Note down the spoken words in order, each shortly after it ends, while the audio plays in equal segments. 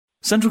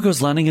Central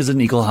Coast Lending is an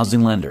equal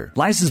housing lender,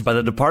 licensed by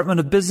the Department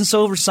of Business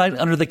Oversight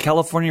under the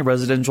California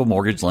Residential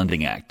Mortgage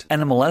Lending Act,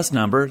 NMLS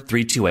number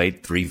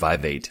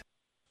 328358.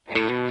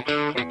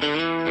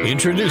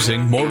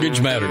 Introducing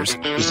Mortgage Matters.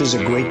 This is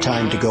a great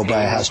time to go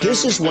buy a house.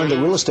 This is when the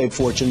real estate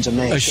fortunes are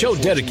made. A show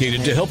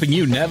dedicated to helping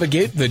you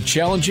navigate the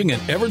challenging and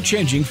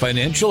ever-changing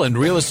financial and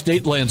real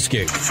estate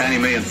landscape. Fannie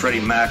Mae and Freddie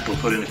Mac were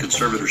put into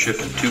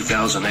conservatorship in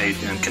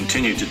 2008 and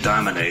continue to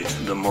dominate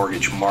the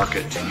mortgage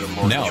market.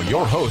 Now,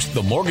 your host,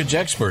 the mortgage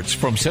experts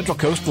from Central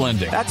Coast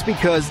Lending. That's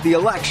because the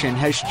election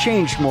has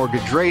changed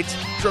mortgage rates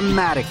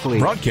dramatically.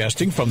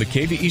 Broadcasting from the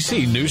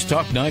KVEC News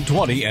Talk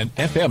 920 and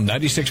FM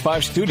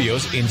 96.5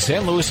 studios in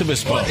San Luis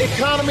Obispo. What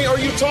economy are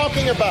you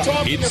talking about?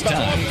 It's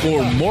time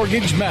for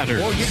Mortgage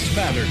Matters. Mortgage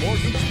Matters.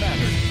 Mortgage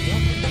Matters.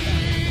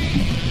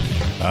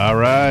 All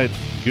right.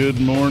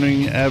 Good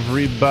morning,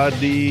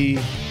 everybody.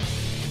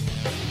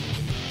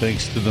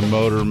 Thanks to the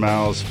Motor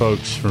Mouths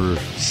folks for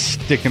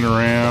sticking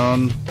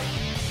around.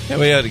 Yeah,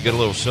 we had a good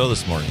little show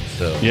this morning.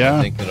 So yeah,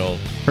 I think it'll.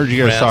 Heard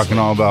you guys talking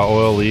all about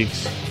oil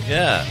leaks.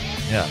 Yeah.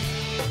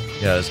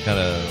 It's kind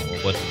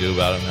of what to do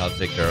about them, how to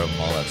take care of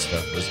them, all that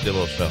stuff. It was a good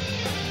little show.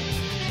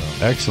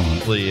 Excellent.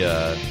 Hopefully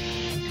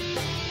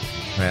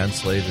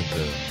translate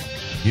into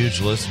huge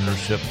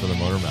listenership for the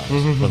Motor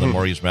Mouths for the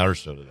Mortgage Matters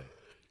show today.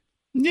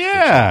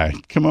 Yeah,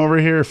 come over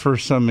here for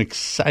some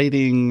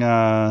exciting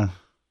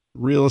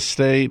real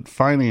estate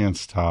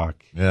finance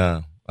talk.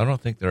 Yeah, I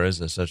don't think there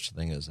is such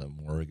thing as a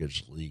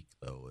mortgage leak,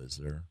 though, is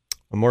there?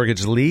 A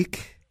mortgage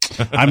leak?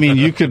 I mean,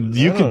 you could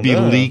be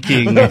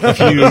leaking a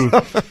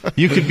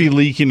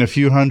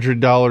few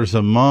 $100s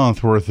a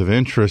month worth of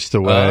interest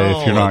away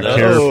if you're not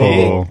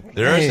careful.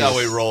 There's how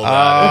we roll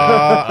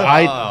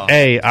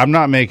that. I'm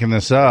not making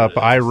this up.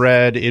 I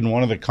read in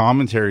one of the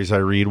commentaries I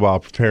read while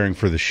preparing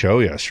for the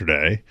show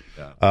yesterday.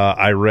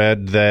 I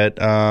read that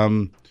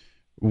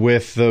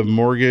with the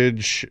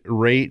mortgage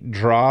rate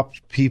drop,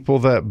 people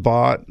that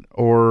bought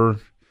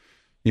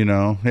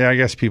I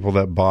guess people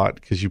that bought,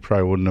 because you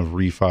probably wouldn't have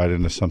refied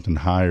into something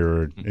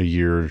higher a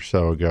year or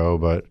so ago,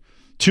 but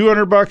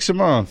 $200 a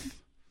month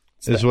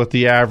is what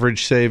the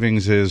average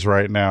savings is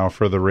right now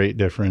for the rate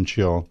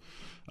differential.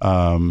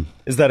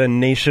 Is that a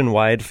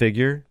nationwide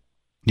figure?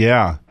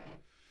 Yeah.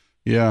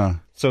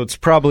 So it's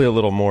probably a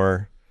little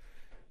more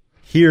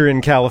here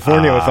in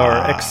California with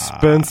our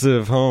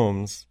expensive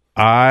homes.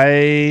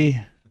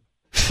 I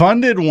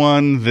funded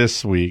one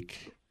this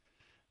week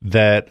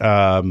that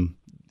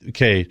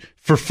okay,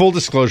 for full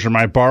disclosure,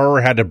 my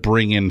borrower had to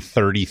bring in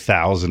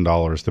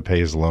 $30,000 to pay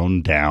his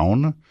loan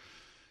down.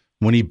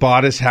 When he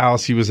bought his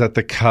house, he was at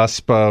the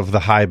cusp of the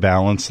high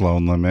balance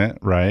loan limit,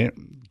 right?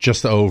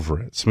 Just over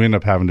it. So we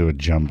ended up having to do a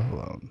jumbo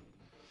loan.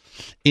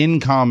 In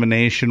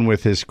combination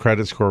with his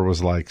credit score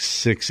was like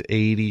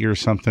 680 or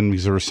something,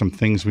 because there were some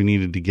things we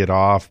needed to get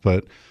off,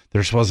 but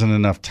there just wasn't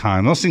enough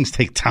time. Those things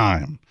take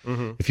time.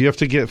 Mm-hmm. If you have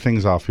to get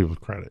things off people's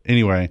credit.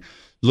 Anyway,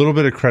 a little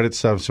bit of credit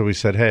stuff. So we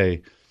said,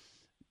 hey,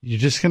 you're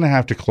just going to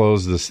have to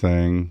close this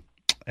thing,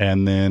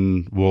 and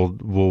then we'll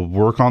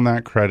work on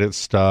that credit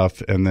stuff,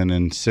 and then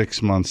in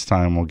 6 months'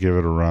 time, we'll give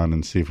it a run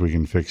and see if we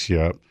can fix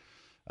you up.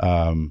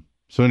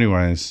 So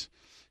anyways,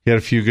 he had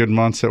a few good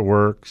months at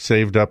work,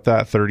 saved up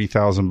that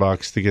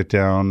 $30,000 to get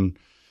down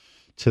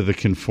to the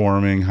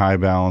conforming high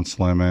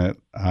balance limit,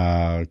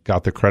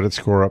 got the credit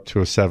score up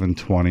to a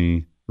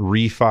 720.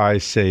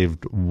 Refi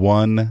saved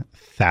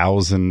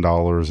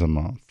 $1,000 a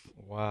month.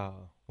 Wow.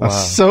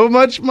 That's so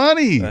much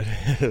money.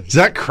 Is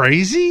that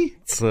crazy?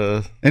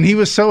 And he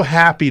was so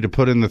happy to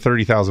put in the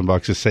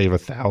 $30,000 to save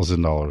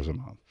 $1,000 a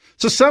month.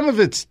 So some of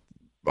it's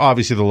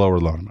obviously the lower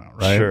loan amount,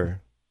 right?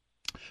 Sure.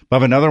 But I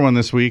have another one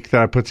this week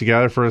that I put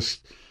together for a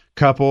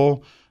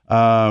couple.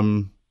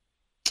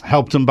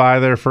 Helped them buy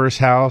their first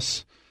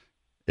house.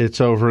 It's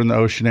over in the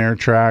Ocean Air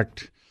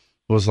Tract. It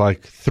was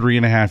like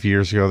 3.5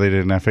 years ago. They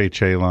did an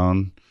FHA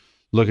loan.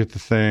 Look at the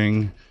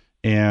thing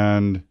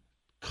and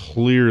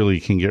clearly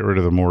can get rid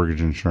of the mortgage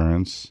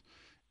insurance.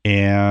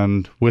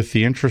 And with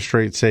the interest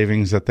rate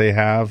savings that they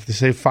have, they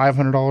save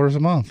 $500 a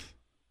month.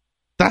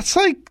 That's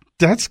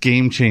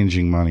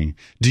game-changing money.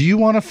 Do you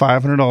want a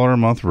 $500 a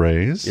month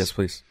raise? Yes,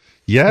 please.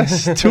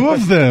 Yes, 2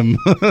 of them.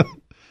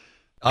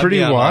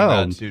 Pretty wild.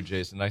 On that too,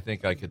 Jason. I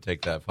think I could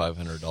take that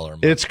 $500 a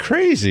month. It's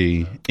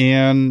crazy.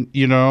 And,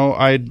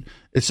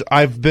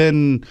 I've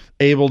been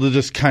able to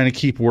just kind of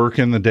keep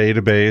working the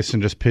database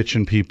and just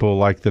pitching people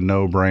like the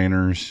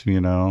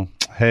no-brainers,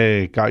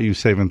 Hey, got you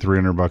saving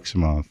 $300 a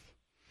month.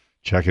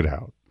 Check it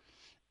out.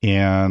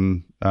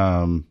 And,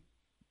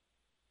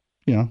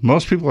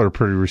 most people are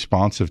pretty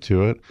responsive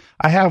to it.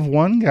 I have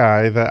one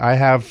guy that I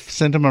have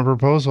sent him a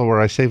proposal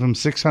where I save him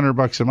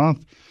 $600 a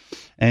month.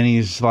 And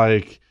he's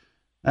like,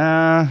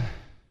 not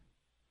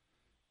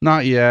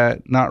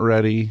yet, not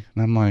ready.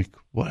 And I'm like,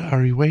 what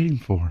are you waiting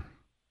for?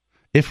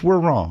 If we're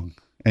wrong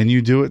and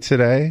you do it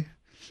today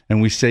and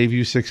we save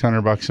you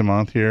 $600 a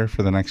month here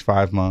for the next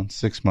 5 months,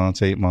 6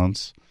 months, 8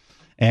 months,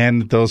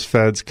 and those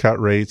feds cut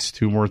rates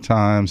 2 more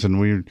times and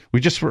we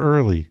just were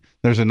early.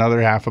 There's another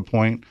 0.5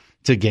 point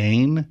to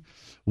gain.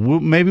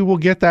 maybe we'll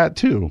get that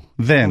too.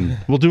 Then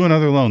we'll do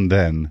another loan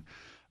then.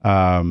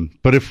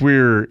 But if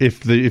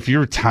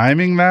you're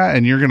timing that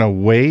and you're going to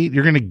wait,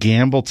 you're going to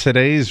gamble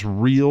today's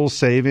real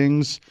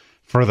savings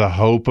for the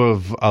hope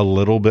of a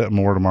little bit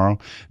more tomorrow.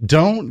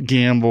 Don't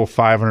gamble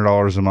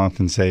 $500 a month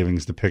in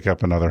savings to pick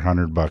up another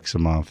 $100 a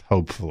month,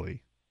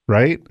 hopefully,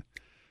 right?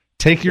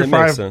 Take your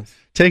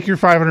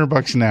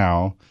 $500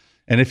 now,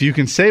 and if you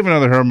can save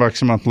another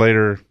 $100 a month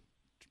later,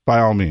 by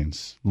all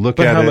means, look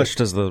at it. But how much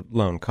does the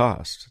loan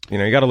cost? You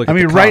got to look at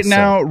the cost.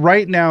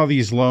 Right now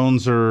these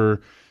loans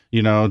are,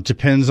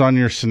 depends on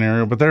your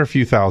scenario, but they're a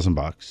few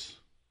 $1,000s.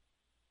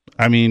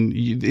 I mean,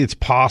 it's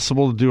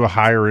possible to do a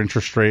higher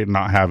interest rate and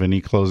not have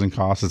any closing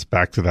costs. It's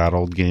back to that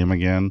old game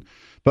again.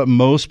 But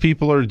most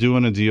people are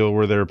doing a deal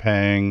where they're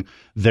paying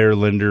their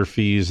lender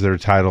fees, their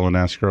title and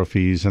escrow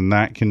fees, and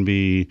that can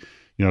be,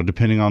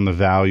 depending on the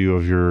value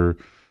of your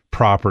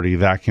property,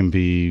 that can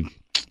be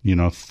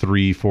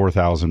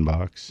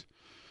 $3,000-$4,000.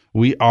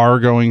 We are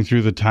going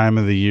through the time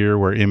of the year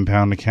where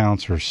impound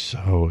accounts are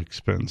so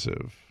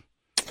expensive.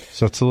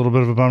 So it's a little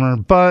bit of a bummer,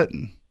 but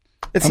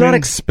it's not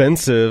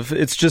expensive.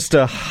 It's just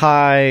a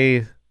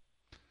high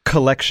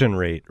collection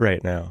rate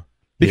right now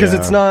because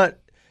it's not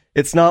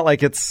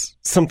like it's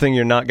something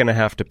you're not going to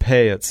have to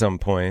pay at some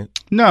point.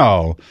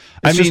 No.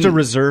 It's just a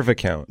reserve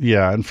account.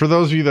 Yeah, and for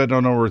those of you that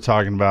don't know what we're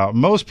talking about,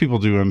 most people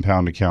do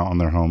impound account on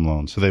their home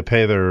loan. So they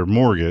pay their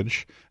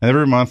mortgage, and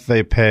every month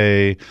they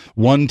pay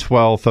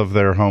 1/12 of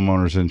their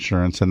homeowner's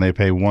insurance, and they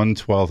pay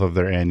 1/12 of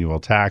their annual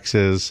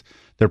taxes,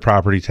 their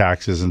property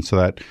taxes, and so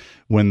that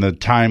when the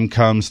time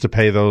comes to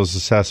pay those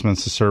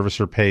assessments, the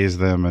servicer pays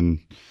them, and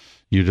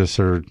you just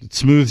it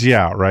smooths you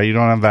out, right? You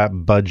don't have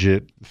that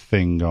budget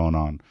thing going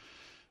on.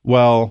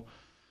 Well,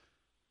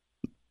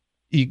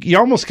 you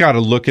almost got to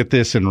look at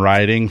this in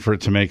writing for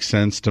it to make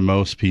sense to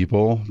most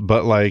people.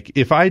 But like,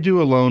 if I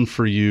do a loan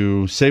for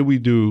you, say we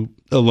do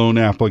a loan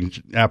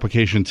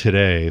application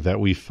today that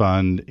we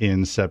fund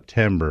in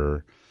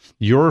September,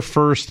 your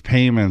first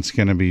payment's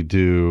going to be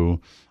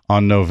due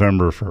on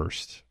November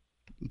 1st.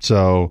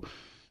 So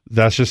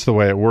that's just the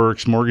way it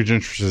works. Mortgage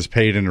interest is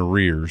paid in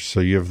arrears. So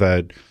you have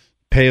that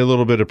pay a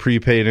little bit of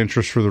prepaid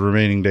interest for the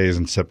remaining days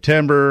in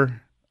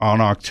September. On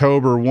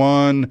October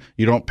 1,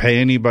 you don't pay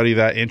anybody.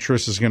 That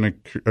interest is going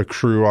to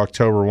accrue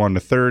October 1 to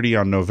 30.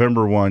 On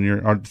November 1,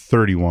 you're on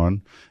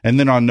 31. And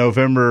then on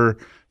November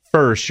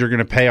 1st, you're going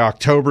to pay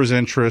October's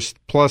interest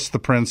plus the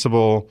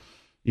principal,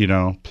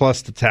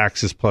 plus the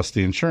taxes, plus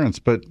the insurance.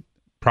 But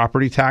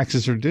property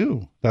taxes are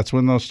due. That's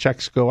when those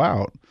checks go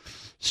out.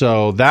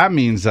 So that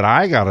means that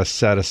I got to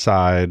set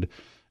aside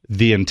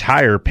the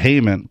entire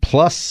payment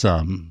plus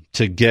some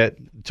to get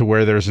to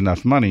where there's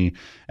enough money.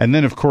 And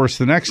then, of course,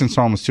 the next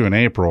installment's due in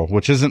April,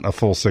 which isn't a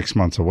full 6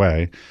 months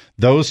away.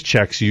 Those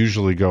checks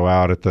usually go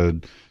out at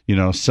the,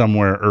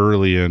 somewhere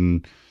early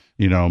in,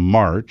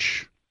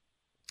 March.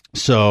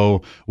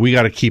 So we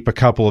got to keep a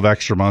couple of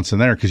extra months in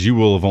there because you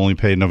will have only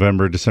paid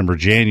November, December,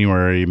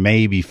 January,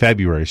 maybe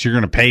February. So you're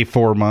going to pay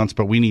 4 months,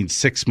 but we need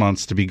 6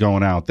 months to be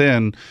going out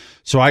then.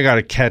 So I got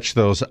to catch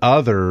those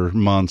other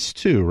months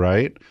too,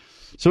 right?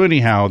 So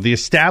anyhow, the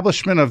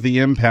establishment of the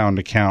impound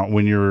account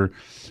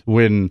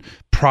when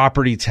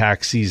property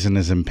tax season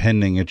is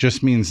impending, it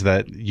just means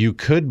that you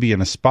could be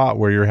in a spot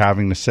where you're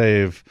having to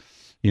save,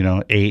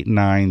 8,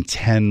 9,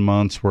 10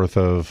 months worth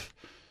of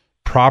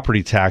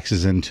property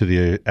taxes into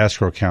the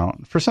escrow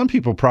account. For some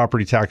people,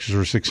 property taxes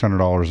are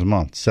 $600 a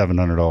month,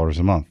 $700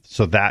 a month.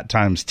 So that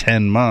times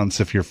 10 months,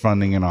 if you're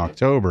funding in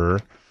October,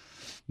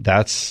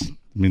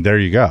 there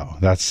you go.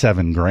 That's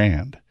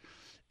 $7,000.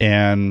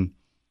 And,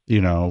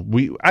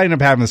 I end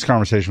up having this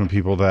conversation with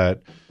people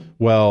that,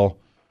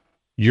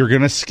 you're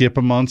going to skip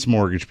a month's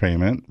mortgage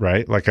payment,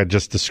 right? Like I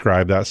just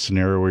described that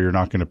scenario where you're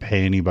not going to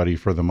pay anybody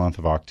for the month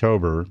of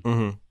October.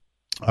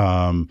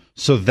 Mm-hmm.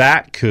 So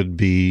that could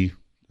be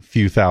a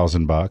few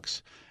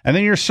 $1,000s. And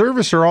then your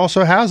servicer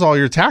also has all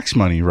your tax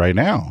money right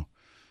now.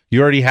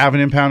 You already have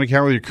an impound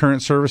account with your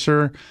current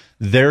servicer.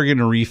 They're going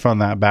to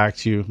refund that back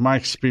to you. My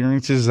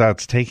experience is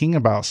that's taking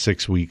about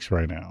 6 weeks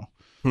right now.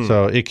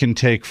 So it can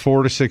take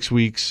 4 to 6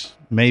 weeks,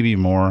 maybe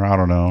more. I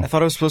don't know. I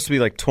thought it was supposed to be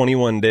like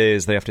 21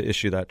 days they have to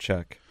issue that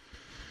check.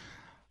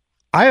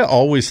 I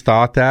always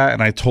thought that,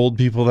 and I told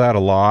people that a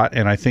lot,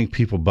 and I think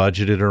people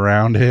budgeted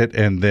around it,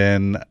 and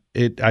then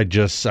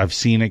I've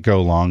seen it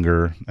go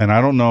longer, and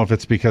I don't know if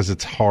it's because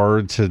it's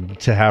hard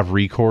to have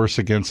recourse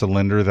against a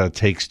lender that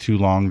takes too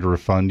long to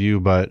refund you,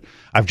 but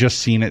I've just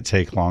seen it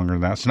take longer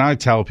than that. So now I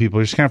tell people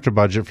you're just going to have to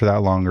budget for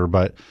that longer,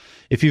 but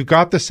if you've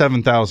got the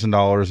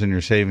 $7,000 in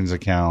your savings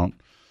account,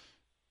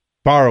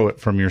 borrow it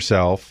from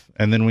yourself,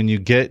 and then when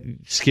you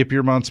skip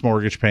your month's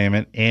mortgage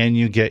payment and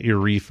you get your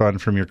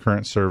refund from your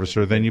current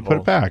servicer, then you put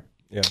it back.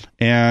 Yeah.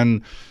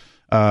 And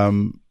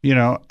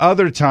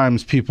other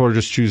times people are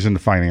just choosing to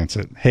finance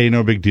it. Hey,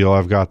 no big deal.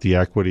 I've got the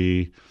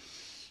equity.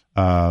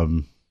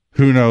 Who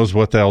knows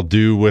what they'll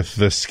do with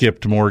the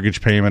skipped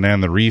mortgage payment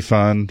and the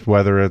refund,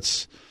 whether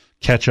it's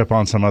catch up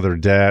on some other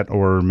debt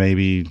or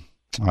maybe,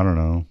 I don't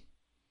know,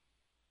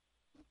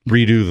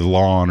 redo the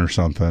lawn or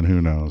something.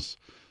 Who knows?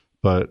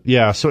 But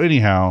yeah, so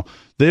anyhow,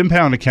 the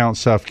impound account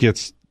stuff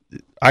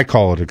I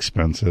call it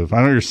expensive. I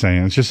know what you're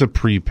saying. It's just a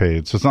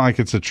prepaid. So it's not like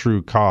it's a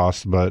true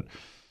cost, but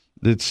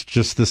it's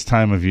just this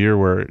time of year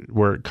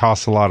where it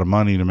costs a lot of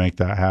money to make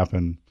that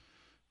happen.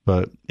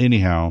 But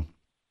anyhow,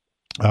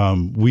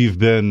 we've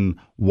been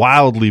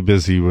wildly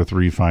busy with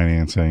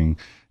refinancing.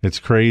 It's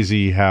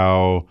crazy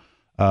how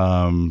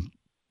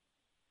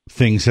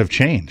things have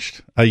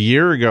changed. A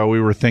year ago, we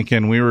were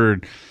thinking we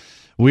were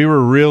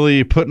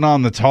really putting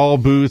on the tall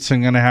boots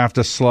and going to have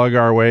to slug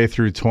our way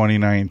through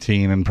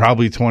 2019 and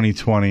probably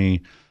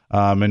 2020.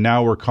 And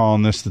now we're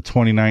calling this the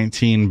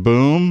 2019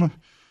 boom.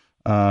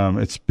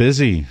 It's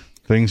busy.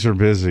 Things are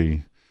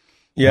busy.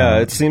 Yeah,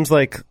 it seems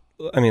like,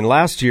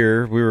 last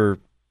year we were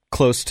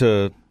close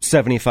to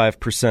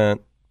 75%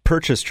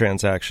 purchase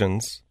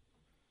transactions.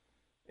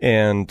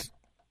 And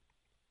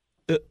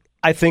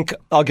I think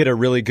I'll get a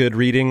really good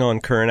reading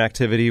on current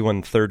activity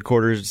when third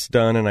quarter's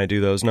done and I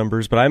do those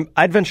numbers. But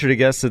I'd venture to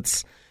guess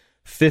it's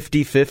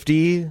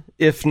 50-50,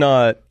 if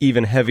not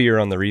even heavier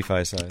on the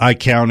refi side. I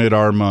counted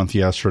our month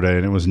yesterday,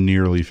 and it was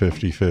nearly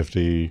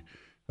 50-50.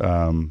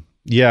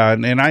 Yeah,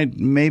 and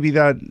maybe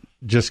that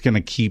just going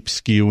to keep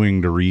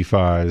skewing to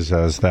refis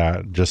as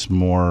that just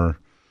more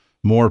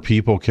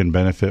people can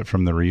benefit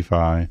from the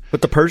refi.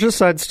 But the purchase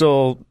side's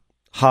still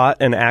hot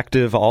and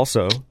active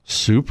also.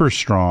 Super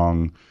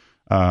strong.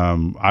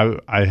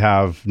 I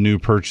have new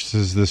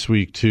purchases this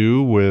week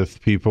too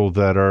with people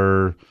that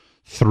are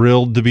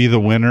thrilled to be the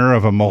winner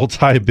of a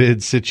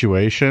multi-bid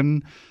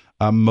situation.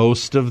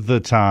 Most of the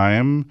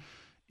time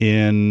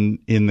in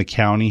the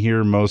county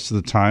here, most of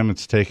the time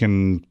it's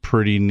taken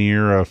pretty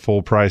near a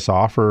full price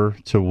offer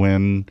to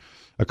win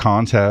a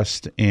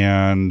contest.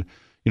 And,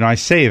 I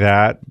say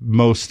that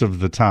most of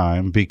the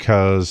time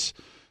because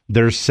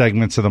there's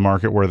segments of the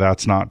market where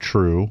that's not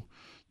true.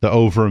 The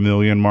over $1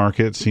 million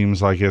market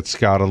seems like it's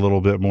got a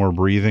little bit more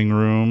breathing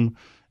room.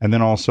 And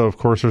then also, of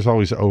course, there's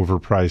always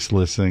overpriced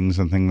listings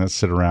and things that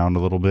sit around a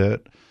little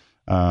bit.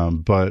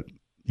 But,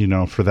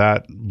 for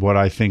that, what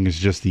I think is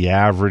just the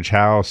average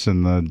house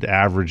in the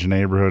average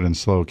neighborhood in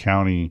SLO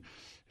County,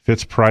 if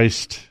it's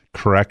priced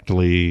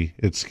correctly,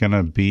 it's going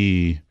to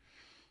be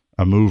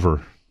a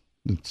mover.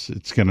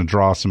 It's going to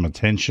draw some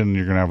attention.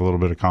 You're going to have a little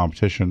bit of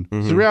competition.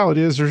 Mm-hmm. The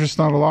reality is there's just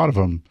not a lot of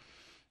them.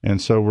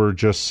 And so we're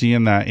just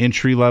seeing that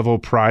entry-level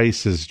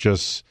price is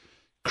just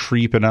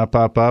creeping up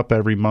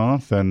every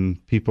month,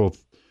 and people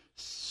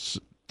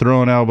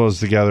throwing elbows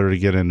together to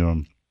get into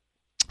them.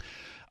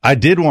 I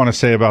did want to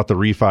say about the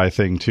refi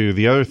thing, too.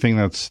 The other thing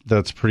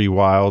that's pretty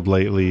wild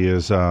lately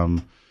is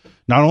not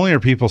only are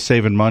people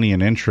saving money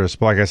and interest,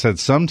 but like I said,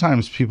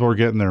 sometimes people are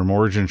getting their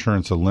mortgage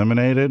insurance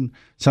eliminated.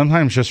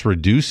 Sometimes just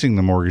reducing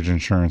the mortgage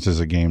insurance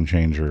is a game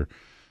changer.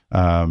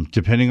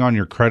 Depending on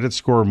your credit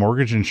score,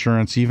 mortgage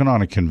insurance, even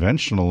on a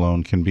conventional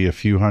loan, can be a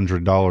few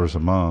 $100s a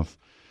month.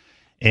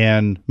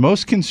 And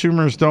most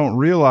consumers don't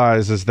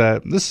realize is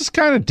that this is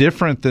kind of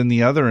different than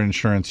the other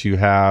insurance you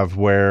have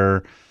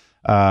where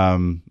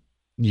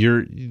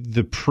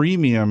the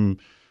premium,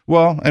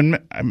 well, and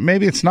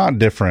maybe it's not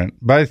different,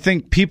 but I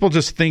think people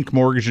just think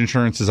mortgage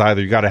insurance is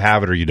either you got to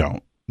have it or you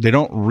don't. They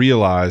don't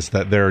realize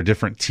that there are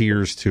different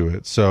tiers to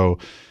it. So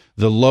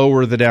the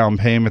lower the down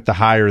payment, the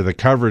higher the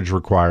coverage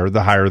required.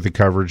 The higher the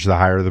coverage, the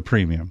higher the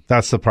premium.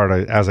 That's the part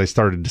as I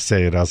started to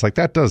say it, I was like,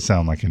 that does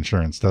sound like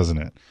insurance, doesn't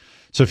it?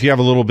 So if you have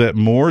a little bit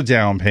more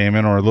down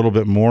payment or a little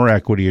bit more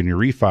equity in your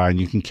refi,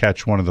 and you can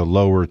catch one of the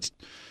lower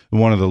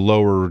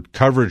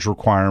coverage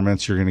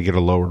requirements, you're going to get a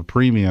lower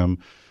premium.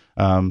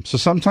 So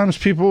sometimes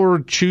people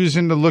are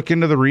choosing to look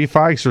into the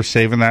refi because they're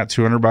saving that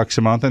 $200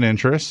 a month in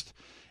interest,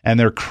 and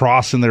they're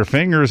crossing their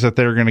fingers that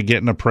they're going to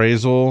get an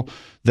appraisal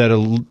that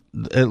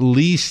at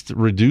least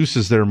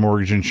reduces their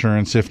mortgage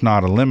insurance, if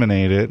not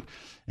eliminate it.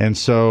 And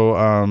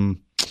so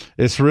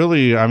it's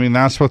really,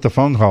 that's what the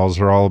phone calls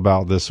are all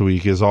about this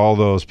week, is all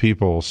those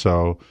people.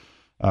 So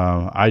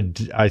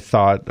I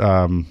thought,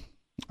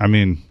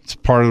 it's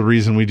part of the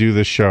reason we do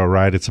this show,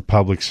 right? It's a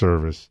public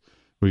service.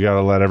 We got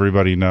to let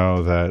everybody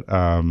know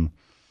that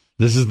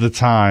this is the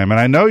time. And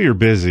I know you're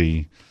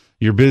busy.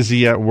 You're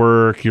busy at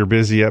work. You're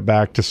busy at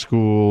back to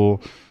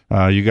school.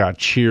 You got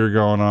cheer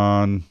going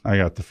on. I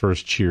got the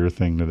first cheer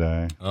thing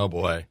today. Oh,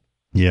 boy.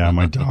 Yeah,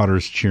 my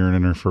daughter's cheering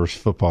in her first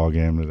football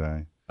game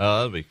today. Oh,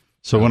 that'll be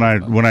so when I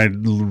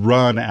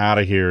run out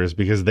of here is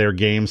because their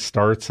game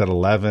starts at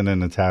 11 in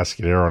the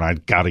Atascadero, and I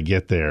got to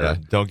get there. Yeah,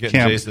 don't get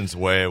in Jason's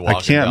way.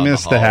 I can't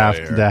miss the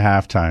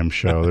halftime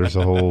show. There's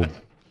a whole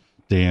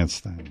dance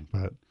thing,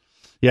 but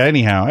yeah.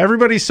 Anyhow,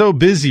 everybody's so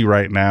busy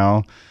right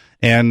now,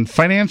 and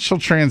financial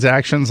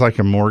transactions like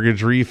a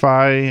mortgage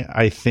refi,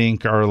 I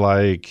think, are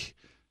like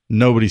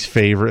nobody's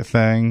favorite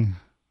thing.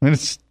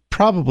 It's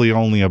probably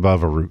only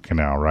above a root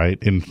canal,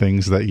 right? In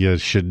things that you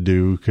should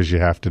do because you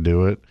have to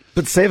do it.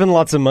 But saving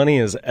lots of money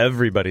is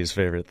everybody's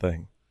favorite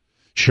thing.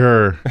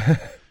 Sure.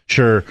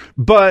 Sure.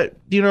 But,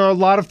 a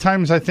lot of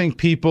times I think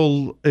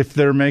people, if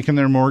they're making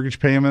their mortgage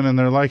payment and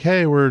they're like,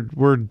 hey,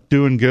 we're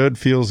doing good,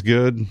 feels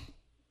good,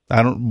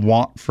 I don't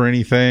want for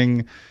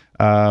anything.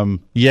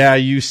 Yeah,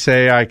 you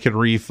say I could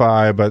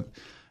refi, but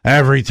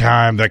every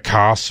time the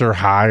costs are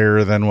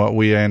higher than what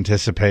we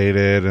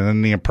anticipated, and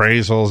then the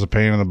appraisal is a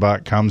pain in the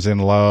butt, comes in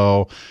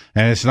low,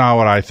 and it's not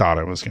what I thought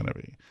it was going to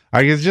be.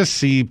 I could just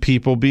see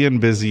people being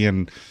busy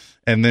and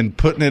then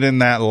putting it in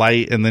that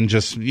light, and then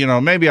just,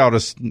 maybe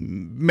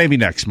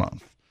next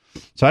month.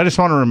 So I just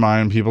want to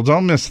remind people,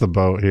 don't miss the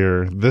boat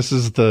here. This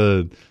is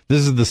the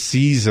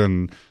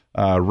season.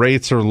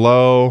 Rates are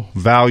low,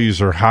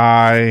 values are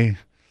high.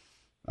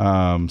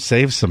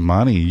 Save some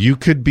money. You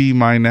could be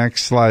my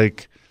next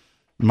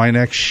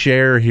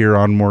share here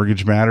on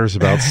Mortgage Matters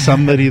about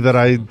somebody that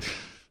I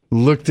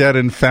looked at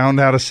and found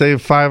how to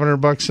save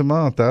 $500 a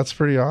month. That's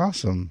pretty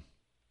awesome.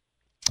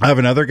 I have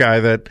another guy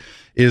that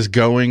is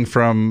going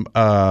from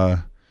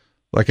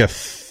like a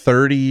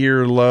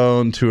 30-year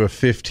loan to a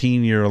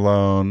 15-year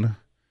loan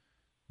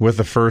with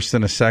a first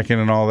and a second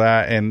and all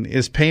that, and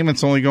his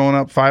payment's only going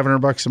up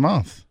 $500 a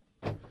month.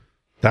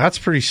 That's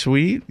pretty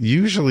sweet.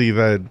 Usually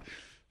the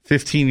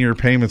 15-year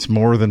payment's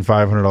more than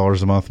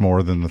 $500 a month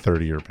more than the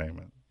 30-year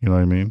payment. You know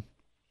what I mean?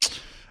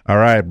 All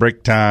right,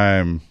 break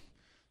time.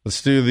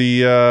 Let's do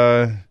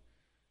the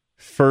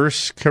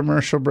first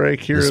commercial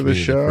break here of the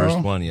show. The first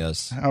one,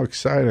 yes. How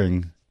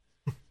exciting.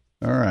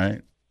 All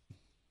right.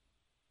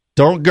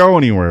 Don't go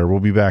anywhere.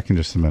 We'll be back in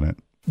just a minute.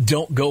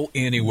 Don't go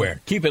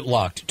anywhere. Keep it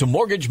locked to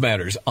Mortgage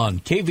Matters on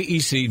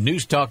KVEC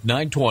News Talk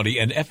 920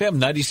 and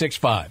FM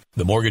 96.5.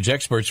 The mortgage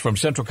experts from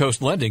Central Coast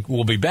Lending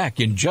will be back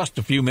in just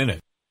a few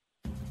minutes.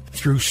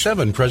 Through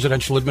 7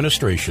 presidential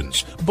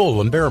administrations,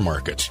 bull and bear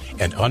markets,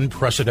 and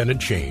unprecedented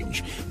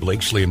change,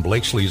 Blakesley &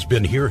 Blakesley has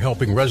been here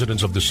helping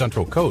residents of the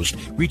Central Coast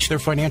reach their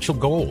financial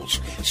goals.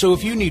 So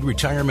if you need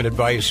retirement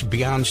advice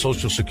beyond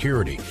Social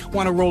Security,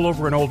 want to roll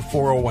over an old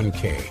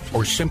 401k,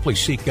 or simply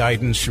seek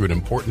guidance through an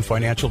important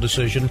financial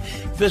decision,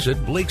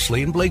 visit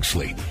Blakesley &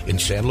 Blakesley in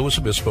San Luis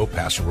Obispo,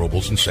 Paso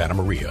Robles, and Santa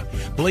Maria.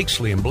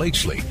 Blakesley &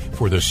 Blakesley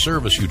for the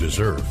service you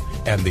deserve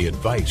and the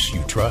advice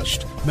you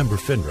trust. Member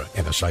FINRA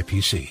and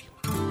SIPC.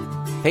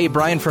 Hey,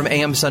 Brian from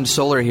AM Sun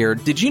Solar here.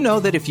 Did you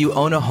know that if you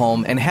own a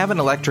home and have an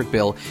electric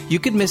bill, you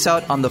could miss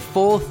out on the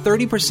full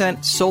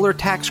 30% solar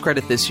tax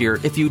credit this year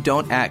if you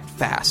don't act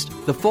fast?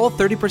 The full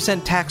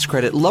 30% tax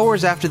credit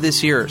lowers after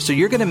this year, so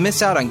you're going to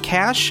miss out on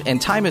cash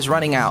and time is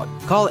running out.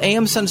 Call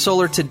AM Sun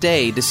Solar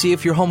today to see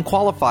if your home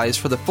qualifies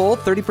for the full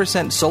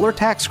 30% solar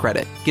tax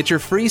credit. Get your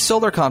free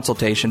solar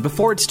consultation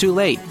before it's too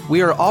late.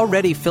 We are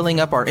already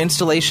filling up our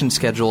installation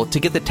schedule to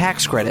get the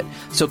tax credit,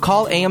 so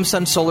call AM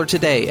Sun Solar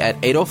today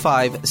at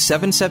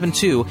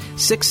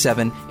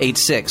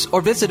 805-772-6786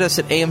 or visit us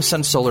at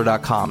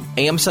amsunsolar.com.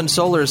 AM Sun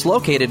Solar is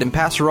located in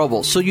Paso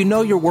Robles, so you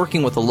know you're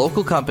working with a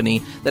local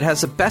company that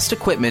has the best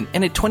equipment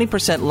and a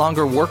 20%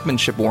 longer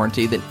workmanship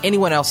warranty than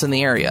anyone else in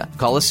the area.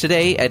 Call us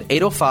today at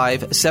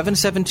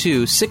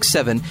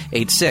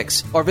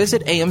 805-772-6786 or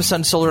visit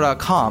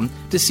amsunsolar.com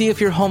to see if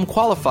your home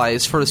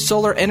qualifies for a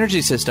solar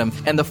energy system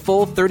and the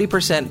full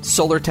 30%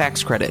 solar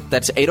tax credit.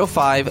 That's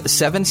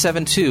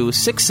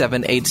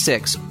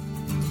 805-772-6786.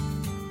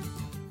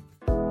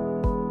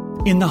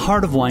 In the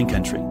heart of wine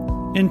country,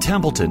 in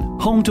Templeton,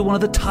 home to one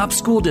of the top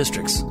school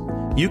districts,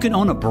 you can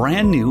own a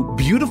brand new,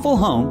 beautiful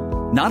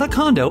home, not a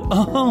condo, a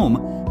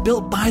home,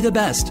 built by the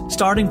best,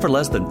 starting for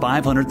less than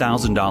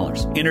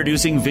 $500,000.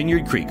 Introducing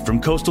Vineyard Creek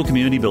from Coastal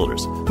Community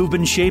Builders, who've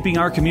been shaping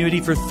our community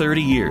for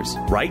 30 years.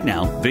 Right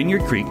now,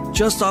 Vineyard Creek,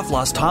 just off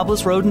Los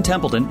Tablas Road in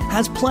Templeton,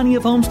 has plenty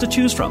of homes to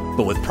choose from.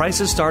 But with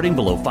prices starting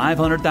below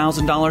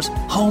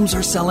 $500,000, homes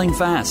are selling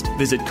fast.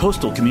 Visit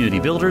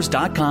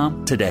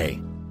coastalcommunitybuilders.com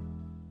today.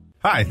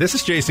 Hi, this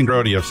is Jason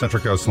Grody of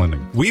Central Coast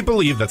Lending. We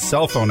believe that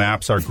cell phone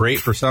apps are great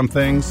for some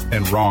things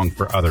and wrong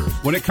for others.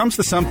 When it comes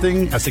to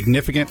something as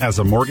significant as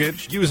a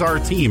mortgage, use our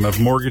team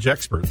of mortgage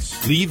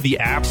experts. Leave the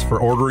apps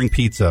for ordering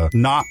pizza,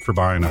 not for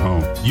buying a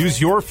home.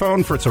 Use your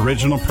phone for its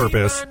original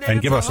purpose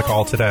and give us a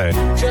call today.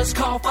 Just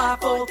call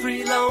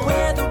 543-LOAN.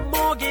 We're the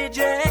mortgage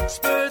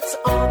experts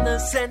on the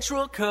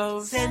Central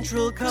Coast.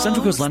 Central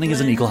Coast Lending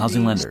is an equal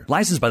housing lender,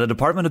 licensed by the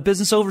Department of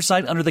Business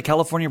Oversight under the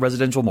California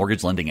Residential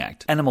Mortgage Lending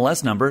Act.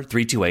 NMLS number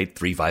 328-358.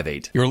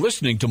 You're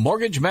listening to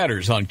Mortgage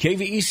Matters on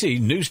KVEC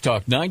News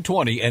Talk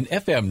 920 and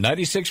FM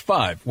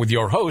 96.5 with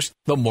your host,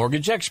 the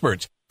mortgage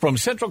experts from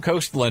Central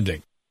Coast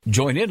Lending.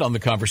 Join in on the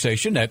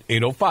conversation at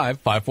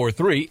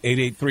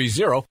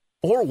 805-543-8830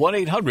 or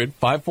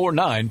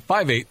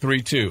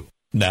 1-800-549-5832.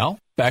 Now,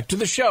 back to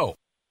the show.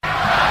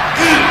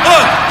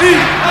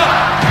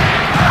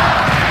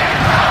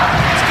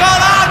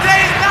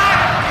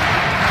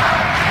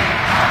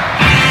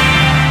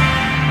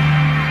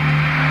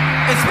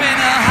 It's been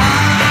a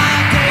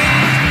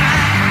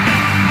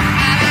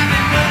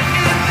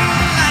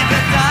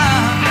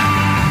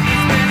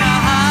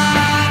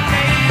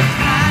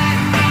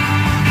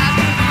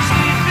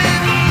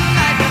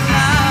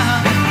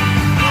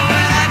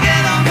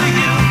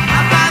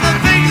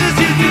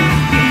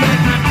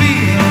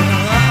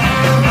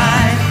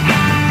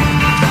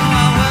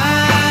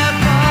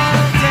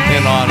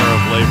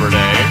Labor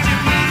Day.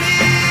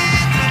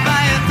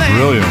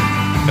 Brilliant.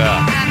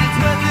 Yeah.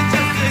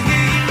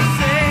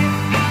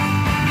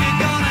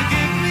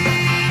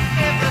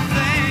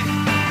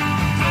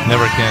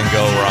 Never can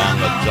go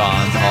wrong with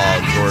John, Paul,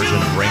 George,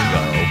 and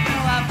Ringo.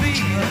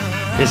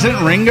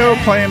 Isn't Ringo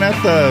playing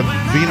at the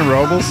Vina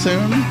Robles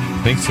soon?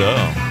 I think so.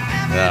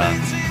 Yeah.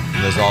 And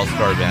this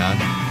all-star band.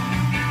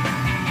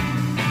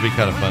 It'd be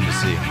kind of fun to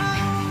see.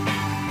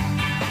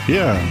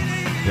 Yeah.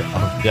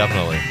 Oh,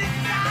 definitely.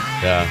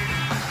 Yeah.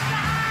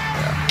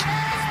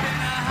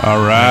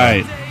 All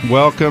right.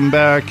 Welcome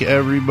back,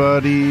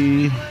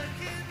 everybody.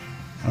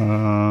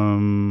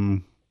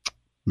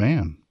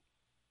 Man.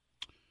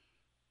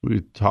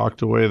 We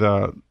talked away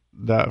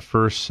that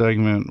first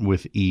segment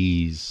with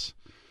ease.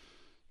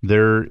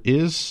 There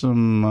is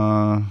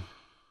some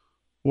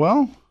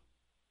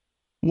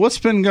what's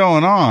been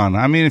going on?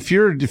 I mean, if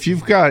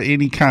you've got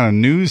any kind of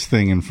news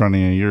thing in front of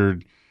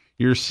you,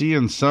 you're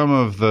seeing some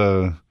of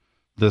the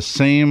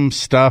same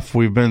stuff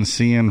we've been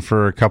seeing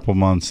for a couple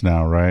months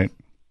now, right?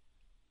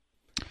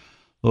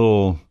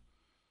 Little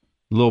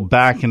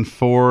back and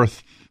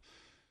forth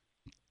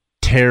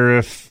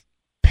tariff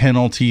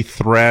penalty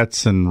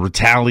threats and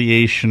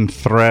retaliation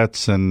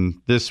threats, and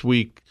this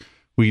week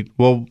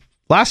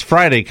last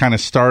Friday kind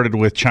of started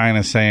with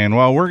China saying,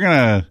 well, we're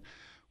gonna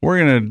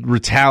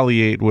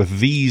retaliate with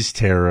these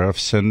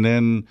tariffs, and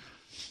then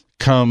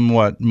come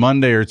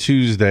Monday or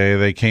Tuesday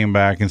they came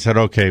back and said,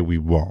 okay, we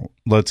won't,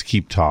 let's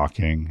keep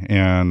talking.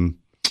 And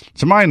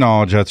to my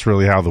knowledge, that's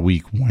really how the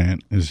week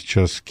went, is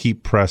just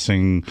keep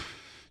pressing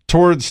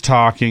towards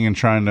talking and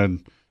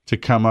trying to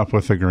come up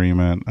with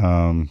agreement.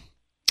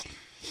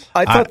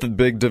 I thought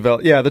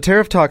the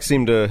tariff talk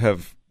seemed to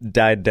have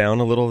died down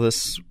a little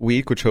this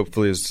week, which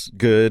hopefully is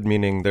good,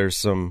 meaning there's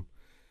some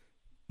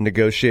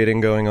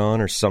negotiating going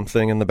on or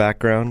something in the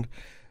background.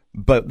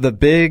 But the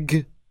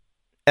big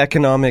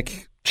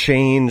economic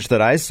change that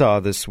I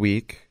saw this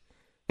week,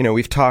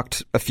 we've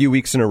talked a few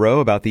weeks in a row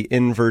about the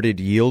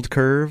inverted yield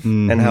curve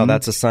and how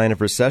that's a sign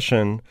of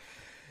recession.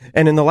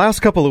 And in the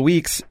last couple of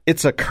weeks,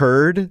 it's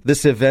occurred.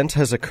 This event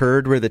has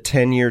occurred where the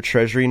 10-year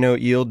Treasury note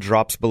yield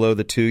drops below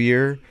the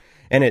 2-year.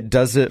 And it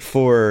does it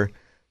for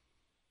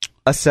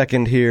a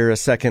second here, a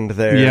second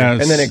there,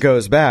 and then it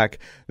goes back.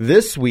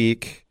 This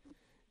week,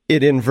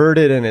 it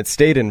inverted and it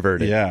stayed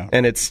inverted,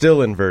 and it's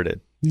still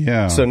inverted.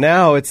 Yeah. So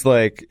now it's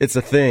like it's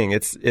a thing.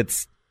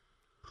 It's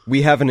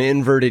we have an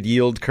inverted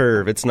yield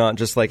curve. It's not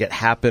just like it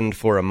happened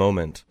for a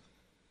moment.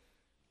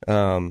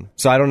 So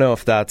I don't know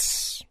if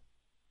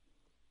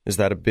is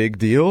that a big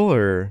deal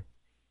or?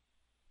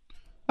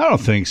 I don't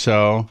think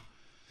so.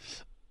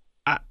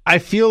 I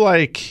feel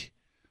like.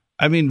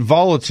 I mean,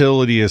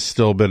 volatility has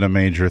still been a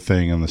major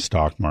thing in the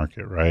stock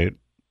market, right?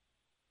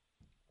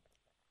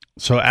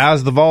 So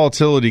as the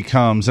volatility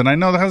comes, and I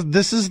know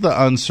this is the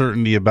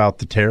uncertainty about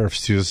the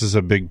tariffs too. This is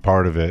a big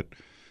part of it.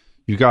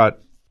 You got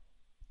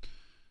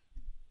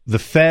the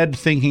Fed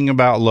thinking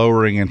about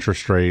lowering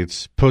interest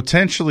rates,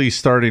 potentially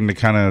starting to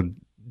kind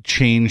of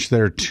change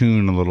their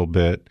tune a little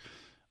bit,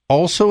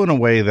 also in a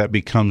way that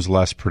becomes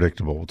less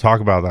predictable. We'll talk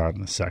about that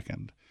in a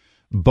second.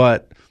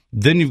 But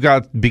then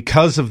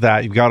because of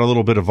that, you've got a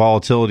little bit of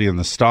volatility in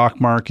the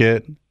stock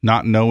market,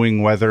 not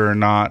knowing whether or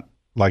not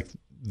like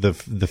the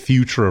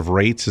future of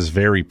rates is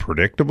very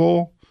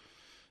predictable.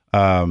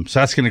 So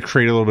that's going to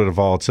create a little bit of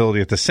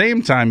volatility. At the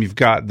same time, you've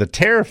got the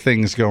tariff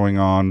things going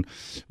on,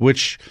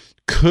 which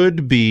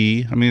could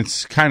be, I mean,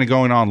 it's kind of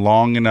going on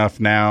long enough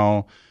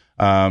now,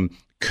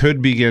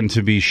 could begin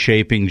to be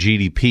shaping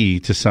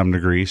GDP to some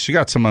degree. So you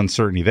got some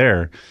uncertainty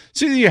there.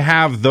 So you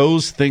have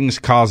those things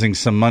causing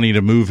some money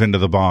to move into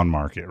the bond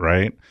market,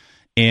 right?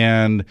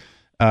 And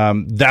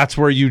that's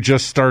where you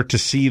just start to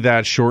see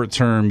that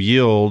short-term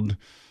yield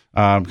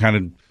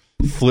kind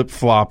of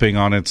flip-flopping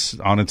on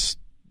its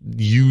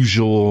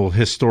usual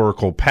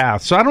historical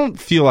path. So I don't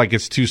feel like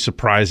it's too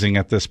surprising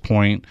at this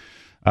point.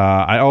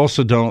 I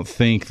also don't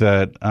think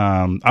that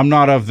I'm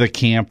not of the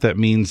camp that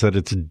means that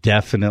it's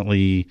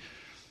definitely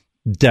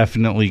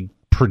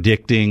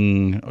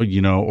predicting,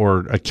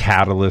 or a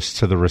catalyst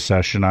to the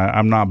recession.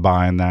 I'm not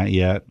buying that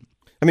yet.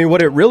 I mean,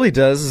 what it really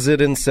does is it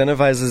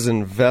incentivizes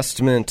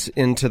investment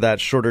into that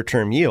shorter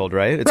term yield,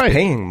 right? It's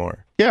paying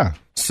more. Yeah.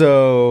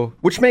 So,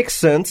 which makes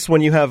sense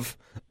when you have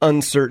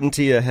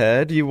uncertainty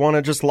ahead. You want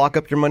to just lock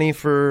up your money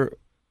for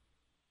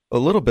a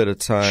little bit of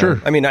time. Sure.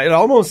 I mean, it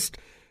almost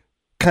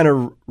kind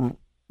of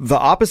the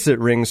opposite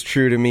rings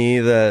true to me,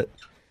 that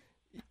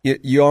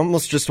you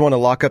almost just want to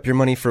lock up your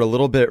money for a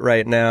little bit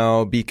right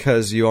now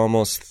because you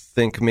almost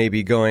think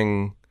maybe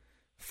going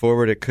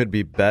forward it could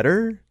be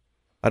better.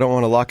 I don't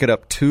want to lock it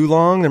up too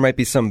long. There might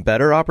be some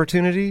better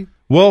opportunity.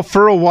 Well,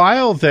 for a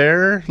while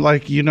there,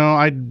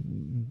 I'd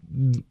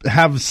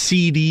have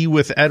CD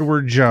with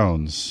Edward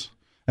Jones,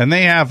 and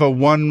they have a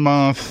 1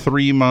 month,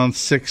 3 month,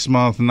 6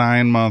 month,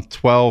 9 month,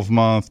 12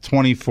 month,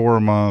 24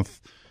 month,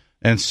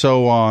 and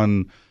so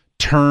on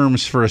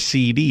terms for a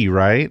CD,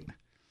 right?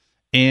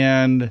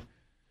 And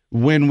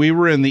when we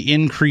were in the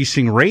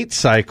increasing rate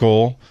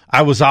cycle,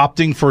 I was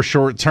opting for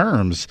short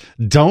terms.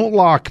 Don't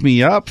lock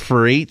me up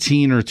for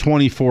 18 or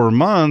 24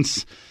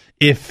 months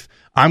if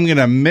I'm going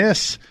to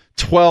miss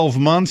 12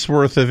 months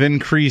worth of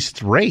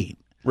increased rate.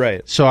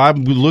 Right. So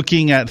I'm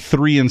looking at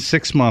 3 and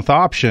 6 month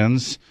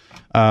options.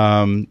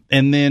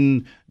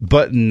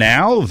 But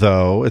now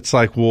though, it's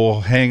like,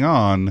 well, hang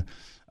on.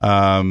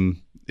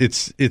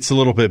 It's a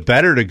little bit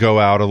better to go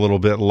out a little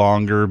bit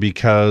longer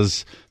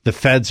because the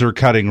feds are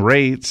cutting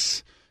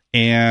rates,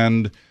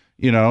 and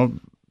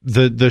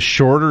the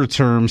shorter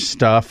term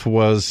stuff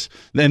was,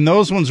 and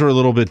those ones are a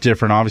little bit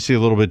different, obviously a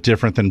little bit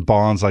different than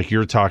bonds like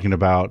you're talking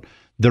about.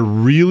 The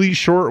really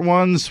short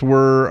ones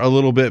were a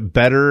little bit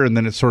better, and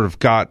then it sort of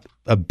got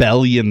a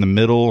belly in the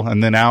middle,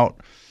 and then out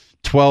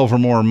 12 or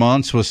more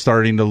months was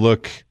starting to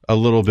look a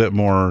little bit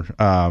more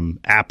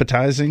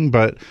appetizing.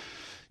 But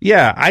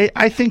yeah,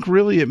 I think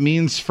really it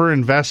means for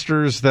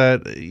investors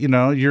that,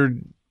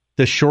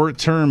 the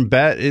short-term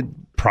bet, it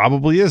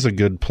probably is a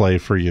good play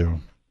for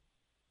you.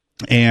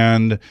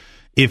 And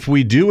if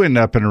we do end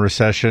up in a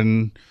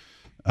recession,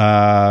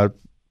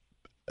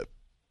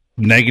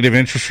 negative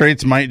interest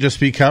rates might just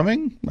be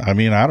coming. I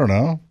mean, I don't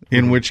know.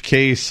 In which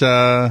case,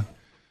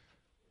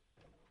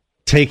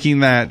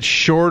 taking that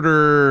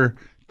shorter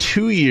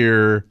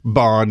 2-year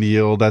bond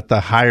yield at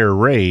the higher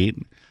rate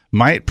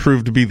might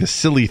prove to be the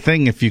silly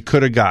thing if you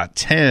could have got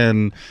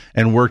 10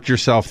 and worked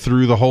yourself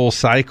through the whole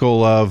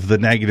cycle of the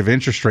negative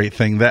interest rate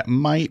thing that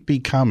might be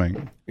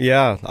coming.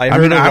 Yeah, I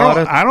don't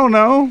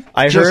know.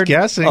 I just heard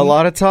guessing. A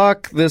lot of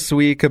talk this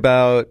week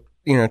about,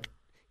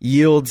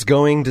 yields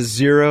going to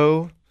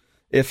zero,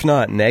 if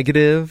not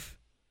negative,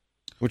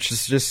 which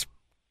is just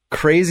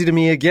crazy to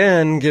me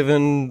again,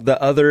 given the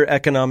other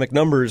economic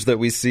numbers that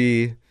we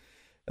see,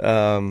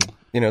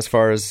 as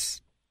far as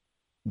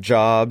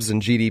jobs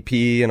and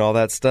GDP and all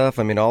that stuff.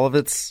 I mean, all of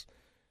it's,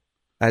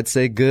 I'd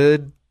say,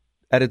 good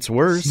at its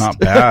worst. It's not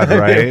bad,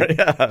 right?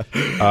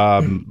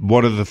 Yeah.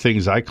 One of the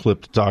things I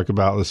clipped to talk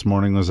about this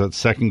morning was that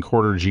second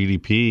quarter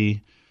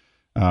GDP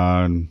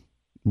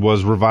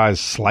was revised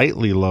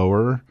slightly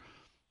lower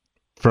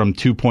from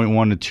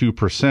 2.1 to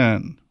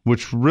 2%,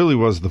 which really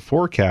was the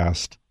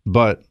forecast.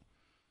 But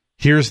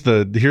here's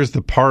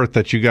the part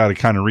that you got to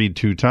kind of read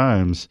 2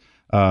 times.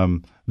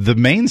 The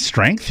main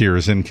strength here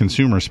is in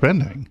consumer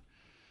spending.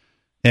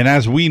 And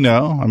as we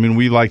know, I mean,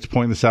 we like to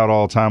point this out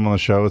all the time on the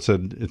show. It's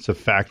a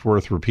fact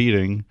worth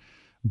repeating.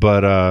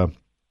 But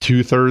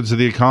 2/3 of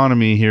the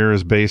economy here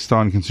is based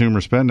on consumer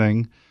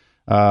spending.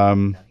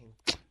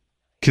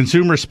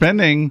 Consumer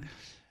spending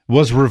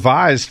was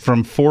revised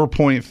from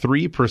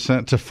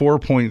 4.3% to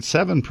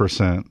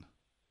 4.7%.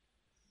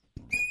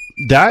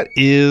 That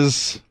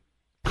is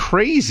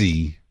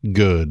crazy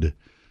good.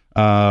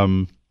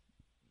 That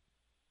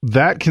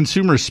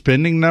consumer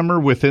spending number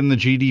within the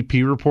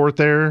GDP report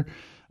there,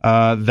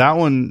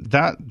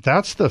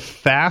 that's the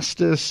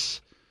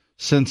fastest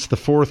since the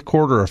fourth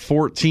quarter of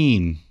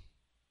 2014.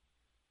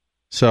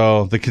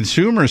 So the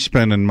consumer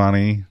spending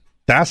money,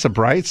 that's a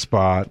bright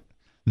spot.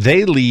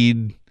 They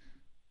lead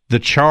the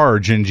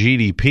charge in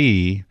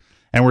GDP,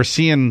 and we're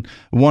seeing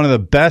one of the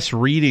best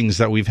readings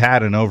that we've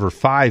had in over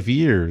 5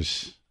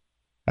 years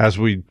as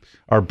we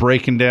are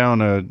breaking down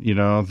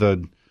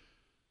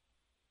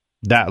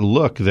that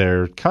look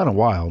there. Kind of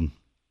wild.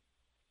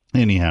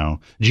 Anyhow,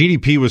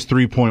 GDP was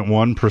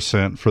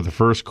 3.1% for the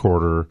first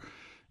quarter,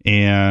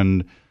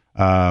 and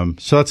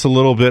so that's a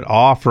little bit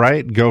off,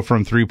 right? Go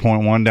from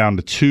 3.1 down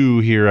to 2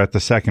 here at the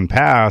second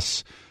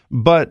pass,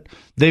 but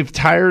they've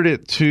tied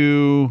it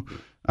to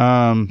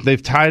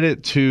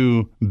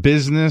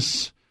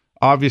business,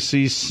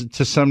 obviously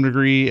to some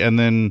degree, and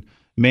then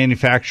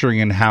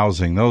manufacturing and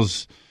housing.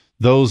 Those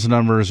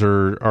numbers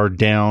are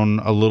down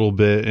a little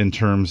bit in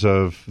terms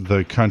of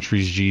the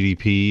country's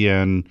GDP,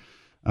 and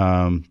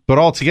but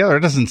altogether,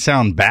 it doesn't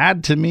sound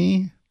bad to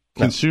me.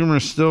 No.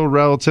 Consumers still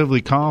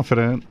relatively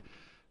confident.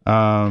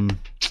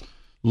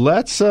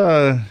 Let's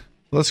go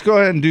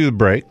ahead and do the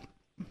break.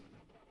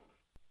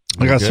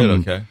 I got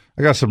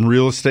some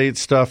real estate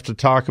stuff to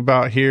talk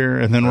about here,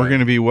 and then we're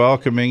going to be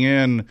welcoming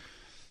in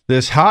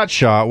this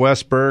hotshot,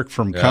 Wes Burke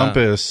from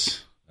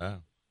Compass. Yeah,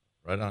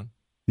 right on.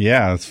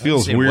 Yeah, it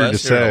feels weird to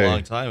say. In a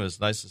long time.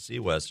 It's nice to see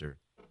Wes here.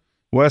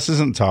 Wes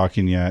isn't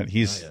talking yet.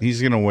 He's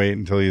going to wait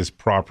until he is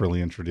properly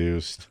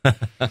introduced.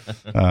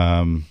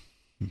 In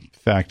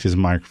fact, his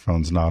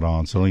microphone's not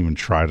on, so don't even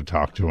try to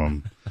talk to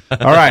him.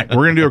 All right,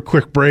 we're going to do a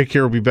quick break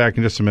here. We'll be back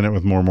in just a minute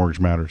with more Mortgage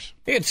Matters.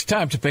 It's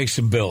time to pay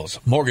some bills.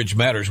 Mortgage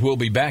Matters will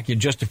be back in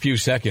just a few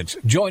seconds.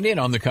 Join in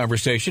on the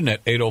conversation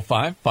at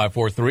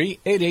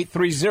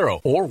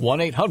 805-543-8830 or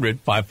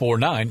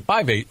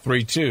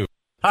 1-800-549-5832.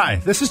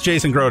 Hi, this is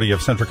Jason Grody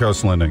of Central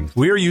Coast Lending.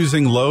 We are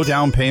using low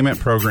down payment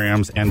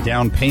programs and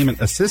down payment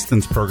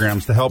assistance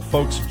programs to help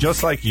folks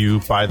just like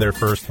you buy their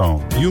first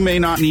home. You may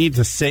not need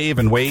to save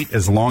and wait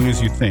as long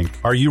as you think.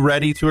 Are you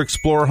ready to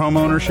explore home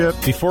ownership?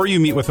 Before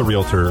you meet with a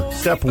realtor,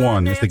 step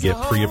 1 is to get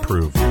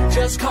pre-approved.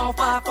 Just call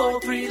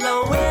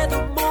 543-LOAN. We're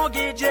the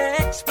mortgage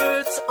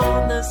experts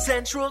on the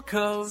Central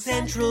Coast.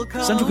 Central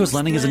Coast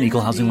Lending is an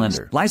equal housing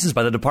lender, licensed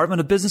by the Department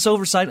of Business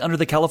Oversight under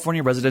the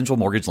California Residential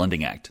Mortgage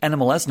Lending Act.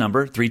 NMLS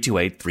number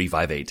 328358.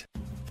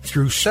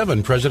 Through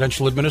 7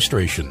 presidential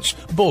administrations,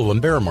 bull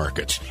and bear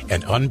markets,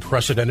 and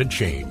unprecedented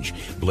change,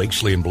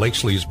 Blakesley &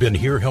 Blakesley has been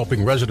here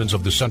helping residents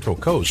of the Central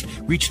Coast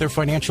reach their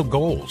financial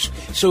goals.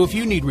 So if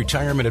you need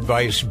retirement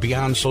advice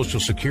beyond Social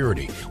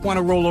Security, want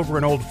to roll over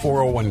an old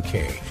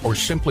 401k, or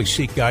simply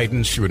seek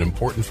guidance through an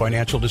important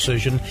financial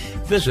decision,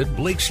 visit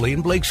Blakesley &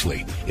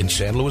 Blakesley in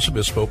San Luis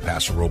Obispo,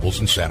 Paso Robles,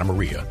 and Santa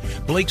Maria.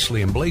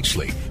 Blakesley &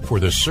 Blakesley for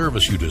the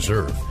service you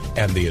deserve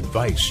and the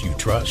advice you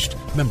trust.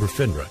 Member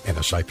FINRA and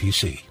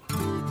SIPC.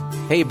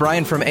 Hey,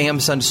 Brian from AM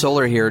Sun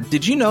Solar here.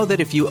 Did you know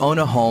that if you own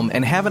a home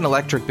and have an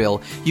electric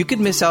bill, you could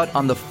miss out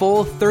on the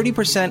full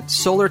 30%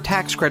 solar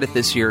tax credit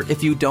this year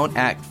if you don't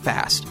act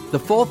fast? The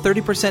full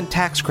 30%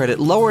 tax credit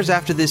lowers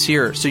after this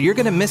year, so you're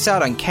going to miss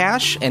out on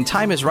cash and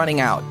time is running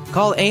out.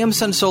 Call AM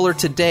Sun Solar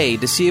today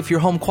to see if your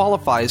home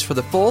qualifies for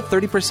the full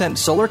 30%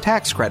 solar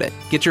tax credit.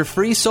 Get your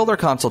free solar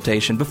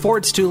consultation before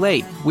it's too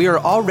late. We are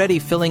already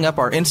filling up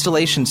our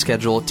installation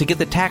schedule to get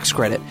the tax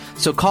credit,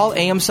 so call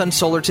AM Sun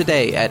Solar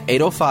today at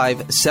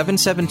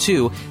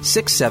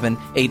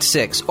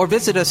 805-772-6786 or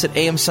visit us at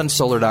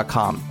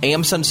amsunsolar.com.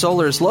 AM Sun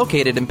Solar is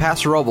located in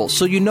Paso Robles,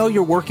 so you know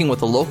you're working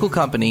with a local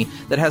company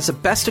that has the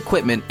best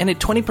equipment and a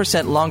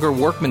 20% longer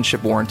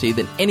workmanship warranty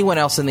than anyone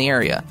else in the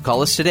area.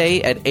 Call us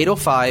today at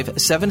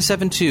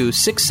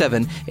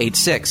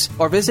 805-772-6786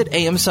 or visit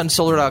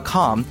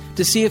amsunsolar.com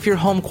to see if your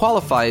home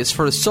qualifies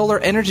for a solar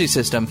energy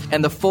system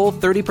and the full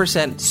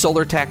 30%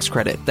 solar tax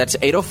credit. That's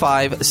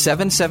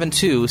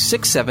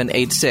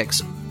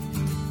 805-772-6786.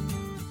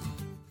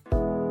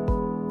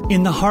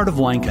 In the heart of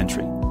wine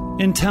country,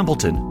 in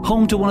Templeton,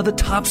 home to one of the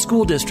top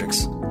school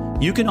districts,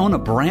 you can own a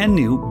brand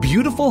new,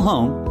 beautiful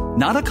home,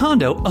 not a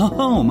condo, a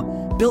home,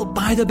 built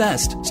by the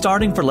best,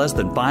 starting for less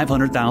than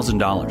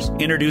 $500,000.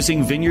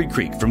 Introducing Vineyard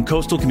Creek from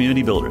Coastal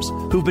Community Builders,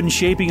 who've been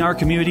shaping our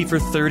community for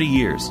 30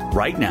 years.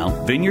 Right now,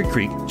 Vineyard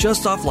Creek,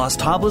 just off Los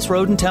Tablas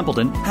Road in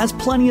Templeton, has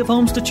plenty of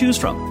homes to choose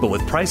from. But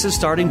with prices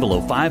starting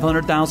below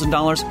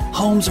 $500,000,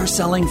 homes are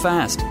selling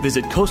fast.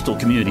 Visit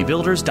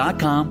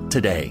coastalcommunitybuilders.com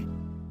today.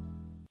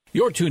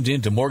 You're tuned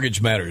in to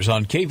Mortgage Matters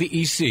on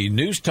KVEC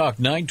News Talk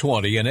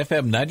 920 and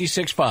FM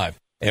 96.5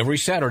 every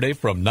Saturday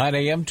from 9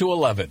 a.m. to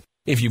 11.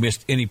 If you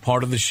missed any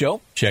part of the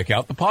show, check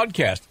out the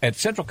podcast at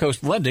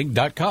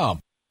centralcoastlending.com.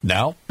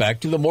 Now,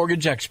 back to the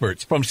mortgage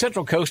experts from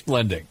Central Coast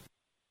Lending.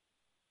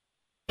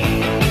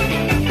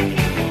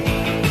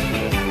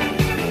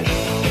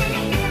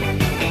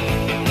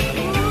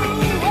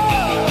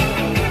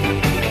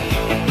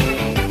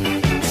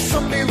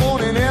 Someday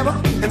morning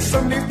ever, and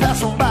someday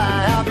pass on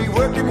by. I'll be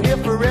working here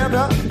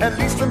forever, at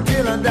least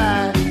until I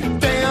die.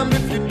 Damn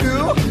if you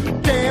do,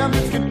 damn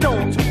if you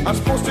don't. I'm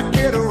supposed to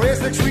get a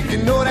raise next week, you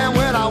know damn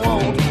well I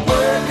won't.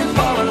 Working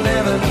for a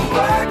living,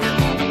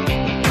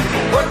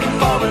 working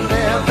for a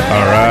living.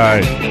 All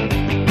right.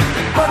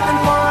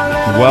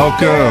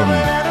 Welcome.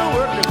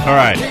 All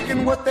right.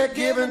 Taking what they're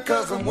giving,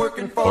 'cause I'm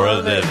working For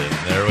a living.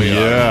 There we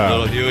Yeah. are.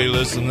 Little Huey,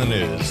 listen to the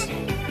news.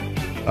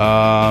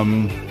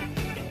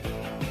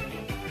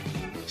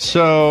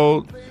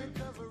 So,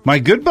 my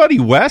good buddy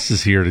Wes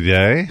is here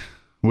today,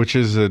 which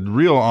is a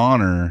real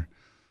honor.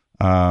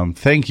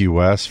 Thank you,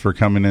 Wes, for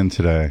coming in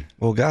today.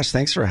 Well, gosh,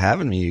 thanks for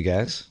having me, you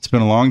guys. It's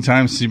been a long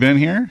time since you've been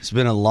here. It's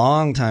been a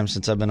long time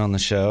since I've been on the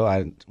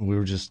show. We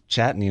were just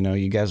chatting. You know,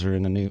 you guys are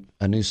in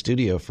a new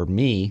studio for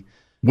me.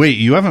 Wait,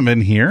 you haven't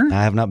been here?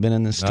 I have not been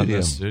in this Not studio.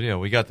 in the studio.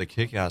 We got the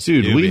kick-ass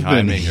Dude, view we've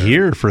behind been me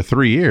here for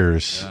 3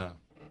 years. Yeah.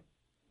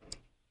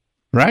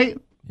 Right?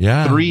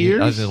 Yeah. 3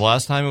 years? The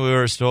last time we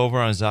were still over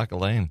on Zaca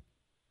Lane.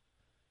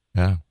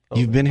 Yeah.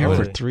 You've been here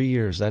for 3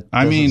 years. That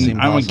I doesn't mean, seem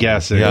I'm a possible.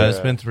 guesser. Yeah,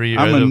 it's been 3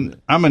 years.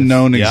 I'm a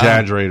known Yeah.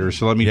 exaggerator,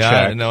 so let me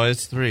check. No,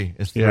 it's 3.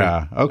 It's 3.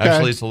 Yeah, okay.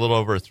 Actually, it's a little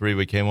over 3.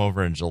 We came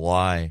over in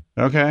July.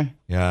 Okay.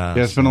 Yeah.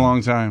 Yeah, it's been a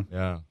long time.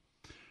 Yeah.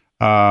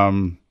 All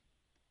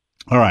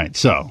right,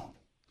 so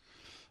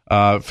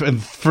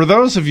for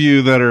those of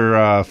you that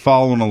are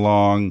following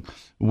along,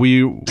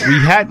 we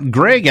had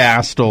Greg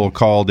Astle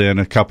called in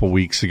a couple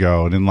weeks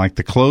ago, and in like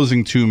the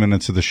closing 2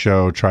 minutes of the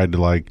show, tried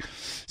to like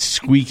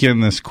squeak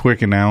in this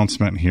quick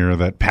announcement here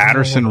that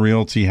Patterson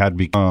Realty had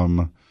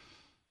become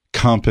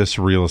Compass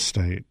Real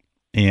Estate,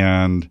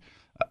 and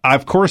I,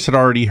 of course, had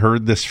already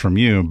heard this from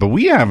you, but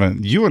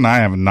you and I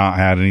have not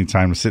had any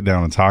time to sit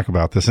down and talk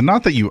about this. And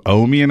not that you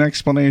owe me an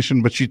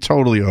explanation, but you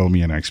totally owe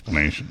me an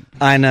explanation.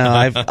 I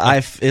know.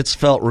 It's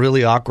felt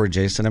really awkward,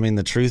 Jason. I mean,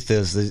 the truth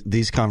is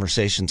these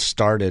conversations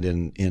started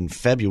in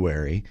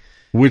February.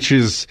 Which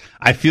is,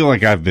 I feel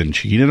like I've been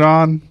cheated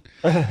on.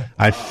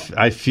 I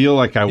feel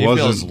like I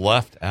wasn't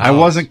left out. I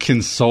wasn't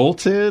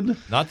consulted.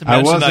 Not to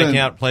mention I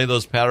can't play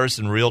those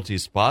Patterson Realty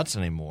spots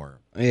anymore.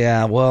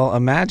 Yeah, well,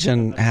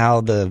 imagine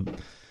how the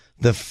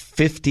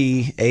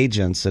 50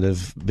 agents that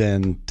have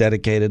been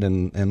dedicated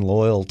and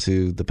loyal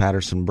to the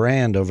Patterson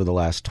brand over the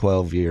last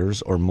 12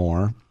 years or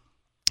more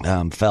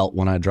felt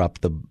when I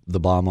dropped the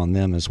bomb on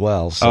them as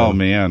well. So. Oh,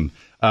 man.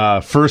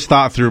 first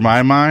thought through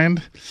my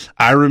mind,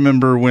 I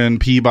remember when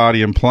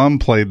Peabody and Plum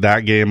played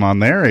that game on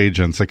their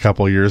agents a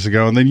couple years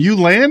ago, and then you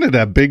landed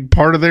a big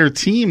part of their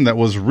team that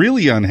was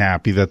really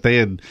unhappy that they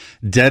had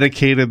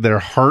dedicated their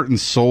heart and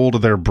soul to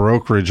their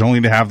brokerage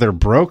only to have their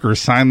broker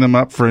sign them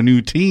up for a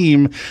new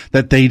team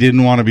that they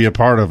didn't want to be a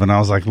part of. And I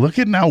was like, look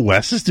at now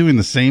Wes is doing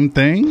the same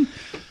thing.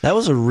 That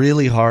was a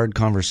really hard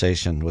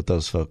conversation with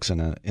those folks in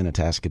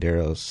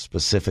Atascadero,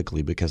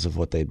 specifically because of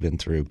what they'd been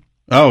through.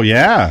 Oh,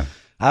 yeah.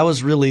 I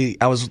was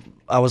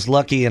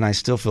lucky, and I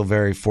still feel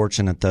very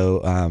fortunate,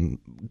 though.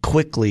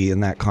 Quickly in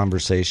that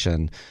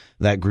conversation,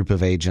 that group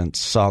of agents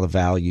saw the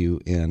value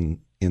in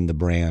the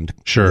brand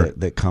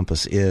that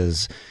Compass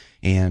is,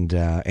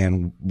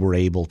 and were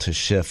able to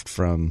shift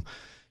from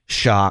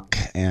shock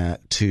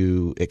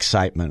to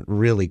excitement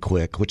really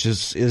quick, which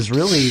is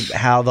really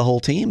how the whole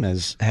team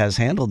has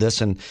handled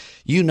this. And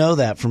you know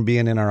that from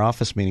being in our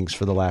office meetings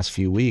for the last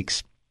few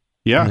weeks.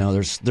 Yeah. You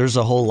know, there's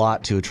a whole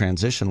lot to a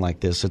transition like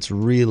this. It's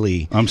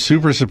really... I'm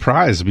super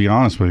surprised, to be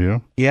honest with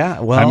you. Yeah,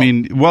 well... I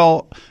mean,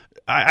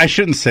 I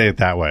shouldn't say it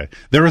that way.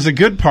 There was a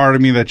good part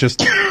of me that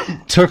just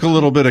took a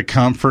little bit of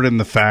comfort in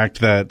the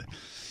fact that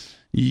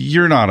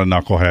you're not a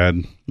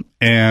knucklehead.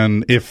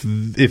 And if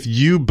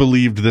you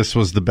believed this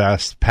was the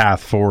best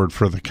path forward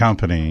for the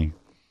company,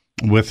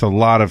 with a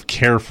lot of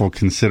careful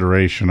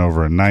consideration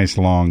over a nice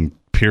long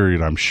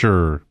period, I'm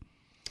sure...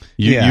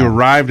 You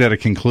arrived at a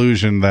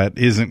conclusion that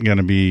isn't going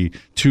to be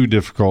too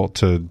difficult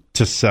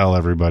to sell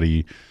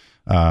everybody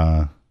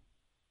the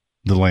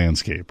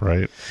landscape,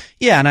 right?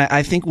 Yeah, and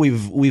I think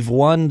we've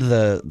won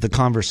the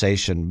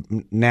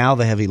conversation. Now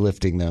the heavy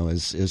lifting, though,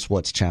 is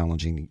what's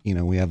challenging. You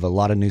know, we have a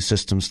lot of new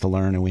systems to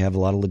learn, and we have a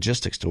lot of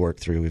logistics to work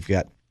through. We've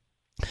got,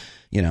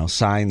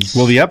 signs.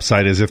 Well, the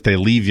upside is if they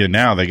leave you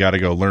now, they got to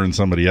go learn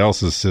somebody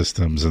else's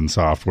systems and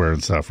software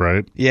and stuff,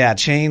 right? Yeah,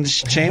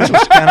 change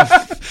was kind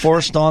of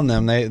forced on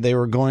them. They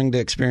were going to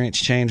experience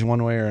change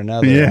one way or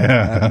another.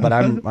 Yeah. But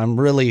I'm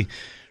really,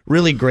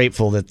 really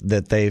grateful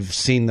that they've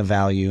seen the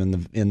value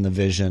in the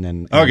vision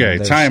and okay,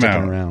 they're time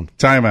sticking out. around.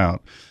 Time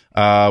out.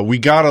 We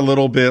got a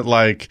little bit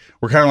like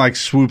we're kind of like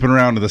swooping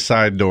around to the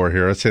side door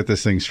here. Let's hit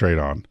this thing straight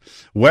on.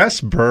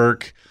 Wes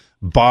Burke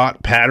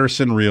bought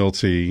Patterson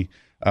Realty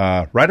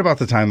right about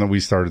the time that we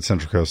started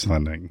Central Coast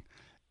Lending,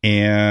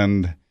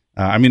 and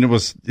I mean it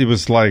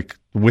was like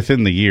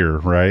within the year,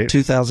 right?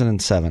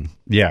 2007.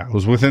 Yeah, it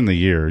was within the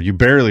year. You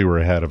barely were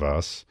ahead of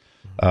us.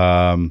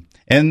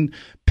 And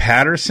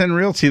Patterson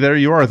Realty, there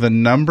you are, the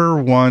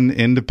 #1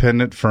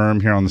 independent firm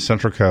here on the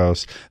Central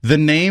Coast. The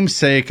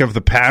namesake of the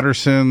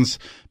Pattersons,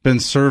 been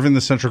serving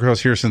the Central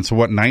Coast here since,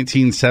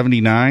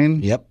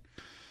 1979? Yep.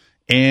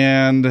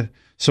 And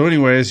so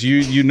anyways,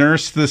 you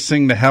nursed this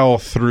thing to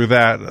health through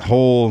that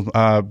whole,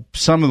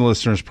 some of the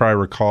listeners probably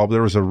recall,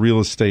 there was a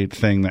real estate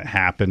thing that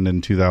happened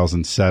in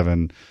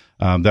 2007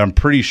 that I'm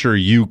pretty sure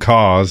you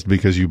caused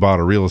because you bought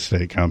a real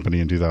estate company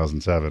in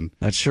 2007.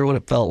 That's sure what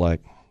it felt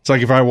like. It's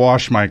like if I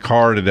wash my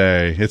car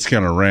today, it's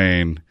going to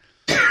rain.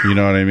 You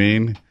know what I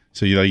mean?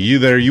 So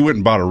you went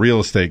and bought a real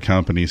estate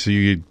company, so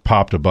you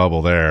popped a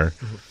bubble there.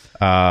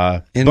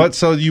 But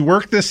so you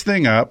worked this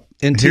thing up.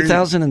 In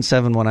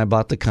 2007, when I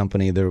bought the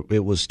company,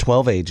 it was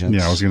 12 agents.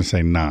 Yeah, I was going to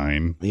say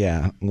 9.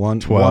 Yeah,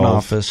 one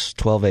office,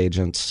 12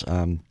 agents.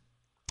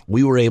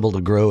 We were able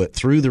to grow it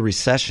through the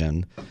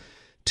recession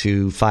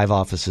to 5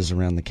 offices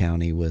around the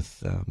county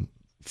with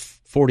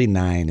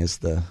 49 is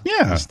the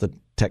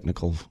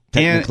technically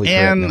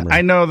correct number.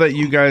 I know that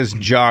you guys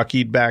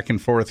jockeyed back and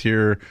forth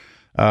here,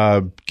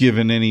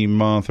 given any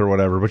month or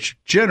whatever, but you're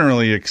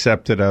generally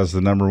accepted as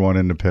the #1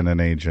 independent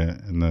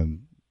agent in the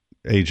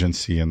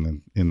agency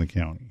in the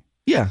county.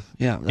 Yeah,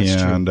 that's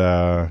true. And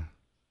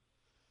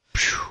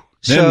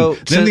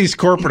then these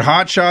corporate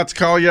hotshots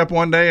call you up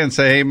one day and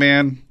say, "Hey,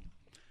 man,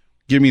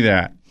 give me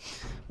that."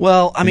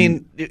 Well, I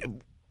mean,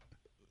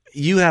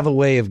 you have a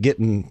way of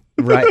getting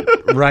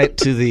right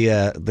to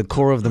the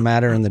core of the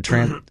matter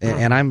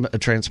and I'm a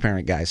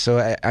transparent guy.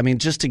 So I mean,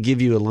 just to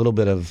give you a little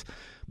bit of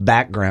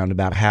background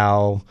about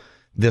how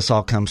this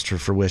all comes to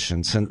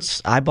fruition.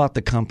 Since I bought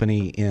the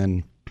company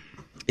in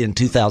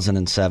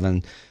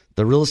 2007,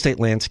 the real estate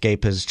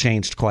landscape has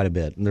changed quite a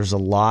bit. And there's a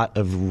lot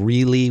of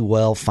really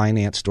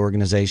well-financed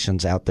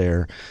organizations out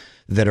there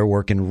that are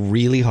working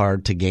really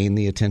hard to gain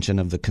the attention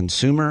of the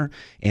consumer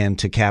and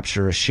to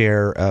capture a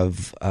share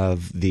of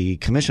the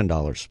commission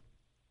dollars.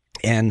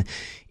 And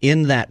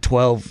in that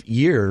 12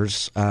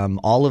 years,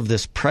 all of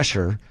this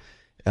pressure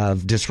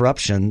of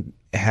disruption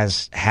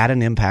has had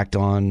an impact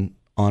on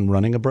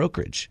running a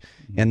brokerage.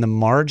 And the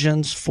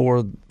margins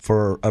for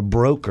a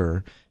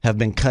broker have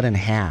been cut in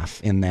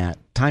half in that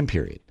time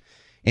period.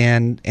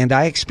 And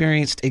I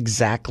experienced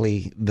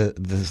exactly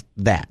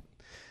that.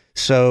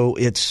 So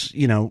it's,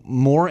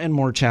 more and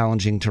more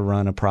challenging to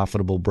run a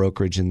profitable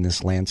brokerage in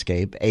this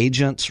landscape.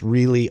 Agents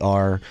really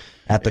are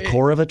at the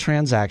core of a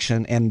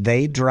transaction, and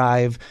they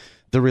drive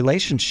the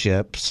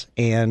relationships,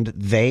 and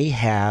they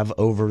have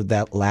over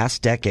that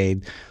last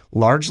decade,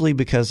 largely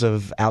because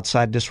of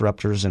outside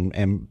disruptors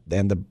and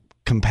the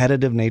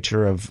competitive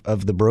nature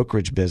of the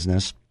brokerage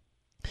business,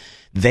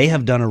 they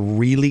have done a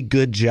really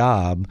good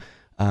job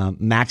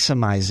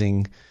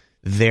maximizing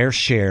their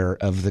share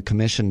of the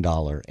commission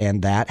dollar,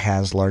 and that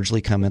has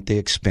largely come at the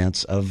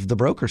expense of the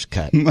broker's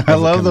cut. I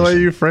love the way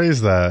you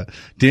phrase that.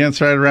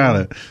 Dance right around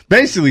it.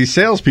 Basically,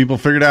 salespeople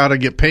figured out how to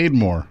get paid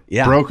more.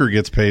 Yeah. Broker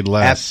gets paid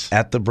less.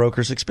 At the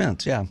broker's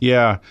expense, yeah.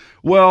 Yeah.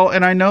 Well,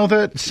 and I know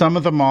that some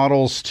of the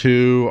models,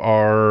 too,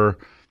 are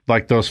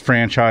like those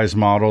franchise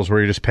models where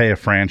you just pay a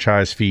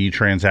franchise fee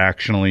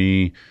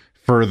transactionally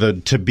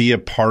to be a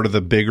part of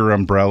the bigger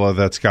umbrella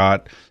that's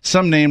got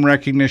some name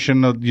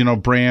recognition,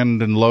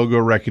 brand and logo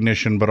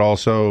recognition, but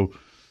also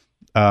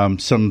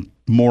some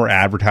more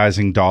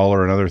advertising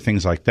dollar and other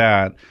things like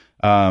that.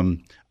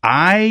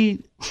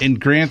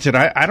 Granted,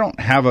 I don't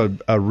have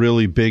a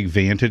really big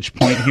vantage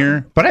point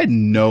here, but I had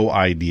no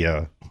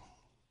idea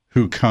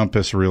who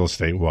Compass Real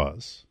Estate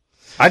was.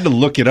 I had to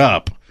look it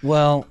up.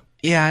 Well,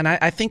 yeah, and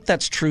I think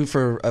that's true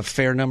for a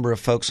fair number of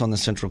folks on the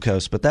Central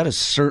Coast, but that is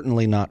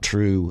certainly not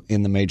true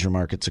in the major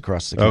markets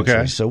across the country.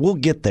 Okay. So we'll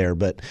get there,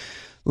 but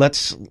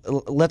let's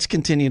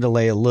continue to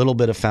lay a little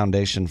bit of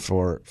foundation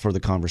for the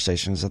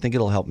conversations. I think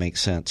it'll help make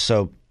sense.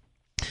 So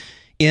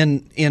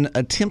in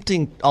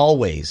attempting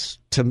always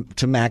to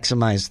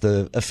maximize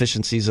the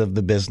efficiencies of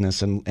the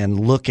business and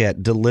look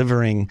at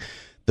delivering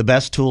the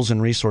best tools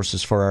and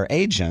resources for our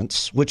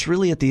agents, which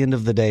really at the end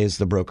of the day is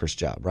the broker's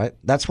job, right?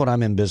 That's what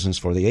I'm in business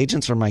for. The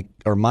agents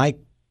are my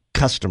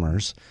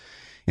customers,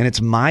 and it's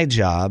my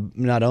job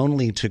not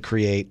only to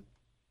create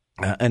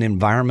an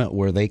environment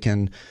where they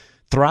can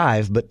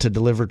thrive, but to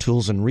deliver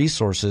tools and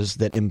resources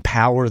that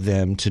empower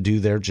them to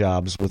do their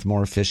jobs with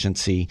more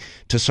efficiency,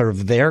 to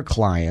serve their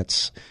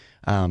clients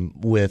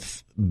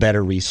with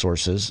better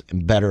resources,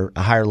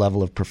 a higher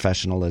level of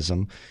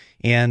professionalism,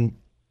 and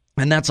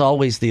that's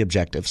always the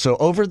objective. So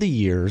over the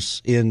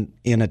years, in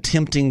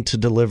attempting to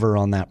deliver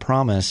on that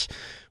promise,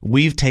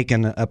 we've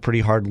taken a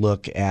pretty hard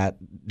look at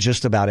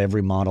just about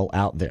every model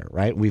out there,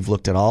 right? We've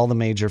looked at all the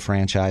major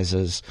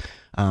franchises,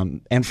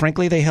 and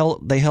frankly, they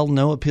held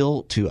no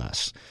appeal to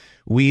us.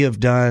 We have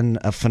done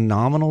a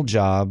phenomenal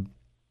job,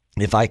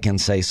 if I can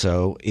say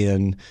so,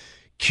 in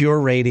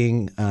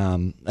curating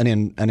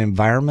an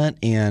environment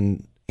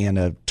and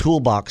a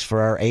toolbox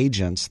for our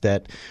agents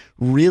that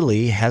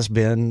really has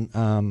been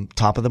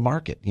top of the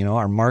market.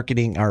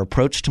 Our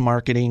approach to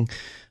marketing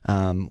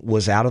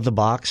was out of the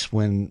box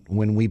when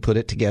we put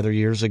it together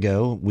years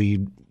ago.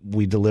 We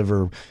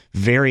deliver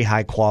very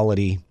high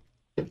quality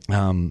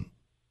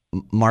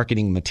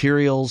marketing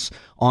materials,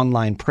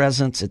 online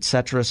presence,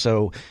 etc.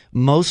 So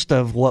most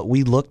of what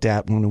we looked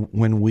at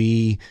when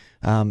we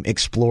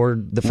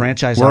explored the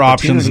franchise We're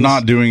opportunities. Options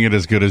not doing it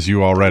as good as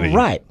you already.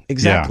 Right,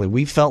 exactly. Yeah.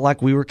 We felt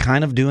like we were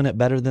kind of doing it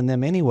better than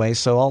them anyway.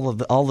 So all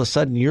of a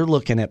sudden you're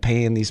looking at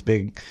paying these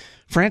big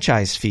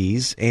franchise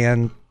fees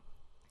and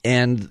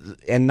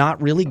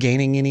not really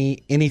gaining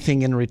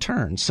anything in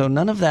return. So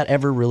none of that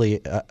ever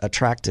really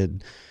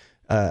attracted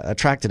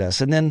us.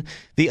 And then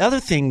the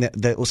other thing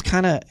that was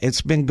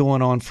it's been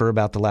going on for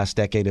about the last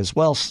decade as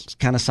well,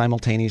 kind of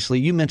simultaneously.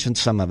 You mentioned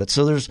some of it.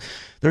 So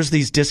there's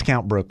these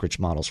discount brokerage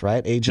models,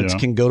 right? Agents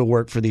can go to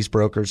work for these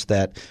brokers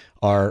that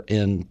are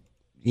in,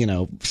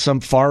 some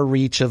far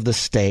reach of the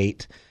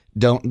state.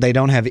 They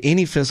don't have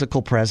any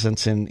physical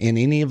presence in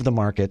any of the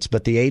markets,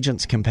 but the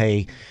agents can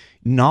pay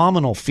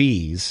nominal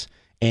fees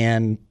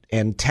and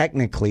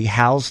technically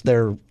house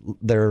their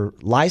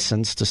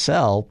license to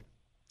sell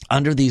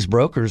under these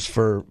brokers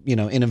for,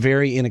 in a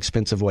very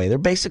inexpensive way. They're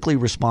basically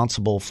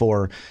responsible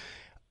for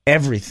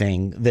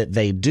everything that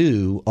they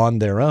do on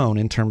their own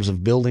in terms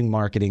of building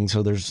marketing.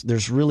 So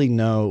there's really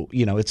no,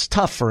 it's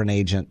tough for an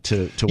agent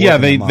to work. Yeah,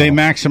 they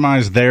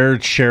maximize their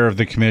share of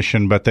the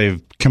commission, but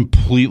they've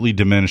completely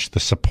diminished the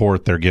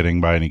support they're getting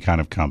by any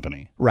kind of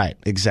company. Right,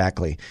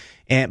 exactly.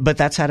 But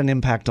that's had an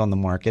impact on the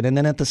market. And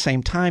then at the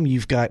same time,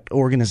 you've got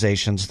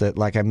organizations that,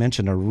 like I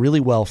mentioned, are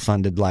really well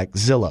funded, like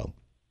Zillow.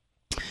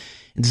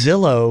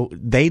 Zillow,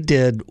 they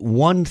did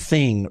one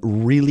thing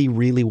really,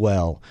 really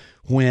well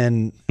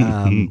when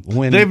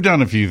they've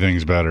done a few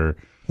things better.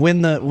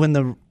 When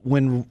the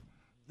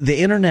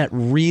internet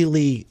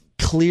really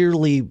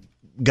clearly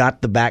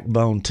got the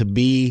backbone to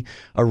be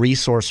a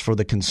resource for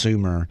the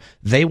consumer,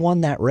 they won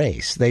that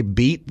race. They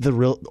beat the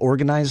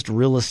organized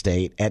real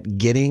estate at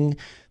getting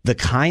the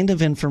kind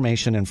of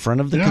information in front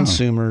of the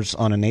consumers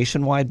on a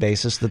nationwide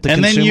basis that the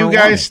consumer wanted. And then you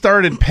guys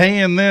started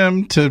paying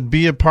them to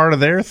be a part of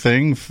their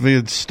thing,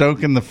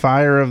 stoking the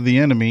fire of the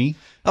enemy.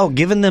 Oh,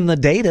 giving them the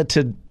data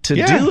to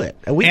do it.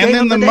 We gave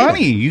them the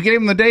money. You gave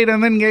them the data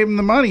and then gave them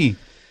the money.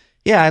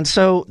 Yeah, and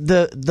so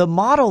the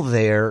model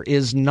there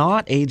is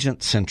not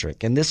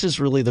agent-centric, and this is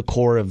really the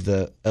core of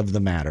the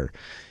matter.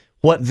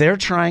 What they're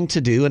trying to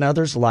do, and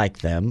others like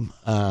them,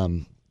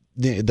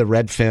 the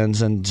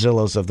Redfins and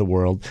Zillows of the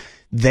world,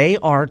 they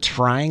are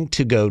trying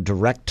to go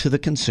direct to the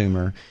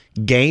consumer,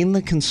 gain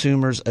the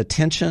consumer's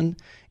attention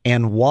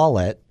and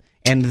wallet,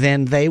 and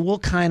then they will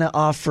kind of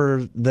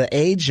offer the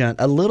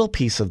agent a little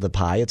piece of the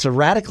pie. It's a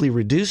radically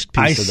reduced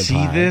piece of the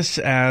pie. I see this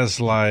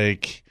as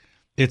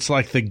it's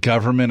like the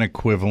government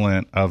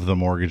equivalent of the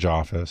mortgage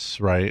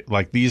office, right?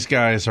 Like these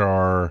guys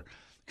are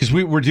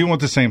because we're dealing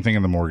with the same thing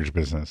in the mortgage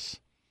business.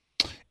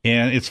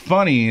 And it's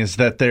funny is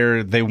that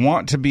they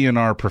want to be in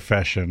our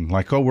profession.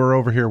 Like, oh, we're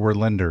over here, we're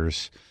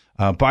lenders.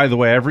 By the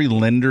way, every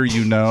lender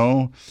you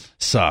know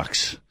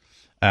sucks.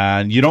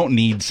 And you don't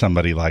need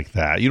somebody like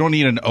that. You don't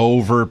need an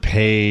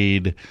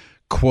overpaid,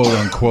 quote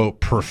unquote,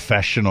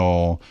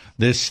 professional.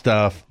 This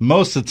stuff,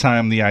 most of the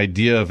time, the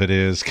idea of it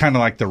is kind of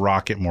like the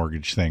Rocket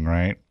Mortgage thing,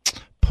 right?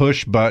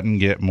 Push button,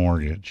 get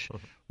mortgage.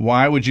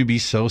 Why would you be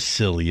so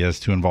silly as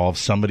to involve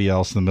somebody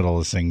else in the middle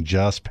of this thing?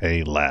 Just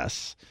pay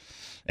less.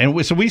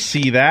 And so we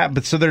see that,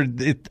 but so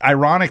it's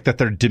ironic that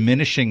they're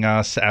diminishing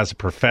us as a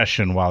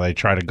profession while they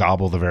try to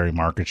gobble the very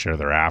market share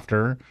they're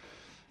after.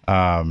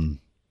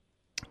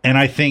 And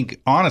I think,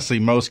 honestly,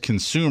 most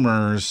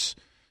consumers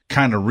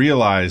kind of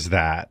realize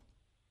that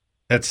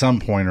at some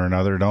point or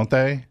another, don't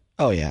they?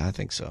 Oh, yeah, I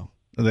think so.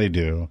 They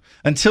do.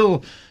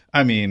 Until,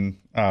 I mean,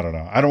 I don't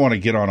know. I don't want to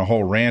get on a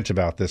whole rant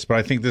about this, but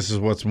I think this is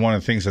what's one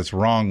of the things that's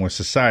wrong with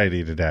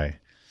society today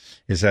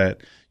is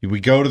that we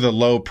go to the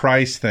low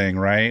price thing,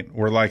 right?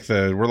 We're like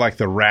the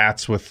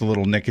rats with the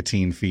little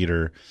nicotine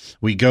feeder.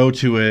 We go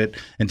to it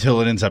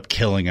until it ends up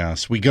killing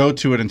us. We go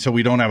to it until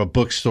we don't have a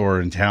bookstore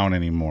in town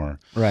anymore.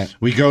 Right.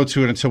 We go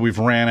to it until we've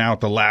ran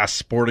out the last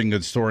sporting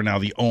goods store. Now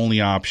the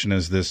only option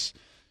is this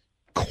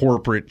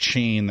corporate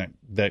chain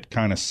that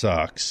kind of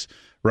sucks.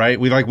 Right?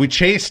 We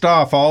chased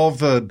off all of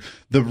the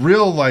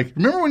real, like,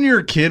 remember when you were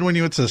a kid when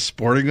you went to the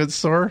sporting goods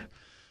store?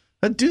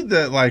 That dude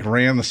that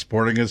ran the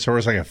sporting goods store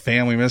was like a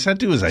family man. That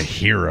dude was a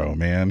hero,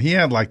 man. He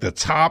had like the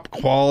top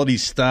quality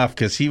stuff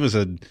because he was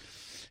an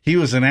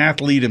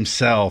athlete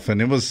himself.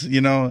 And it was,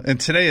 and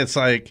today it's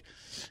like,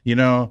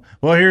 well,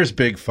 here's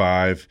Big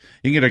Five.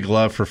 You can get a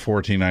glove for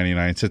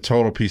 $14.99. It's a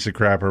total piece of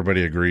crap.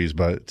 Everybody agrees,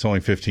 but it's only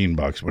 $15.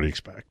 What do you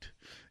expect?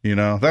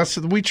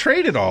 We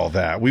traded all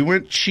that. We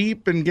went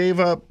cheap and gave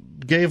up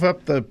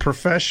the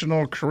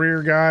professional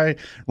career guy,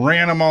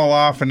 ran them all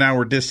off, and now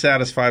we're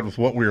dissatisfied with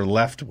what we were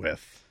left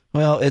with.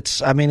 Well,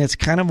 it's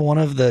kind of one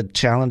of the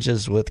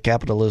challenges with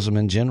capitalism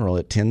in general.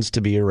 It tends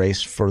to be a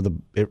race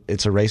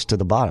it's a race to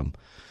the bottom.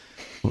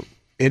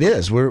 It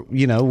is. We're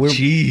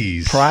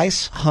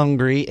price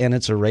hungry, and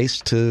it's a race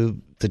to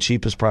the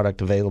cheapest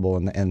product available.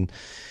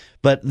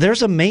 But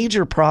there's a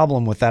major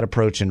problem with that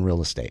approach in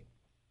real estate.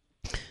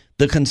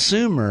 The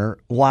consumer,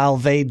 while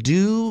they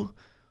do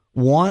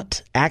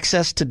want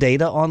access to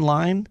data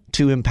online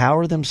to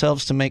empower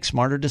themselves to make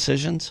smarter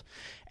decisions,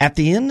 at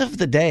the end of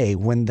the day,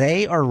 when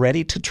they are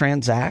ready to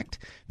transact,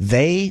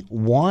 they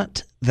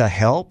want the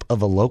help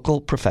of a local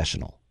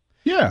professional.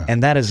 Yeah.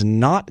 And that is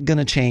not going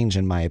to change,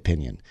 in my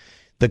opinion.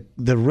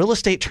 The real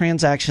estate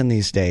transaction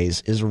these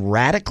days is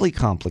radically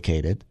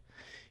complicated.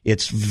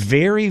 It's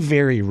very,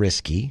 very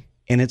risky.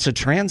 And it's a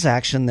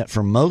transaction that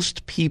for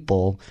most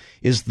people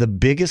is the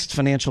biggest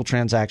financial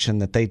transaction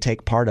that they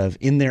take part of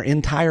in their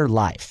entire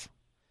life.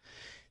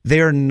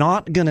 They're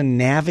not going to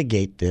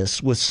navigate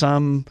this with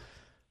some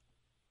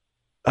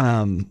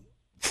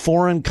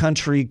foreign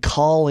country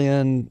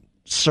call-in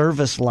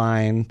service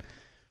line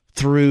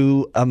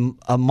through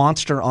a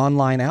monster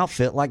online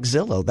outfit like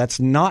Zillow. That's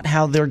not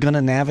how they're going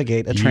to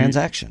navigate a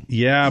transaction.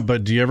 Yeah,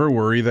 but do you ever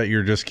worry that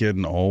you're just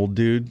getting old,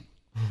 dude?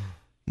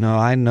 No,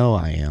 I know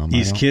I am.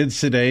 These kids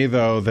today,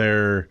 though,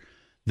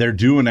 they're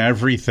doing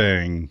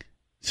everything.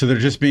 So they're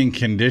just being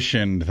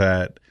conditioned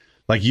that,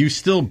 like, you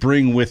still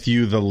bring with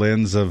you the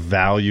lens of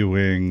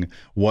valuing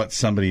what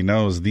somebody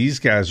knows. These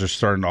guys are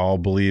starting to all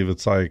believe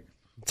it's like,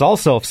 it's all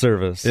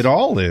self-service. It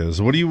all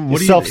is. What do you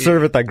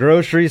self-serve at the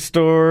grocery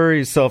store,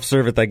 you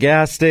self-serve at the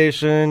gas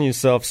station, you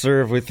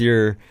self-serve with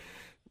your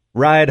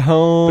ride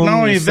home. But not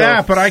only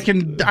that, but I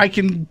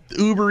can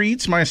Uber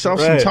Eats myself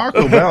some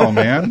Taco Bell,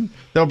 man.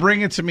 They'll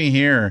bring it to me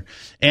here.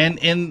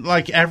 And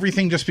like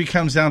everything just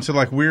becomes down to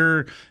like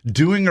we're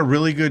doing a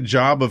really good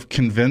job of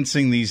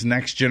convincing these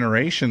next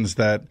generations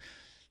that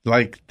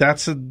like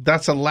that's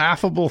a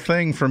laughable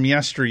thing from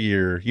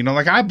yesteryear.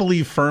 Like I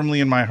believe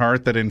firmly in my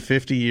heart that in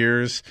 50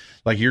 years,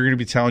 like you're going to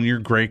be telling your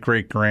great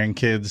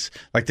grandkids,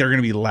 like they're going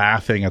to be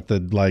laughing at the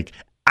like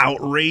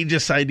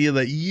outrageous idea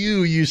that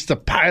you used to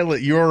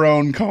pilot your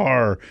own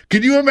car.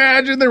 Could you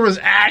imagine there was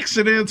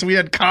accidents? We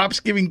had cops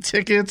giving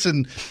tickets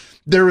and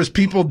there was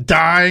people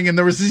dying and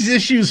there was these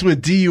issues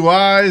with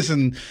DUIs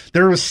and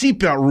there was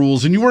seatbelt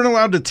rules and you weren't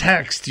allowed to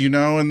text,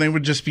 and they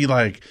would just be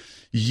like,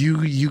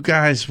 you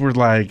guys were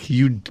like,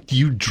 you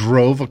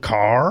drove a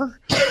car?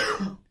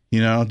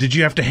 Did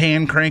you have to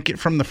hand crank it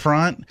from the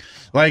front?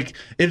 Like,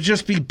 it'd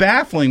just be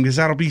baffling because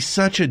that'll be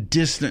such a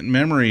distant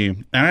memory.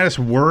 And I just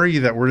worry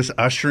that we're just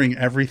ushering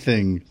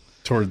everything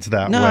towards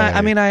that way. No,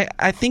 I mean,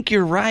 I think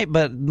you're right,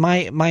 but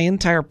my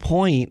entire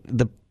point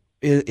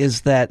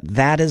is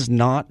that is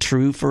not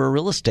true for a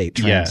real estate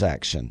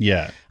transaction.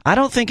 Yeah. I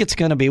don't think it's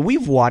going to be.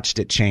 We've watched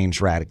it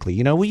change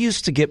radically. We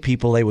used to get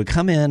people, they would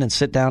come in and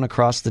sit down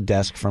across the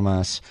desk from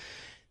us.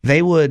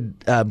 They would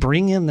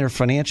bring in their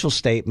financial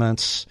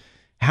statements,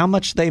 how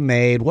much they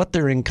made, what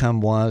their income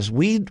was.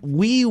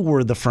 We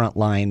were the front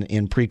line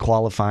in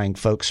pre-qualifying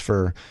folks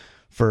for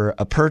for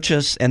a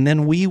purchase, and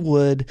then we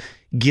would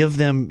give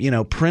them,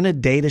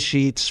 printed data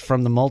sheets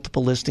from the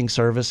multiple listing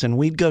service, and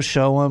we'd go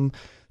show them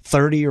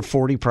 30 or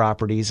 40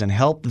 properties and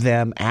help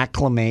them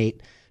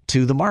acclimate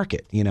to the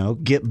market,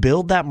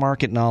 build that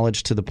market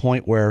knowledge to the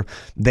point where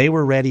they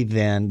were ready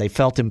then. They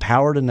felt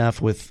empowered enough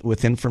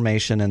with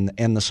information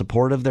and the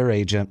support of their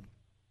agent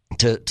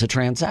to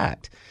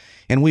transact.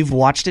 And we've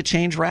watched it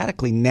change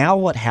radically. Now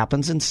what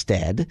happens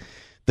instead,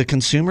 the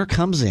consumer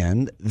comes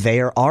in,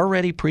 they are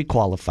already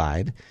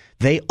pre-qualified,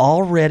 they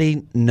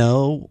already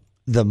know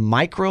the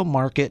micro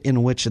market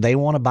in which they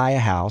want to buy a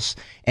house,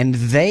 and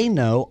they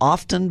know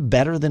often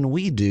better than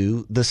we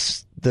do the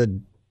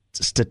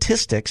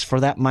statistics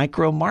for that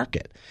micro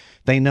market.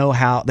 They know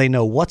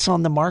what's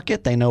on the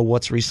market, they know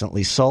what's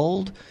recently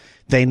sold,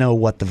 they know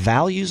what the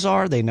values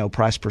are, they know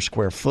price per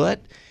square foot,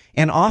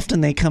 and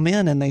often they come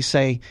in and they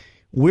say,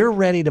 we're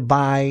ready to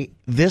buy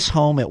this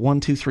home at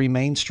 123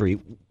 Main Street.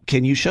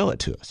 Can you show it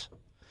to us?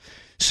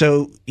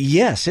 So,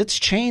 yes, it's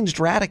changed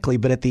radically,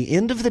 but at the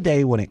end of the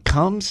day, when it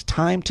comes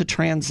time to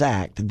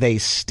transact, they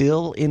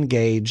still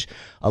engage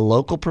a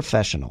local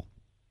professional.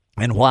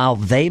 And while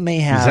they may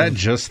have... Is that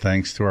just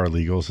thanks to our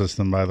legal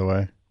system, by the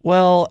way?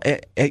 Well,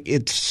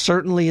 it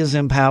certainly is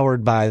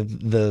empowered by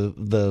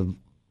the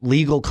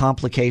legal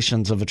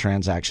complications of a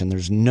transaction.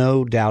 There's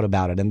no doubt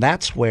about it. And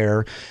that's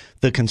where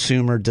the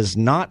consumer does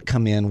not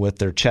come in with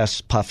their chests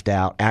puffed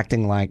out,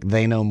 acting like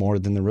they know more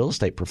than the real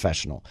estate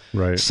professional.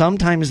 Right.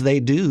 Sometimes they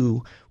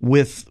do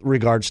with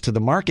regards to the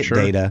market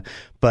data,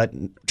 but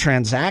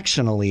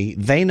transactionally,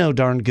 they know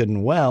darn good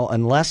and well,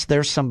 unless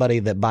there's somebody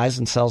that buys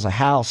and sells a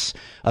house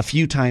a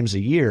few times a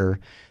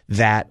year,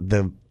 that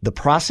the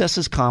process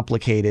is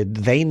complicated.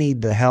 They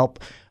need the help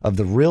of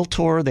the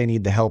realtor. They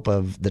need the help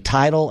of the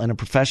title and a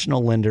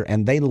professional lender,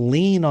 and they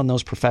lean on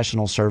those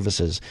professional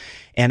services.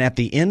 And at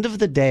the end of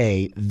the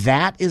day,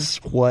 that is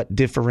what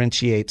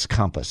differentiates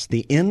Compass.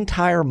 The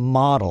entire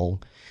model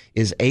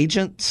is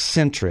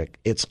agent-centric.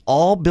 It's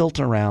all built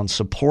around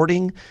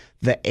supporting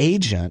the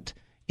agent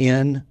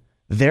in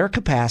their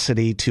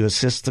capacity to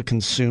assist the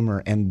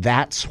consumer, and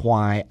that's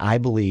why I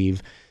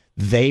believe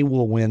they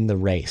will win the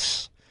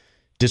race.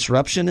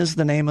 Disruption is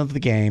the name of the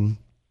game.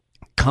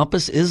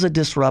 Compass is a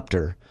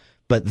disruptor,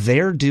 but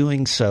they're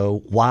doing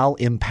so while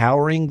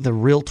empowering the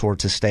realtor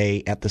to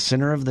stay at the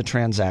center of the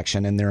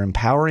transaction, and they're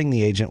empowering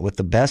the agent with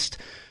the best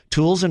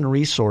tools and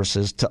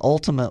resources to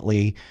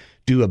ultimately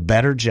do a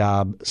better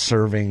job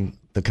serving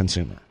the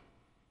consumer.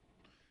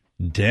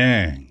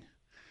 Dang.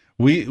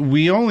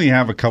 We only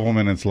have a couple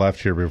minutes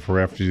left here before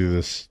we have to do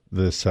this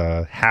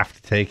have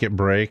to take it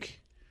break.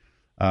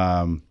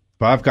 But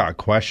I've got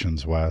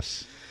questions,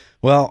 Wes.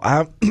 Well,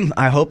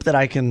 I hope that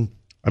I can.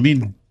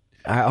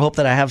 I hope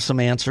that I have some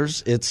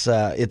answers.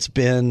 It's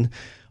been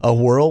a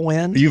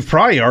whirlwind. You've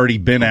probably already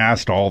been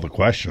asked all the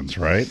questions,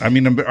 right? I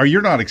mean,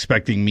 you're not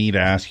expecting me to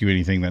ask you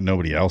anything that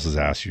nobody else has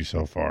asked you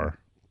so far.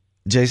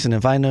 Jason,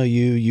 if I know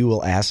you, you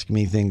will ask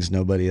me things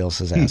nobody else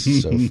has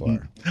asked so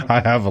far.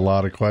 I have a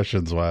lot of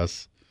questions,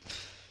 Wes.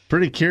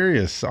 Pretty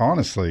curious,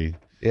 honestly.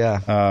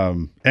 Yeah.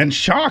 And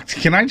shocked.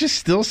 Can I just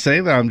still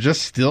say that I'm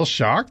just still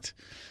shocked?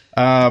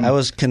 I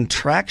was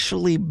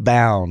contractually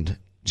bound,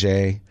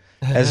 Jay.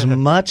 As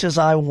much as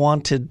I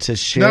wanted to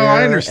share. No,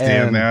 I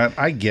understand that.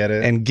 I get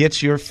it. And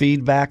get your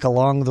feedback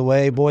along the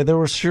way. Boy, there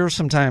were sure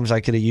some times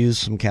I could have used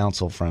some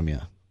counsel from you.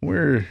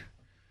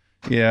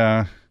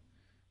 Yeah.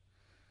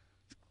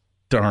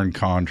 Darn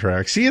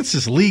contracts. See, it's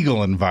this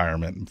legal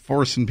environment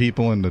forcing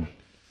people into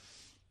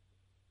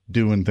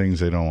doing things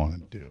they don't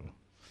want to do.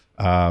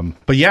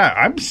 But yeah,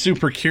 I'm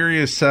super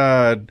curious.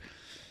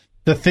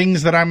 The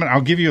things that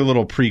I'll give you a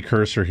little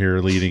precursor here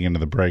leading into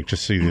the break,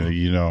 just so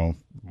you know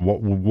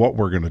what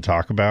we're going to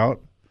talk about.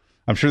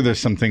 I'm sure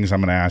there's some things I'm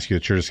going to ask you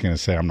that you're just going to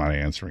say I'm not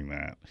answering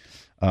that.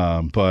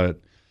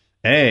 But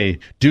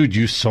dude,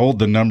 you sold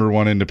the number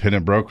one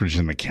independent brokerage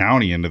in the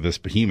county into this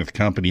behemoth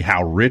company.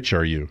 How rich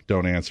are you?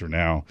 Don't answer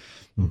now.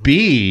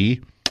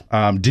 B,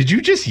 did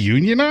you just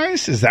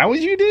unionize? Is that what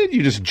you did?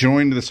 You just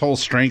joined this whole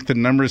strength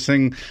in numbers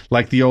thing,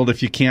 like the old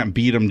if you can't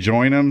beat them,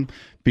 join them,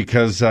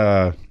 because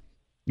that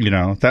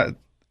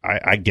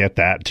I get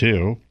that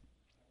too.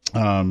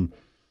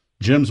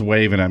 Jim's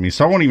waving at me,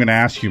 so I won't even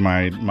ask you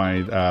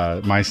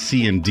my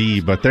C and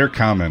D, but they're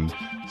coming.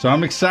 So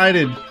I'm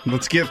excited.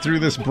 Let's get through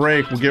this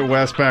break. We'll get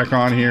Wes back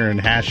on here and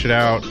hash it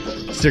out.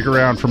 Stick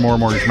around for more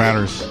Mortgage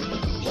Matters.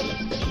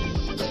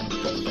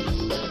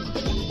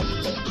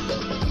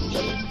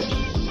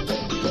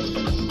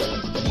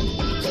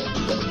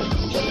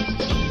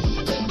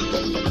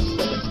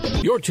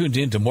 You're tuned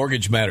in to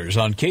Mortgage Matters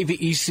on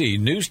KVEC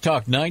News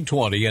Talk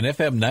 920 and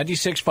FM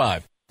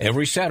 96.5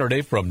 every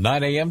Saturday from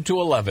 9 a.m. to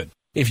 11.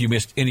 If you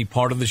missed any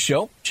part of the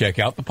show, check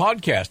out the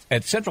podcast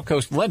at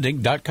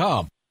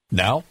CentralCoastLending.com.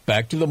 Now,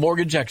 back to the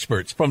mortgage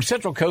experts from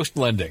Central Coast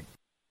Lending.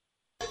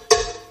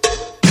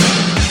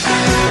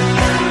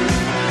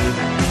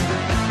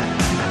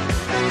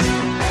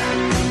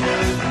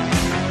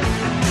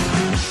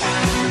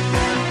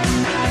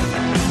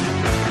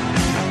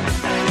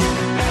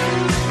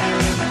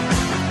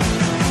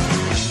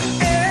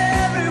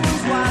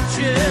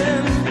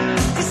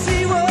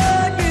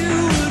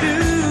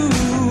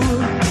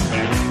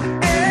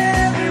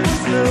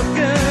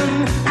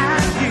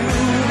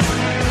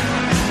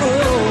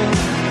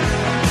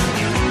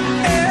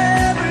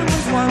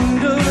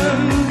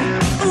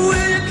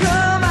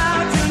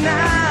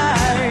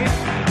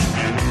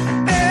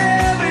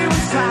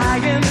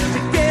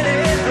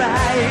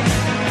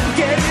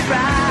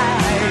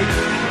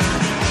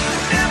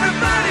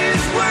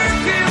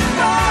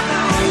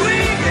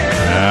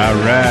 All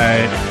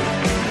right.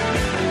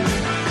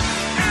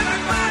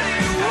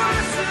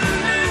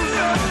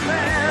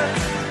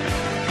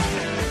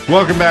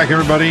 Welcome back,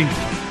 everybody.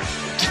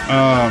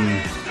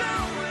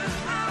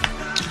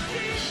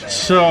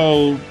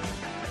 So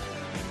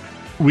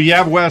we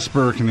have Wes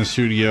Burke in the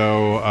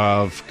studio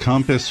of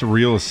Compass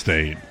Real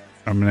Estate.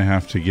 I'm going to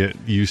have to get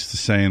used to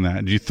saying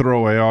that. Did you throw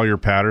away all your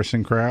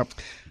Patterson crap?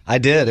 I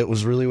did. It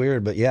was really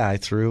weird, but yeah, I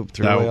threw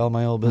away all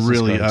my old business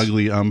really cards.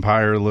 Ugly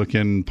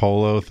umpire-looking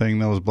polo thing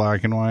that was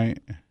black and white.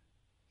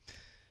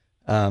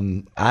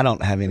 I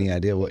don't have any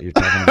idea what you're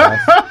talking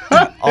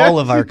about. All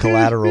of our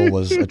collateral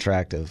was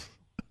attractive.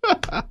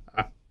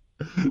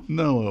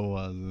 No, it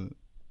wasn't.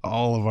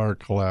 All of our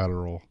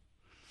collateral.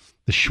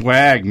 The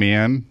swag,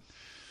 man.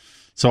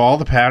 So all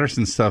the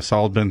Patterson stuff's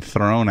all been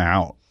thrown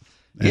out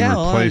and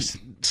replaced.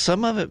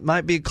 Some of it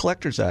might be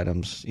collector's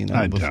items.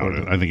 I doubt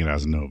it. I think it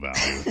has no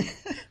value.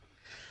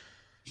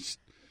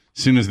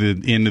 As soon as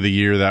the end of the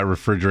year, that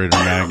refrigerator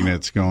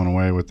magnet's going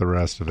away with the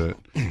rest of it.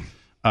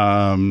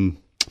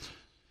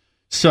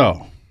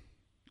 So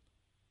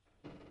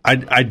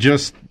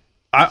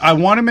I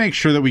want to make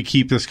sure that we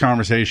keep this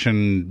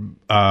conversation.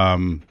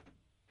 I'm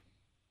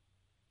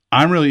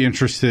really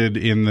interested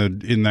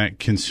in that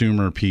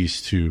consumer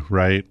piece too,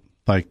 right?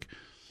 Like,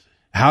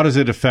 how does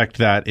it affect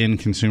that in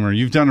consumer?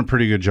 You've done a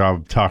pretty good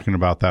job talking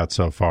about that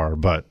so far,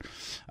 but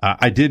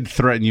I did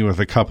threaten you with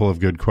a couple of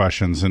good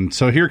questions. And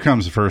so here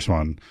comes the first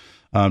one.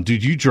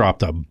 Dude, you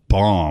dropped a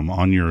bomb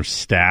on your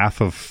staff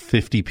of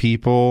 50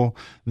 people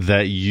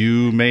that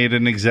you made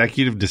an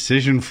executive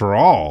decision for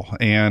all.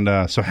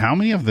 And so how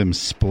many of them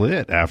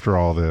split after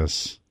all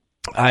this?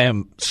 I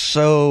am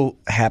so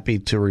happy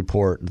to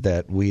report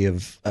that we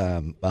have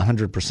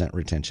 100%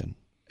 retention.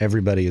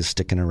 Everybody is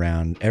sticking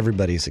around.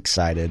 Everybody's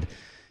excited.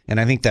 And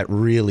I think that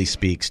really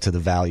speaks to the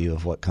value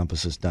of what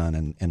Compass has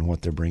done and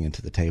what they're bringing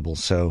to the table.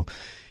 So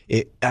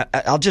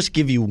I'll just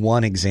give you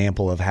one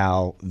example of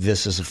how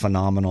this is a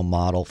phenomenal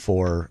model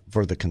for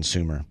the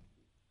consumer.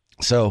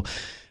 So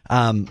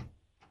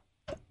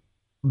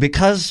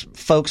because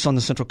folks on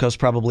the Central Coast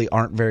probably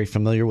aren't very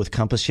familiar with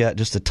Compass yet,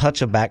 just a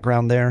touch of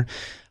background there.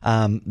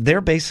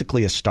 They're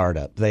basically a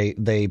startup.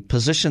 They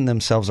position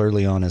themselves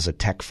early on as a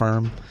tech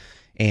firm,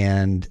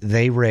 and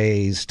they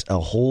raised a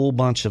whole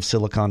bunch of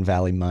Silicon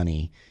Valley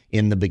money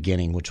in the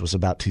beginning, which was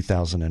about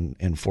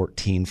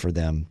 2014 for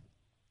them.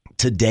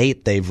 To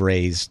date, they've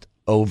raised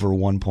over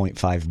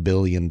 $1.5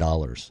 billion.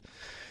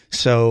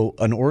 So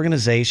an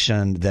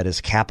organization that is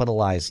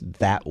capitalized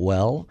that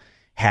well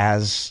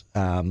has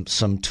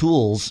some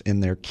tools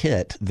in their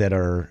kit that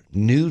are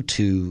new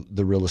to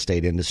the real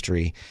estate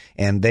industry,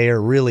 and they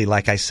are really,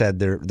 like I said,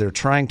 they're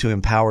trying to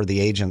empower the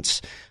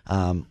agents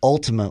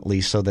ultimately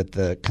so that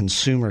the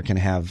consumer can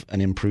have an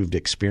improved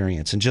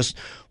experience. And just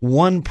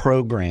one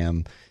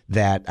program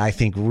that I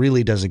think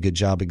really does a good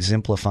job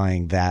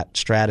exemplifying that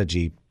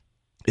strategy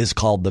is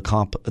called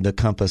the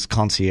Compass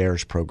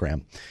Concierge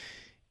Program.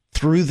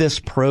 Through this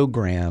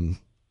program,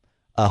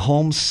 a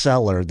home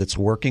seller that's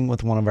working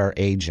with one of our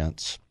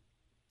agents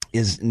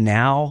is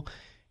now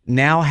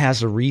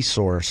has a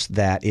resource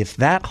that if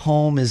that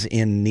home is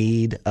in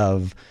need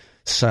of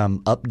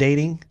some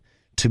updating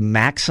to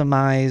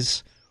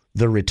maximize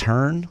the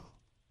return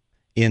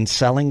in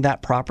selling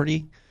that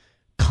property,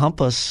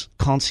 Compass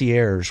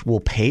Concierge will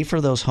pay for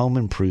those home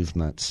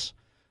improvements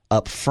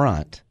up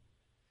front,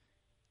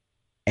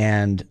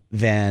 and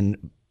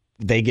then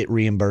they get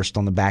reimbursed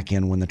on the back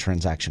end when the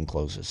transaction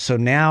closes. So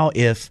now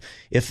if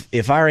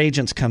our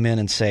agents come in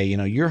and say,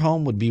 your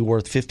home would be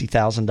worth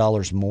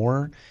 $50,000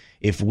 more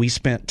if we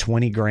spent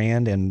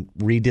 $20,000 and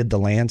redid the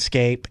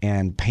landscape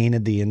and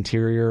painted the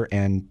interior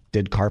and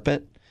did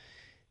carpet,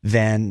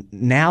 then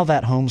now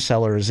that home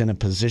seller is in a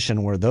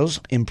position where those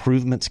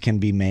improvements can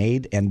be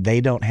made and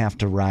they don't have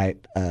to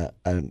write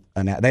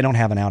they don't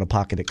have an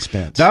out-of-pocket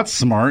expense. That's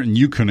smart, and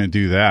you couldn't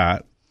do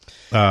that.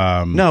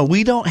 No,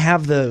 we don't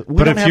have the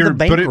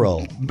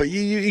bankroll.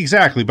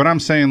 Exactly. But I'm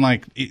saying,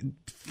 like,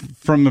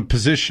 from the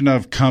position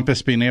of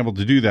Compass being able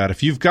to do that,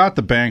 if you've got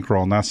the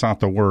bankroll and that's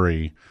not the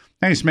worry,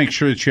 then just make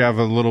sure that you have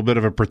a little bit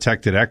of a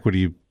protected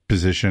equity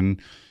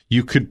position.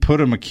 You could put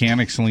a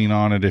mechanics lien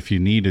on it if you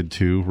needed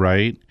to,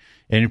 right?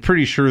 And you're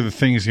pretty sure the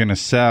thing's going to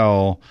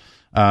sell.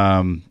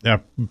 I'm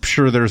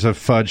sure there's a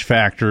fudge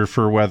factor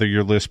for whether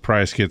your list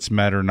price gets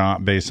met or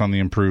not based on the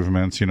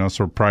improvements,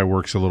 so it probably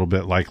works a little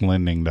bit like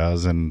lending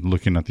does and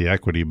looking at the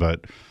equity,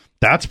 but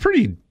that's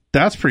pretty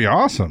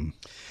awesome.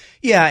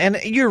 Yeah, and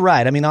you're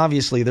right. I mean,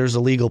 obviously there's a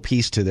legal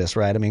piece to this,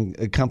 right? I mean,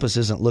 Compass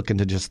isn't looking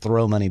to just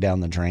throw money down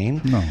the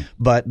drain. No.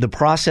 But the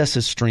process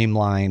is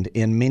streamlined.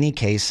 In many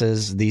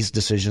cases, these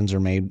decisions are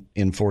made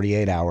in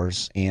 48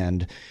 hours,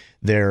 and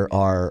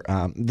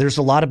there's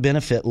a lot of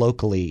benefit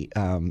locally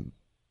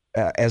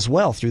as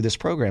well through this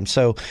program.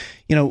 So,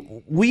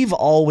 we've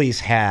always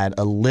had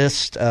a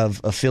list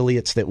of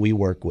affiliates that we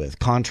work with,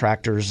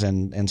 contractors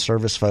and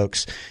service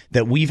folks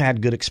that we've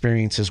had good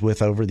experiences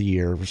with over the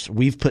years.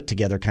 We've put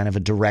together kind of a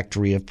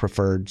directory of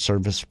preferred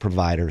service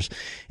providers,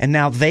 and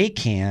now they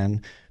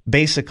can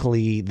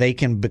basically they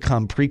can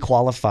become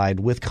pre-qualified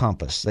with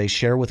Compass. They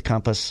share with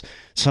Compass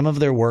some of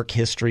their work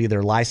history,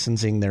 their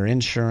licensing, their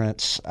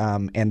insurance,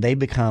 and they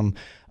become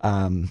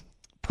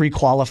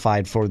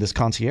pre-qualified for this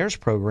concierge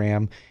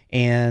program,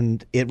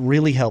 and it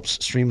really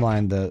helps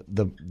streamline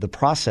the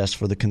process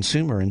for the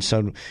consumer. And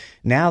so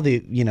now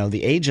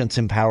the agent's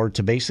empowered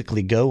to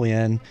basically go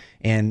in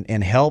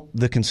and help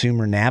the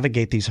consumer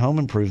navigate these home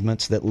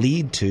improvements that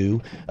lead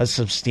to a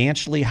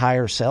substantially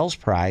higher sales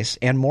price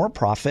and more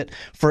profit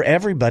for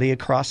everybody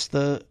across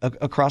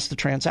the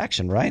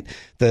transaction, right?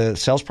 The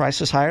sales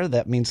price is higher.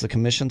 That means the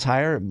commission's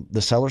higher.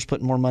 The seller's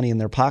putting more money in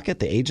their pocket.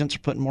 The agents are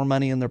putting more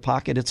money in their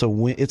pocket. It's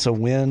a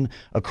win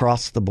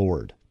across the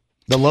board.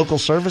 The local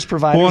service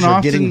providers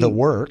are getting the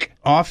work.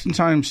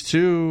 Oftentimes,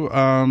 too,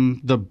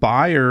 the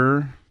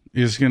buyer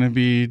is going to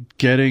be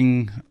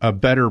getting a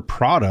better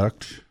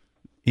product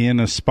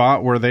in a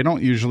spot where they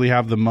don't usually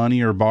have the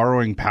money or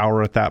borrowing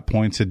power at that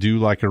point to do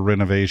like a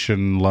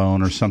renovation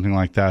loan or something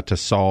like that to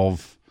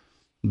solve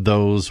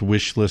those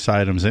wish list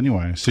items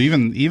anyway. So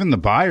even the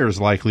buyer is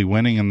likely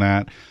winning in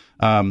that.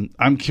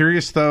 I'm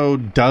curious, though,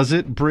 does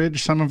it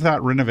bridge some of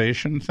that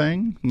renovation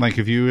thing? Like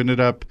if you ended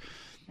up –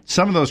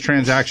 some of those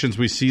transactions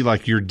we see,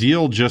 like your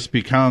deal just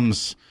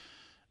becomes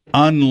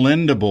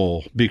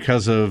unlendable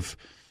because of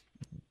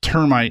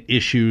termite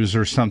issues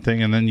or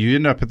something, and then you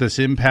end up at this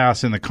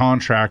impasse in the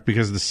contract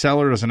because the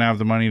seller doesn't have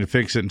the money to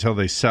fix it until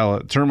they sell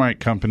it. Termite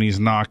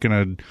company's not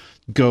going to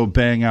go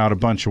bang out a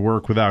bunch of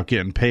work without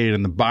getting paid,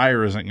 and the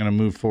buyer isn't going to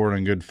move forward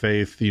in good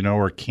faith,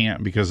 or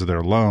can't because of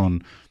their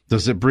loan.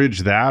 Does it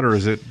bridge that, or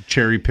is it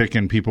cherry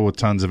picking people with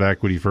tons of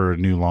equity for a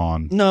new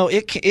lawn? No,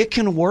 it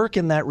can work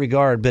in that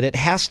regard, but it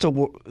has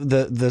to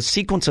the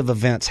sequence of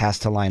events has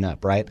to line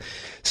up, right?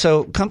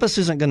 So Compass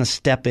isn't going to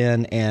step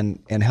in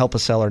and help a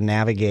seller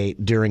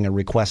navigate during a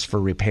request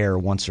for repair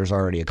once there's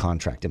already a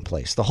contract in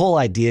place. The whole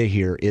idea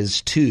here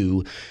is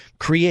to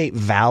create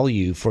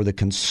value for the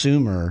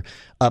consumer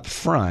up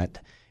front.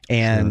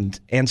 And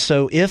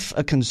so if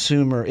a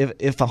consumer,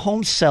 if a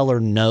home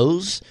seller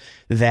knows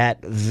that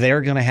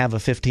they're going to have a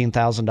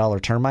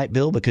 $15,000 termite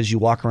bill because you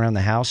walk around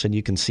the house and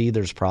you can see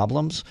there's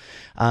problems,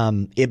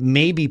 it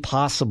may be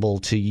possible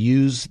to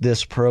use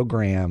this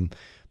program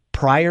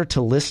prior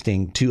to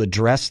listing to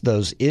address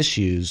those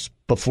issues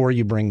before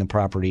you bring the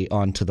property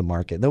onto the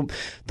market.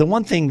 The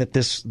one thing that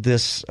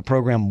this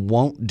program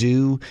won't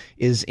do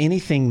is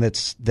anything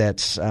that's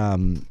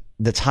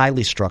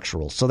highly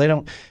structural. So they're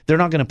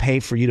not going to pay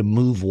for you to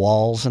move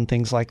walls and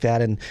things like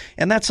that. And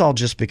that's all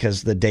just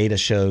because the data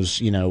shows,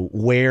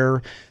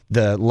 where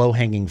the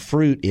low-hanging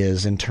fruit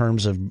is in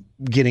terms of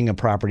getting a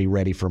property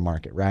ready for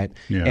market, right?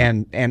 Yeah.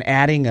 And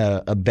adding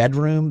a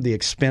bedroom, the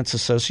expense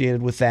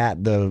associated with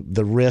that,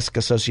 the risk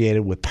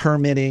associated with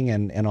permitting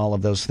and all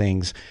of those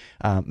things,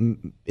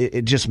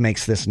 it just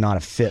makes this not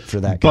a fit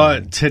for that.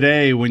 But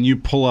today, when you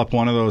pull up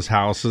one of those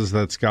houses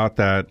that's got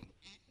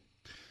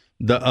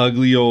the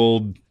ugly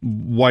old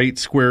white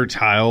square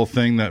tile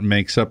thing that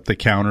makes up the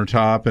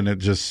countertop, and it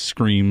just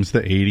screams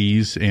the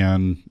 80s,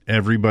 and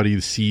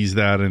everybody sees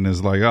that and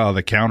is like, oh,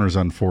 the counter's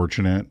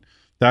unfortunate.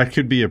 That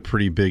could be a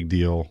pretty big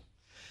deal.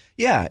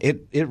 Yeah,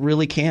 it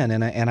really can,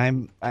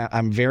 and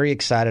I'm very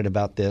excited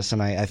about this,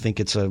 and I think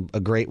it's a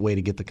great way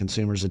to get the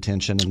consumer's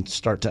attention and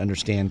start to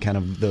understand kind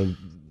of the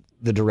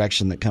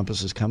direction that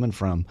Compass is coming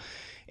from.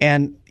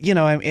 And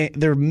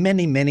there are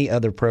many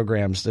other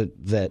programs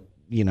that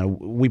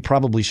we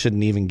probably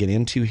shouldn't even get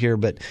into here,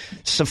 but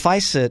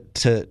suffice it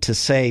to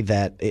say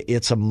that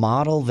it's a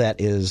model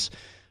that is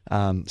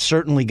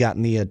certainly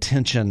gotten the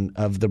attention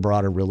of the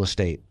broader real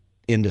estate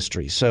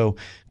industry. So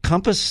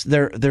Compass,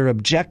 their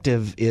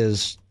objective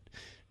is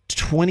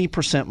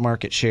 20%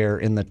 market share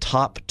in the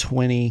top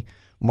 20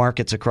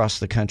 markets across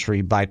the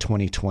country by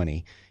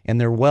 2020, and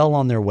they're well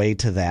on their way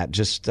to that.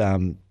 Just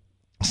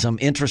some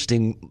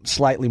interesting,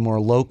 slightly more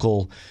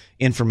local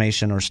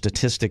information or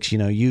statistics.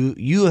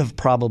 You have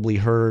probably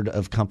heard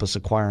of Compass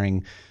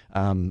acquiring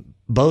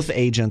both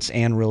agents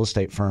and real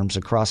estate firms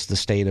across the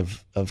state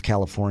of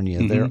California.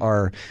 Mm-hmm. There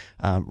are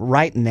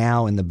right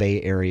now in the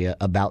Bay Area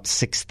about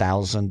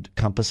 6,000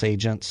 Compass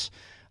agents.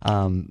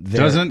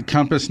 Doesn't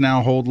Compass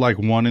now hold like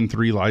 1 in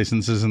 3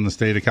 licenses in the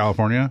state of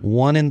California?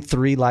 1 in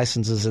 3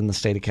 licenses in the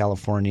state of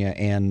California,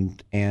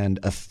 and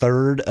a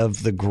third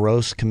of the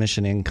gross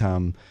commission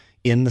income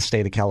in the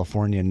state of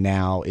California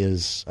now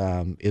is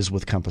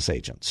with Compass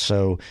agents.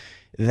 So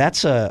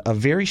that's a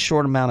very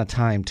short amount of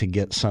time to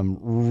get some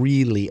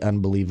really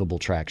unbelievable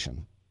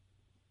traction.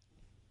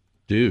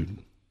 Dude,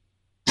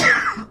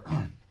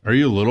 are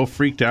you a little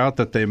freaked out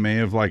that they may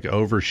have like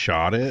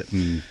overshot it?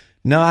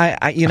 No,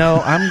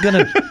 I'm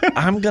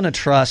gonna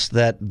trust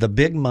that the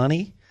big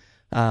money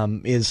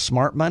is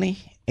smart money,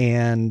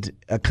 and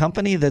a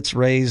company that's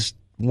raised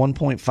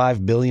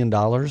 $1.5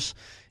 billion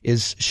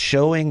is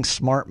showing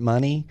smart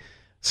money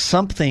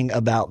something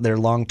about their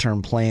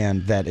long-term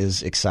plan that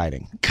is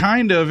exciting.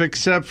 Kind of,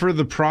 except for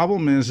the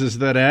problem is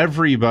that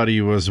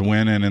everybody was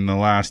winning in the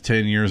last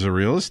 10 years of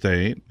real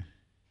estate.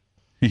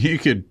 You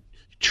could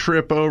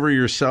trip over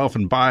yourself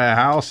and buy a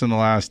house in the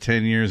last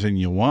 10 years and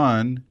you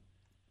won.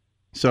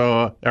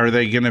 So are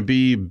they going to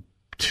be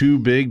too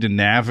big to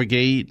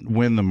navigate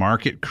when the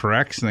market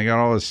corrects and they got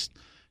all this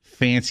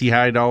fancy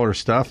high dollar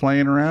stuff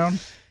laying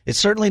around? It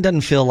certainly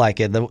doesn't feel like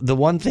it. The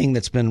one thing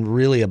that's been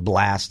really a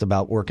blast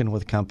about working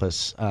with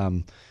Compass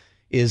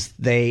is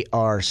they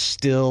are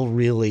still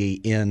really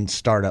in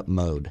startup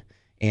mode,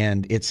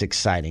 and it's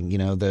exciting.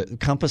 The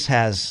Compass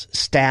has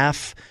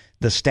staff.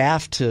 The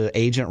staff to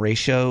agent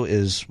ratio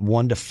is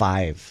 1 to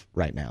 5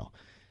 right now.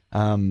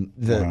 And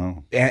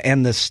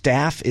the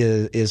staff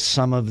is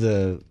some of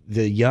the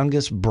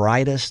youngest,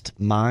 brightest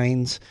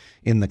minds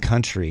in the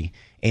country,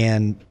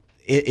 and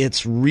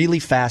it's really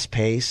fast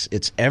paced.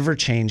 It's ever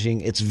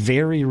changing. It's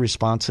very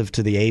responsive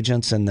to the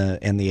agents and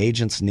the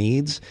agents'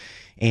 needs.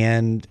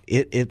 And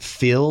it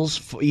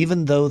feels,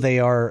 even though they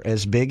are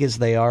as big as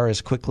they are,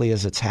 as quickly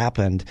as it's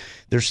happened,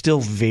 they're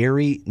still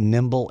very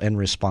nimble and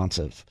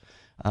responsive.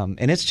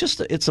 And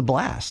it's a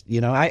blast.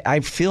 I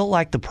feel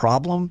like the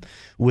problem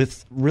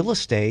with real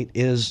estate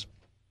is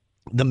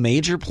the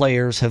major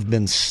players have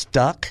been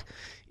stuck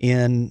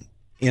in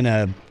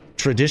a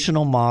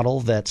traditional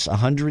model that's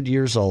 100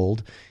 years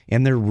old,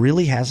 and there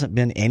really hasn't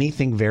been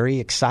anything very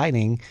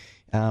exciting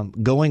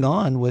going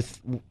on with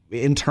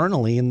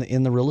internally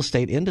in the real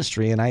estate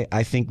industry. And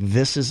I think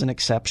this is an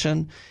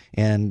exception,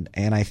 and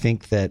I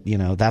think that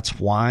that's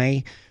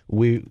why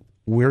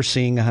we're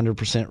seeing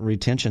 100%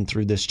 retention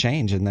through this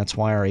change, and that's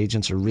why our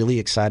agents are really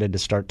excited to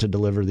start to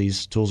deliver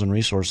these tools and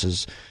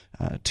resources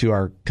to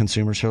our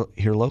consumers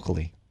here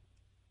locally.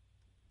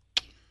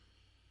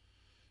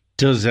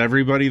 Does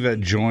everybody that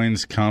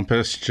joins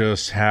Compass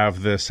just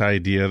have this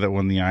idea that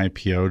when the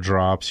IPO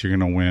drops, you're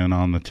going to win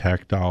on the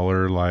tech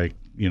dollar,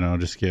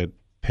 just get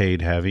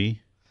paid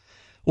heavy?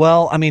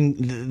 Well, I mean,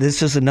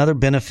 this is another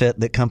benefit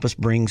that Compass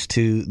brings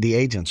to the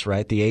agents,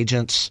 right? The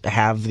agents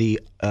have the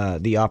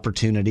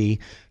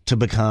opportunity to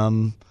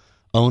become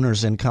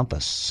owners in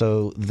Compass.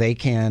 So they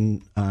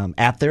can,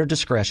 at their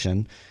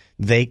discretion,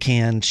 they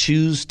can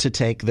choose to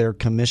take their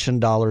commission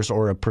dollars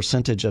or a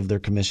percentage of their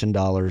commission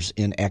dollars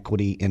in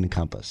equity in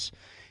Compass.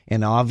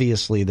 And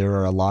obviously there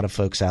are a lot of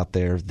folks out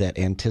there that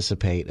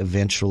anticipate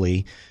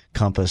eventually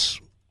Compass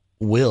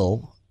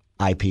will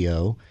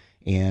IPO,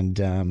 and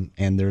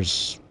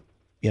there's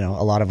a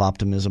lot of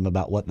optimism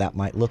about what that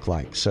might look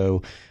like.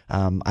 So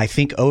I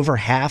think over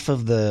half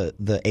of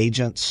the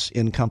agents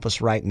in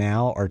Compass right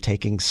now are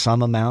taking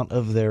some amount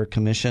of their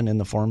commission in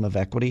the form of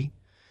equity.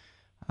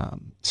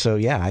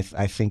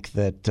 I think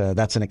that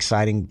that's an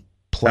exciting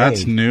play.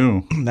 That's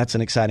new. That's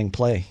an exciting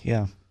play,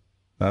 yeah.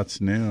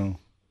 That's new.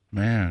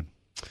 Man.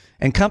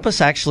 And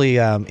Compass actually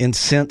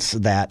incents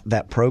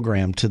that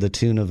program to the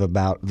tune of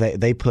about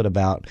they put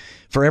about,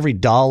 for every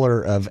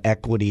dollar of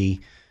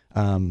equity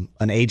an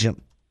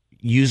agent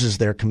uses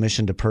their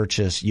commission to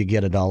purchase, you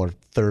get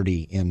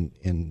 $1.30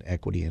 in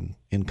equity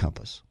in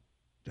Compass.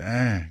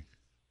 Dang.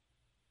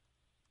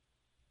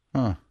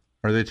 Huh.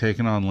 Are they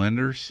taking on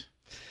lenders?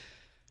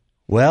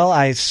 Well,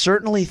 I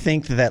certainly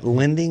think that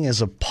lending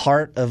is a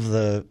part of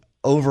the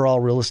overall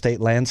real estate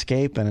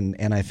landscape,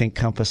 and I think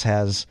Compass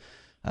has.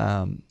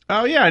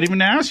 Oh yeah, I didn't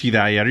even ask you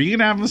that yet. Are you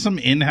gonna have some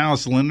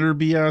in-house lender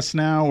BS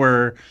now,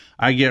 where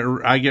I get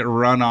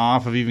run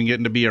off of even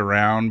getting to be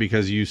around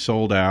because you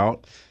sold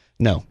out?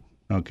 No.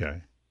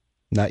 Okay.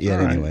 Not yet,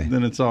 right, anyway.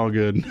 Then it's all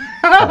good.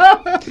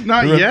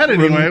 Not yet,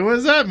 anyway. What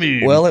does that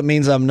mean? Well, it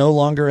means I'm no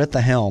longer at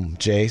the helm,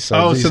 Jay.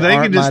 So so they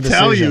can just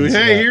tell you,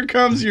 hey, yeah. here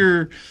comes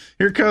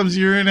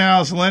your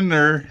in-house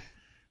lender.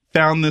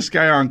 Found this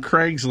guy on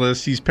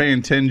Craigslist. He's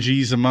paying 10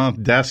 G's a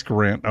month desk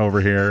rent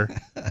over here.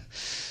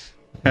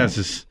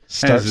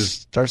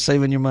 Start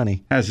saving your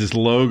money. Has his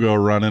logo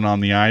running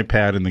on the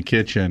iPad in the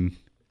kitchen.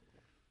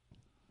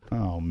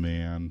 Oh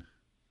man,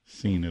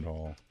 seen it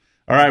all.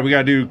 All right, we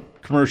got to do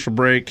commercial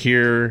break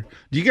here.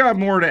 Do you got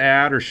more to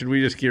add, or should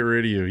we just get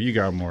rid of you? You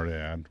got more to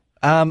add.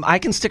 I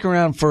can stick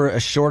around for a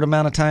short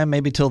amount of time,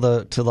 maybe till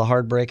the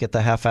hard break at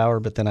the half hour,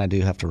 but then I do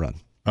have to run.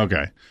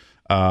 Okay,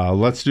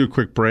 let's do a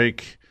quick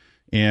break,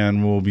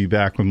 and we'll be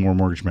back with more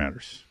Mortgage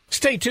Matters.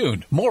 Stay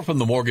tuned. More from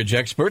the mortgage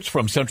experts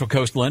from Central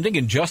Coast Lending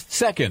in just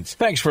seconds.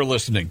 Thanks for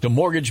listening to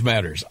Mortgage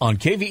Matters on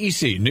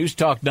KVEC News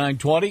Talk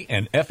 920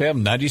 and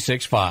FM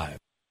 96.5.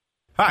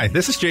 Hi,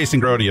 this is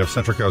Jason Grody of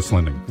Central Coast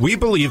Lending. We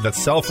believe that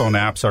cell phone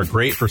apps are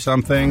great for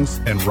some things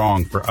and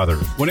wrong for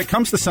others. When it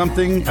comes to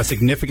something as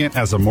significant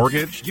as a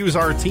mortgage, use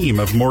our team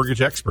of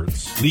mortgage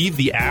experts. Leave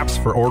the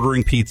apps for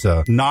ordering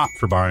pizza, not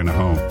for buying a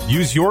home.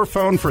 Use your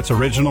phone for its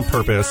original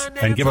purpose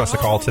and give us a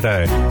call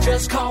today.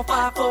 Just call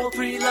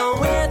 543-LOAN.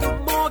 We're the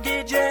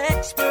mortgage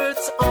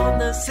experts on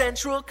the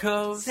Central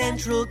Coast.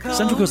 Central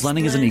Coast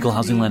Lending is an equal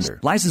housing lender,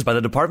 licensed by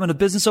the Department of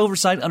Business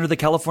Oversight under the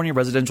California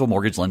Residential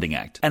Mortgage Lending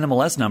Act.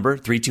 NMLS number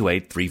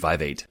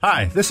 328358.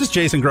 Hi, this is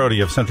Jason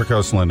Grody of Central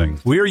Coast Lending.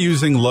 We are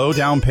using low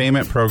down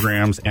payment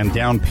programs and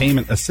down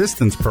payment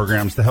assistance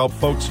programs to help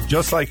folks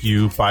just like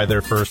you buy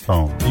their first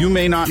home. You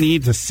may not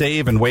need to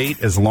save and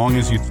wait as long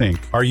as you think.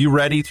 Are you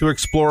ready to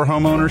explore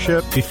home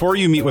ownership? Before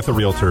you meet with a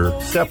realtor,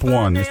 step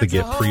one is to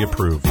get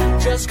pre-approved.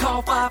 Just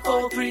call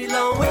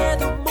 543-LOAN. We're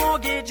the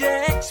mortgage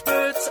experts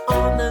experts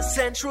on the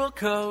Central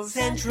Coast.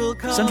 Central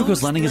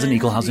Coast Lending is an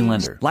equal housing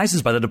lender,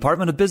 licensed by the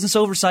Department of Business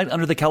Oversight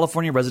under the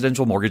California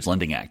Residential Mortgage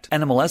Lending Act.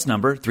 NMLS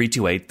number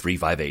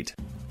 328358.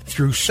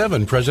 Through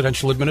 7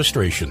 presidential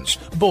administrations,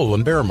 bull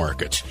and bear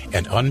markets,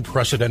 and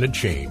unprecedented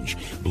change,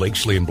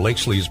 Blakesley &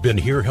 Blakesley has been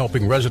here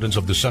helping residents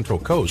of the Central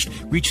Coast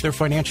reach their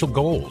financial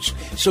goals.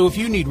 So if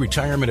you need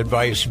retirement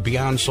advice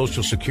beyond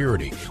Social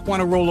Security, want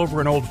to roll over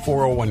an old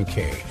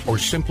 401k, or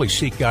simply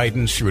seek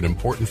guidance through an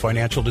important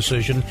financial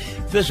decision,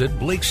 visit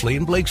Blakesley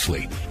 &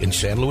 Blakesley in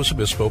San Luis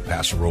Obispo,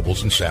 Paso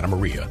Robles, and Santa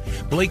Maria.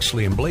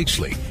 Blakesley &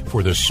 Blakesley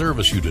for the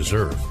service you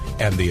deserve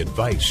and the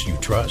advice you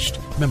trust.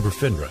 Member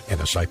FINRA and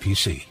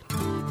SIPC.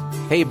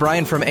 Hey,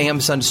 Brian from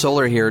AM Sun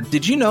Solar here.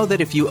 Did you know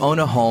that if you own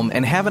a home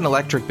and have an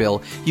electric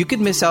bill, you could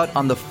miss out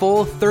on the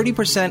full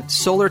 30%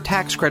 solar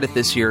tax credit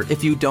this year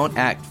if you don't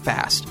act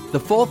fast?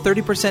 The full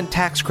 30%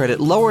 tax credit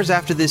lowers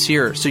after this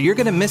year, so you're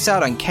going to miss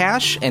out on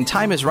cash and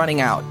time is running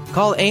out.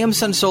 Call AM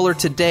Sun Solar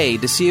today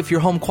to see if your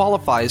home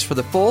qualifies for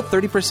the full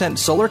 30%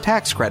 solar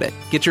tax credit.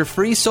 Get your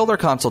free solar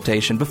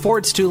consultation before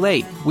it's too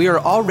late. We are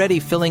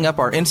already filling up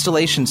our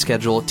installation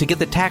schedule to get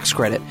the tax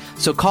credit,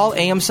 so call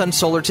AM Sun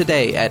Solar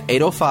today at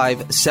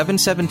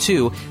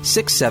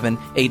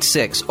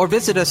 805-772-6786 or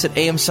visit us at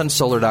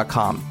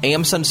amsunsolar.com.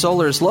 AM Sun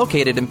Solar is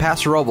located in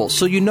Paso Robles,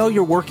 so you know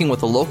you're working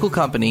with a local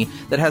company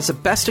that has the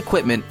best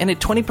equipment and a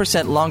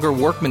 20% longer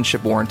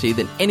workmanship warranty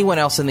than anyone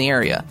else in the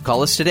area.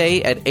 Call us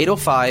today at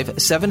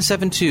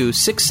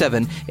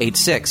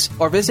 805-772-6786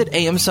 or visit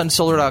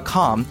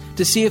amsunsolar.com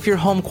to see if your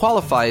home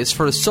qualifies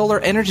for a solar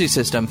energy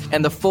system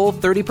and the full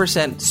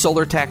 30%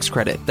 solar tax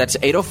credit. That's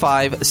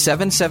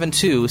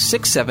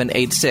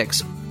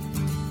 805-772-6786.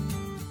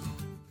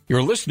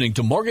 You're listening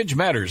to Mortgage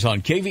Matters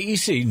on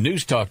KVEC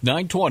News Talk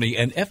 920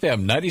 and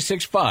FM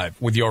 96.5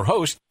 with your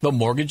host, the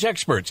mortgage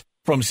experts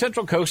from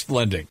Central Coast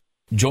Lending.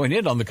 Join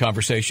in on the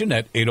conversation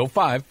at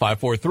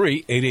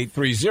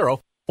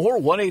 805-543-8830 or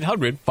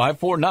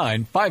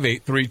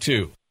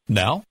 1-800-549-5832.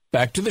 Now,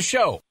 back to the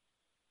show.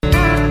 The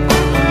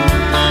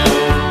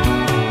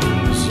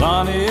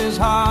sun is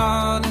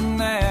hot and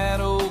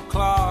that old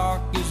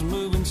clock is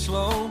moving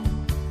slow,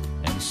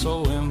 and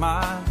so am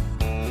I.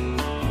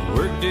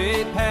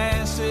 Workday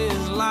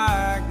passes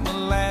like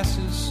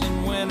molasses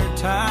in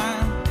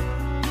wintertime,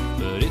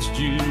 but it's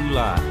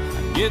July.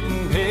 I'm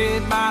getting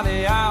paid by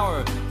the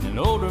hour and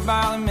older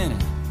by the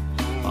minute.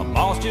 My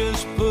boss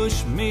just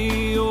pushed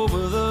me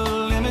over the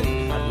limit.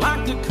 I'd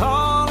like to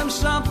call him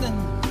something.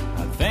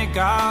 I think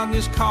I'll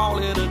just call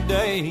it a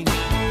day.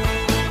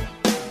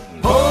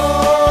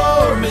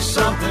 Pour me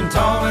something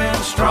tall and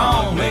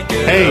strong, make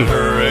it a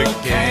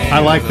hurricane. I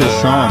like this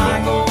song.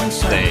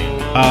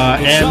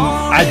 And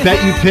I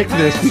bet you picked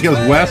this because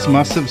Wes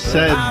must have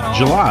said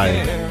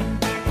July.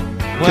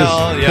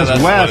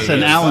 Because Wes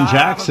and Alan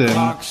Jackson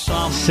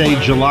say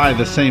July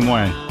the same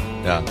way.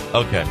 Yeah,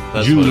 okay.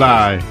 That's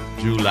July.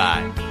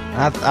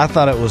 I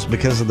thought it was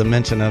because of the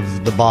mention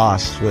of the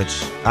boss,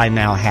 which I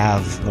now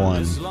have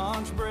one.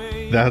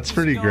 That's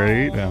pretty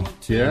great. Yeah.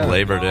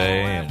 Labor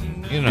Day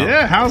and, you know.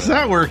 Yeah, how's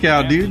that work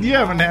out, dude? You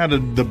haven't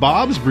had the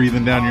bobs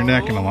breathing down your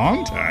neck in a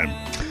long time.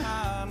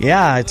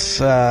 Yeah,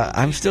 it's.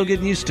 I'm still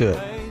getting used to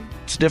it.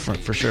 It's different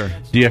for sure.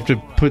 Do you have to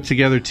put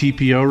together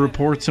TPO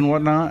reports and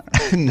whatnot?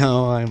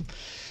 No,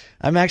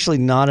 I'm actually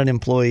not an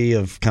employee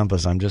of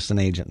Compass. I'm just an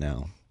agent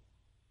now.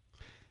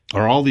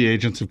 Are all the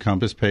agents of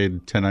Compass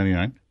paid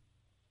 $10.99?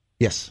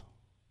 Yes.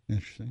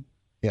 Interesting.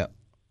 Yeah.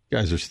 You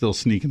guys are still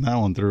sneaking that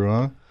one through,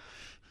 huh?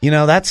 You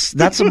know, that's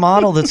a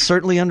model that's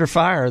certainly under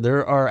fire.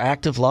 There are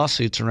active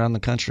lawsuits around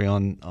the country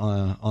in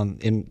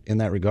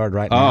that regard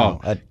right now.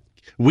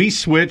 We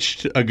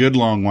switched a good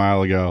long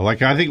while ago.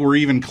 Like, I think we're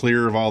even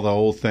clear of all the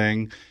old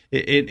thing.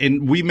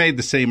 And we made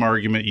the same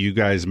argument you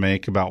guys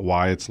make about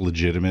why it's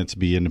legitimate to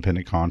be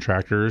independent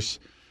contractors.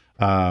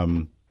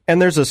 And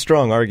there's a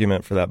strong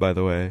argument for that, by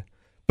the way.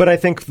 But I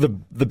think the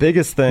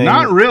biggest thing...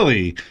 Not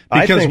really.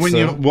 Because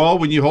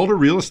when you hold a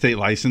real estate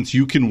license,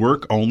 you can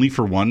work only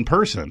for one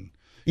person.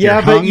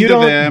 Yeah, but you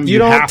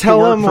don't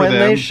tell them when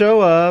they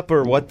show up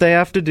or what they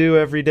have to do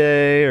every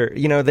day,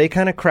 or they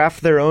kind of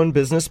craft their own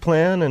business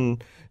plan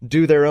and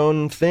do their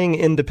own thing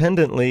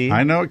independently.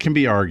 I know it can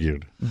be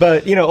argued,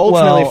 but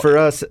ultimately for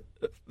us,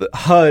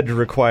 HUD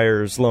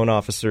requires loan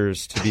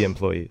officers to be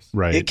employees.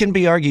 Right. It can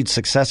be argued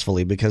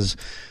successfully because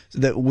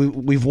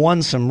we've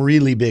won some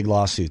really big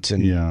lawsuits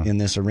in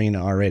this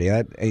arena already.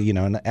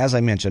 And as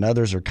I mentioned,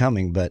 others are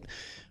coming, but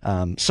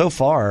so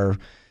far,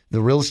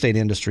 the real estate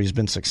industry has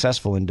been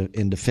successful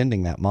in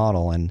defending that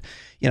model. And,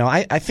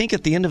 I think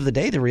at the end of the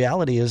day, the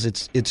reality is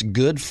it's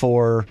good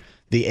for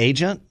the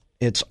agent.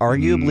 It's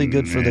arguably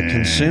good for the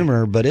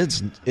consumer, but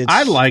it's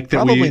I like that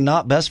probably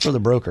not best for the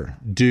broker.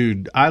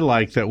 Dude, I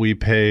like that we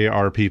pay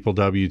our people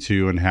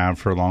W-2 and have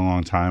for a long,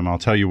 long time. I'll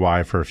tell you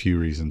why for a few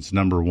reasons.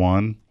 Number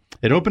one,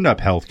 it opened up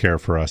healthcare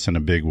for us in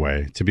a big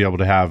way to be able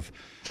to have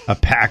a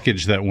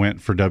package that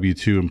went for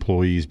W-2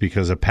 employees,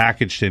 because a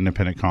package to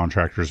independent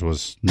contractors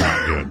was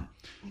not good.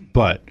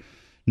 But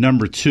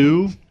number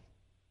two,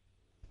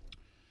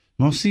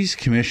 most of these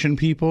commission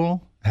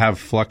people have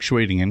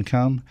fluctuating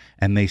income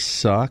and they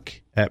suck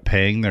at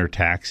paying their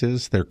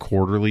taxes, their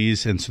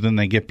quarterlies, and so then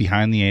they get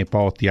behind the 8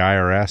 ball with the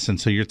IRS. And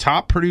so your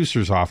top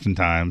producers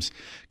oftentimes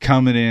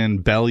coming in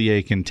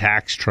bellyache and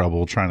tax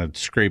trouble trying to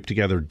scrape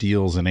together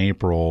deals in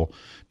April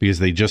because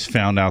they just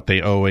found out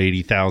they owe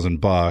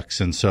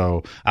 $80,000. And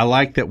so I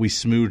like that we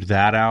smoothed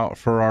that out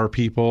for our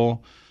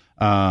people.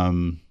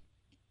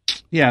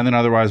 Yeah, and then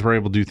otherwise we're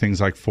able to do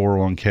things like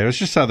 401k. There's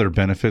just other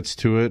benefits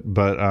to it,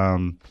 but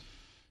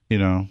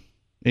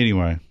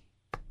anyway,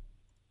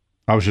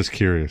 I was just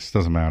curious.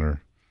 Doesn't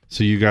matter.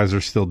 So you guys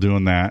are still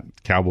doing that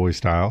cowboy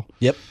style.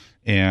 Yep.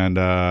 And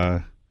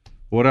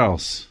what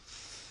else?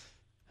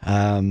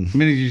 I mean,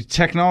 you're a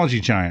technology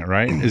giant,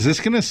 right? Is this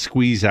going to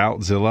squeeze out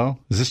Zillow?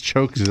 Does this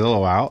choke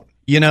Zillow out?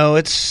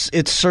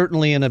 It's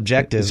certainly an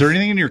objective. Is there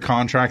anything in your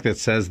contract that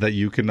says that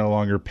you can no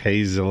longer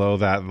pay Zillow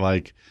that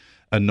like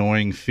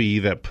annoying fee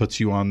that puts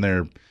you on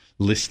their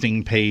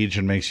listing page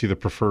and makes you the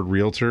preferred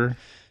realtor?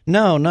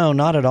 No,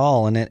 not at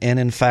all. And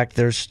in fact,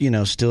 there's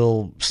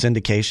still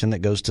syndication that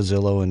goes to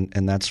Zillow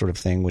and that sort of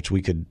thing, which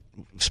we could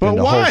spend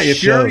a whole show. But why?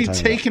 If you're already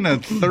talking taking a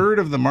third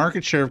of the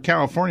market share of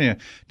California,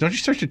 don't you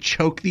start to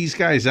choke these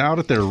guys out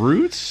at their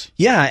roots?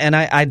 Yeah, and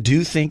I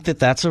do think that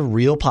that's a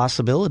real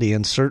possibility,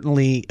 and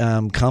certainly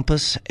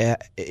Compass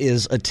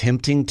is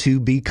attempting to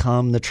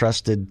become the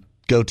trusted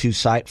go-to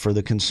site for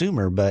the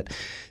consumer. But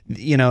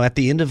at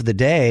the end of the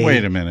day,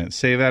 wait a minute,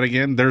 say that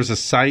again. There's a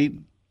site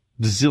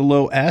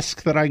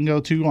Zillow-esque that I can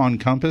go to on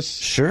Compass?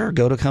 Sure,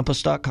 go to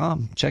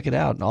compass.com. Check it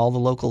out. All the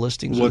local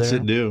listings are there. What's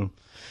it do?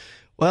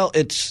 Well,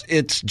 it's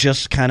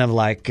just kind of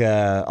like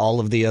all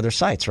of the other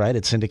sites, right?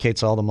 It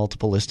syndicates all the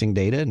multiple listing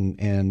data,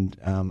 and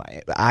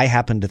I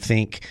happen to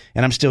think,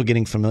 and I'm still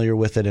getting familiar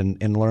with it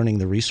and learning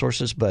the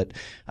resources, but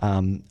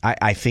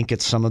I think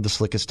it's some of the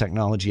slickest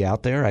technology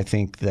out there. I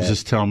think that. Does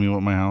this tell me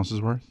what my house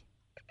is worth?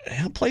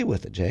 Play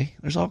with it, Jay.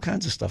 There's all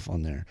kinds of stuff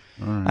on there.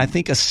 All right. I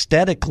think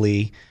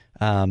aesthetically,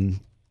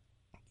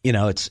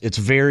 it's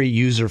very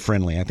user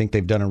friendly. I think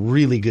they've done a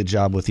really good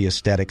job with the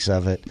aesthetics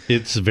of it.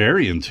 It's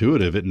very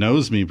intuitive. It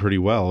knows me pretty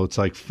well. It's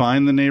like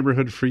find the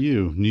neighborhood for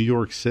you. New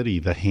York City,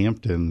 the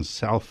Hamptons,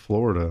 South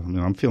Florida. I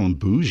mean, I'm feeling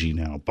bougie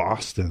now.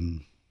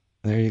 Boston.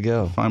 There you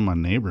go. Find my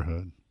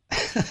neighborhood.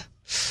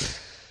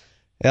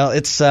 Well,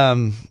 it's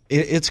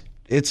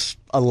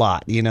a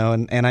lot,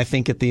 and I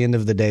think at the end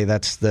of the day,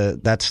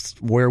 that's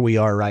where we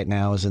are right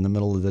now, is in the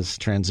middle of this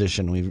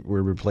transition.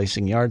 We're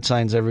replacing yard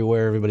signs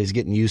everywhere. Everybody's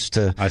getting used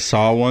to. I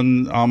saw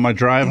one on my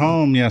drive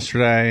home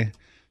yesterday.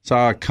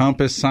 Saw a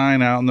Compass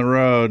sign out in the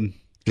road.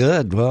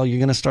 Good. Well, you're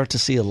going to start to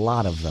see a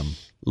lot of them.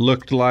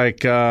 Looked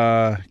like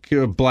a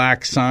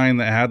black sign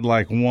that had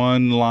like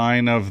one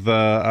line of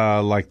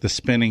the like the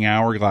spinning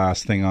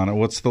hourglass thing on it.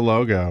 What's the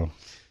logo?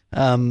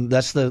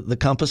 That's the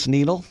compass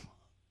needle.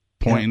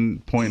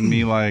 Pointing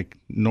me like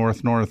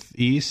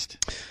northeast.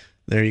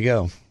 There you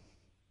go.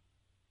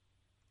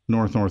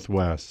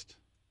 Northwest.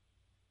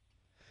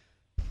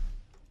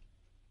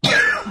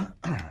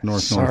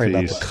 Northeast. Sorry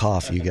about the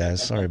cough, you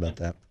guys. Sorry about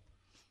that.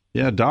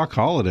 Yeah, Doc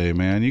Holliday,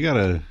 man, you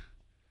gotta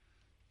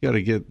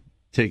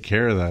take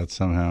care of that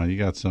somehow. You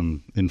got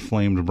some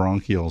inflamed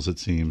bronchioles, it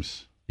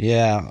seems.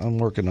 Yeah, I'm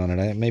working on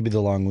it. Maybe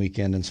the long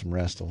weekend and some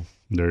rest will.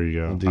 There you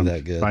go. We'll do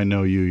that good. If I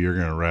know you're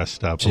going to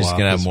rest up. He's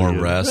going to have more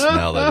rest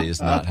now that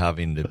he's not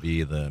having to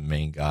be the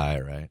main guy,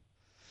 right?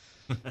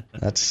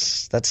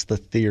 That's the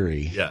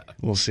theory. Yeah.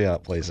 We'll see how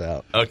it plays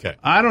out. Okay.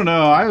 I don't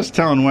know. I was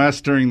telling Wes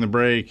during the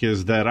break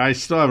is that I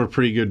still have a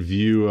pretty good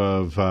view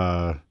of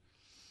the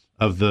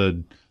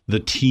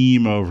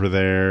team over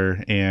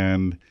there,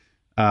 and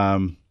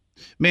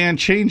man,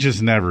 change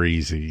is never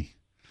easy.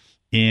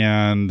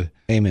 And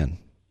amen.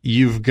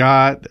 You've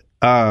got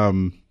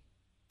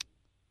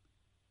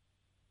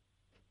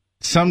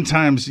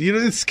sometimes,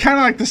 it's kind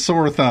of like the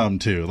sore thumb,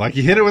 too. Like,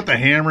 you hit it with the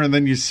hammer, and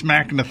then you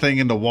smacking the thing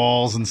into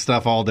walls and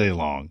stuff all day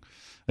long.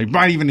 You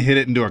might even hit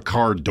it into a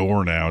car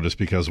door now, just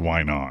because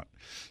why not?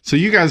 So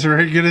you guys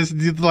are going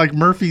to, like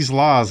Murphy's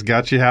Laws,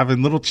 got you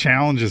having little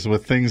challenges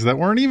with things that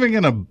weren't even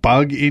going to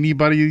bug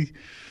anybody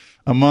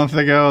a month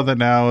ago, that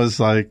now is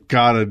like,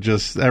 gotta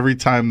just, every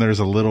time there's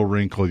a little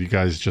wrinkle, you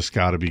guys just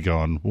got to be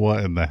going,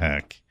 what in the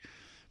heck?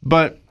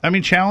 But, I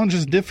mean, challenge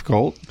is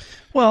difficult.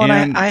 Well,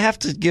 and I have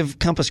to give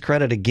Compass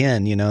credit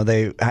again.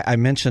 I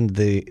mentioned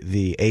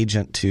the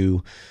agent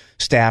to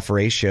staff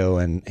ratio,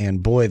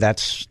 and boy,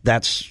 that's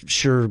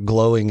sure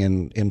glowing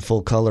in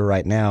full color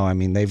right now. I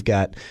mean, they've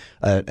got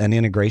an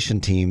integration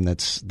team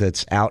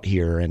that's out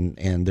here,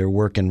 and they're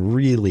working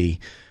really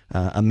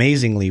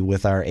amazingly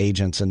with our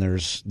agents, and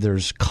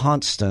there's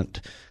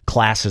constant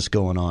classes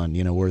going on,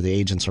 where the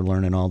agents are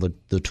learning all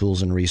the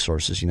tools and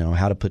resources,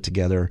 how to put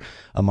together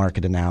a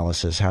market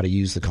analysis, how to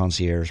use the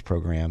concierge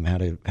program, how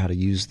to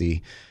use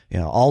the,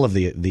 all of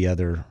the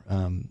other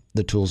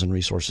the tools and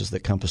resources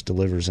that Compass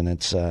delivers, and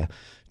it's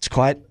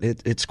quite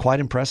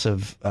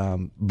impressive,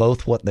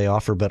 both what they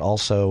offer, but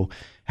also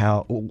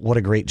what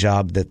a great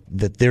job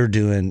that they're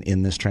doing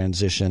in this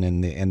transition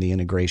and the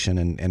integration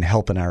and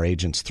helping our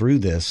agents through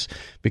this,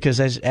 because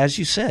as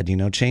you said,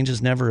 change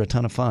is never a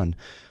ton of fun.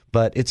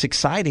 But it's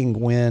exciting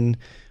when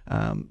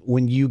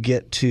you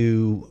get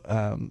to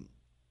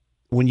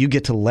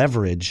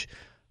leverage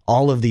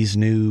all of these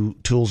new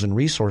tools and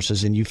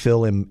resources, and you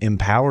feel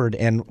empowered.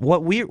 And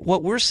what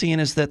we're seeing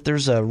is that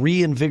there's a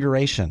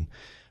reinvigoration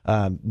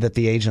that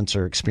the agents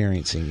are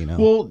experiencing. You know,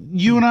 well,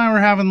 you and I were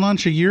having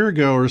lunch a year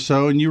ago or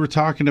so, and you were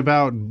talking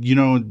about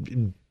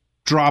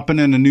dropping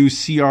in a new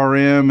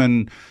CRM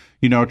and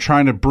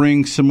trying to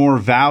bring some more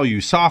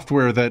value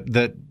software that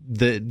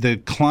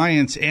the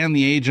clients and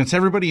the agents,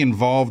 everybody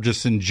involved,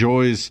 just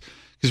enjoys,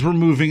 because we're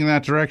moving in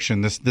that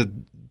direction. The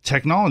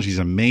technology is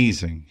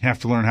amazing. You have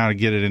to learn how to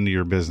get it into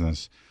your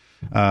business.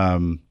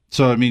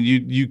 So I mean,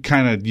 you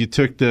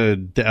took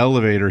the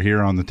elevator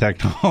here on the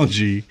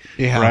technology,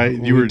 right?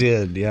 You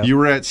did. You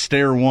were at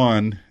stair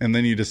 1, and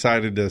then you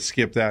decided to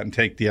skip that and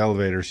take the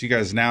elevator. So you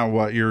guys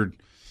now you're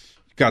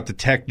got the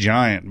tech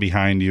giant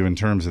behind you in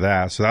terms of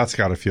that. So that's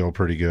got to feel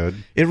pretty good.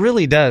 It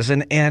really does.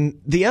 And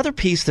the other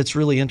piece that's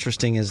really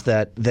interesting is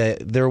that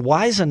they're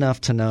wise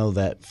enough to know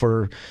that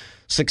for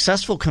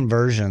successful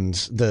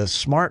conversions, the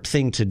smart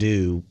thing to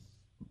do,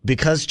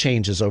 because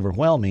change is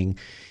overwhelming,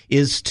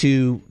 is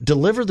to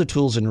deliver the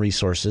tools and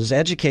resources,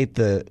 educate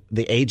the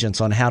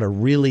agents on how to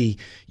really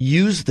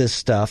use this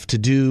stuff to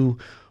do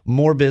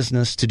more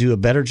business, to do a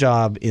better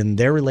job in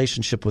their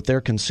relationship with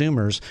their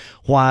consumers,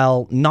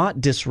 while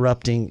not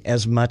disrupting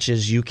as much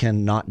as you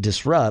can not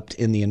disrupt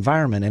in the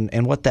environment.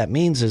 And what that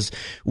means is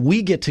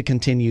we get to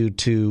continue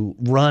to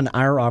run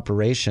our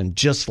operation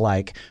just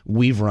like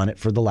we've run it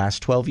for the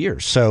last 12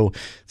 years. So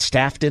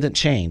staff didn't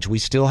change. We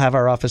still have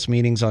our office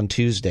meetings on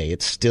Tuesday.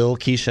 It's still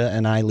Keisha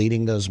and I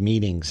leading those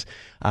meetings.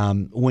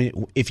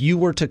 If you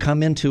were to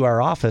come into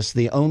our office,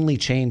 the only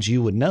change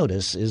you would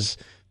notice is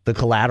the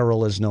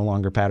collateral is no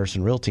longer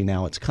Patterson Realty.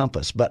 Now it's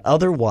Compass. But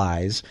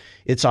otherwise,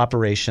 it's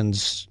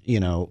operations,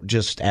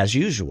 just as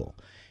usual.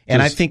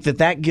 And I think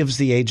that gives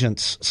the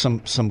agents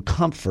some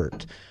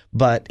comfort.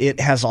 But it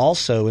has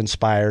also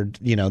inspired,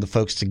 the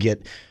folks to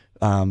get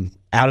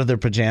out of their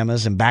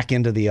pajamas and back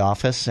into the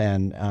office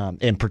and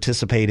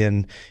participate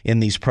in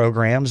these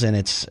programs. And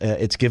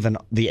it's given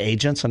the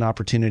agents an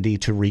opportunity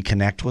to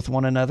reconnect with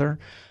one another.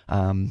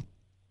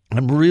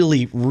 I'm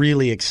really,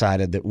 really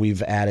excited that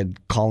we've added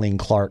Colleen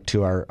Clark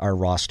to our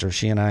roster.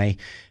 She and I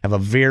have a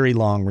very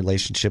long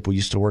relationship. We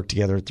used to work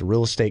together at the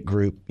real estate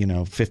group,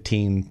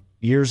 15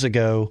 years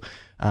ago.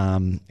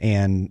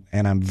 And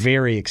I'm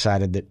very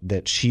excited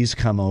that she's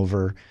come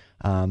over.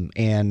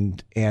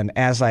 And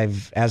as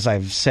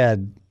I've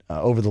said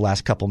over the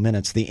last couple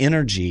minutes, the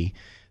energy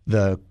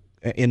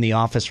in the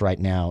office right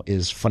now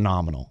is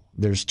phenomenal.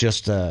 There's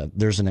just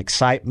there's an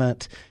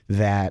excitement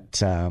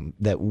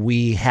that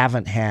we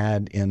haven't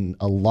had in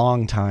a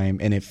long time,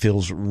 and it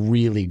feels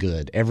really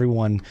good.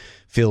 Everyone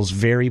feels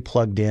very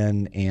plugged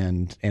in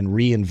and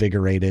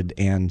reinvigorated.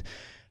 And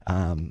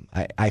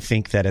I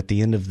think that at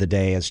the end of the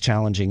day, as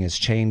challenging as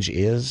change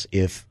is,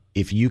 if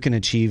you can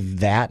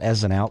achieve that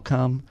as an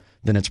outcome,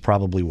 then it's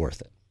probably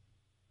worth it.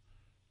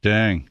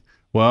 Dang.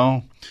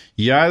 Well,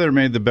 you either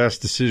made the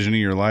best decision of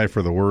your life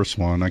or the worst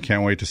one. I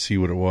can't wait to see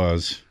what it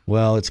was.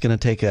 Well, it's going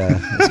to take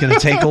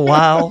a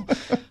while.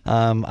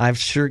 I've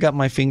sure got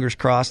my fingers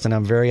crossed, and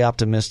I'm very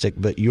optimistic.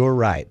 But you're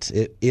right.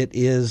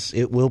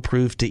 It will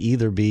prove to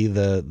either be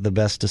the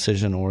best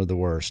decision or the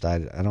worst. I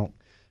don't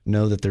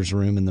know that there's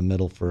room in the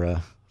middle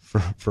for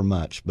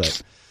much.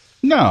 But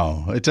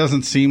no, it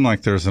doesn't seem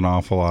like there's an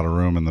awful lot of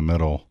room in the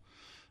middle.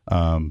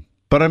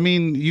 But I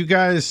mean, you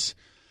guys.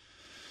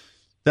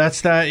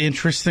 That's that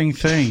interesting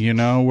thing,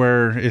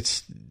 where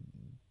it's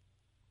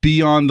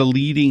be on the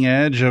leading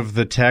edge of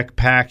the tech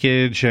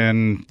package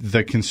and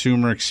the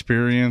consumer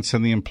experience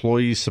and the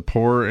employee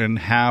support, and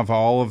have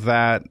all of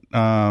that,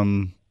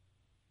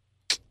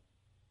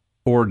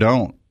 or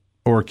don't,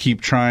 or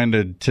keep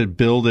trying to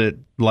build it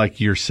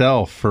like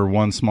yourself for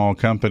one small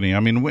company.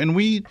 I mean,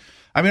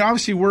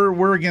 obviously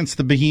we're against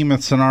the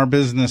behemoths in our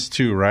business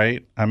too,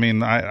 right? I mean,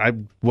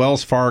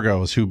 Wells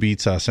Fargo is who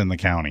beats us in the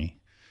county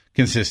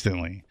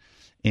consistently.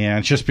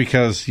 And just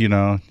because,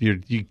 your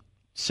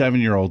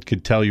 7-year-old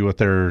could tell you what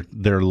their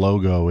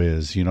logo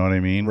is, you know what I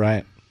mean?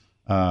 Right.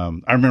 I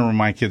remember when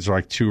my kids were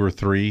like 2 or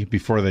 3,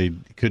 before they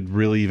could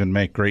really even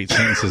make great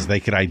sentences, they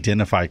could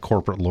identify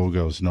corporate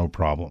logos, no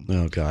problem.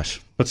 Oh,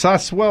 gosh. But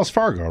that's Wells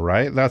Fargo,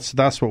 right?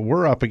 That's what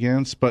we're up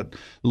against. But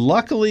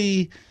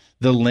luckily,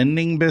 the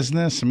lending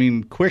business,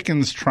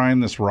 Quicken's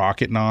trying this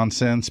rocket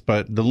nonsense,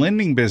 but the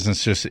lending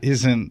business just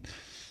isn't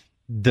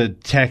the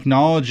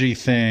technology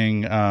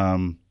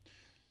thing.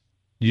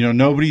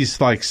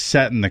 Nobody's like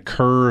setting the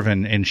curve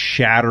and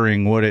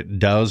shattering what it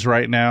does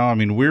right now.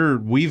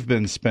 We've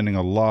been spending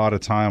a lot of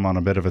time on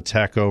a bit of a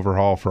tech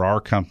overhaul for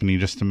our company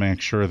just to make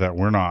sure that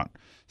we're not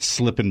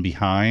slipping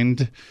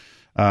behind.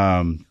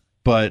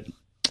 But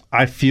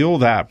I feel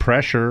that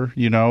pressure,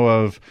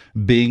 of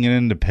being an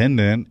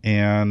independent,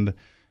 and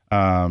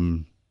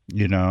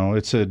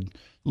it's a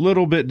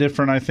little bit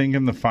different, I think,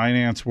 in the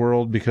finance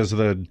world, because of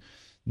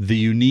the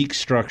unique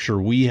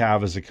structure we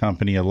have as a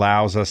company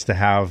allows us to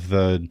have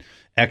the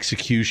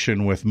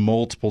execution with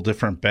multiple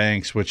different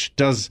banks, which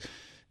does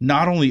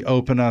not only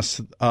open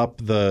us up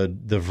the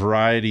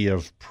variety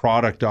of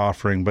product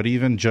offering, but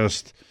even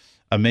just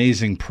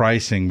amazing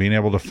pricing, being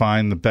able to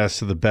find the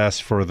best of the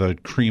best for the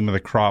cream of the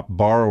crop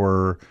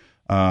borrower.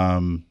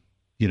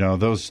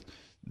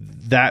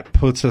 That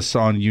puts us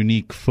on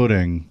unique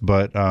footing.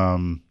 But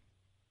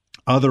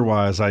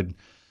otherwise, I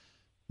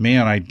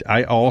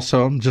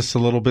also am just a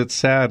little bit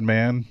sad,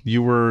 man.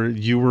 You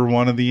were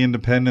one of the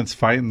independents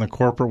fighting the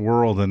corporate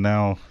world, and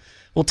now.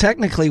 Well,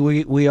 technically,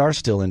 we are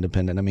still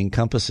independent. I mean,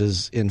 Compass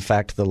is, in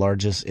fact, the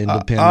largest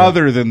independent.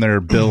 Other than their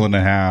 $1.5 billion,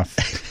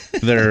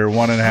 their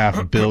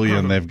 $1.5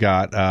 billion, they've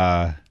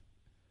got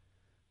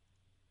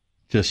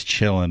just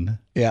chilling.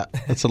 Yeah,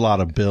 that's a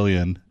lot of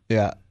billion.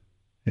 Yeah,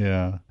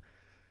 yeah.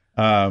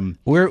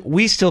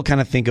 We still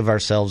kind of think of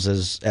ourselves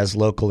as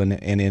local and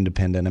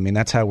independent. I mean,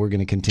 that's how we're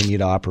going to continue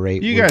to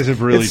operate. You guys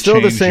have really it's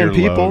still changed the same your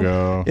people.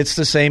 Logo. It's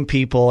the same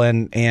people,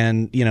 and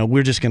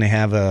we're just going to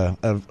have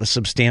a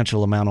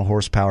substantial amount of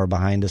horsepower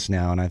behind us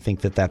now, and I think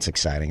that's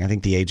exciting. I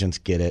think the agents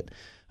get it.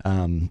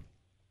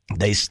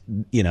 They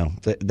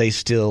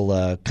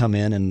still come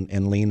in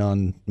and lean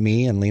on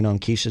me and lean on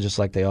Keisha just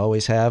like they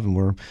always have,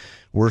 and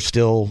we're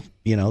still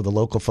the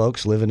local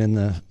folks living in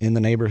the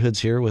neighborhoods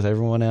here with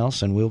everyone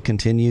else, and we'll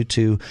continue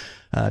to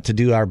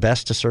do our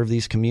best to serve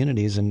these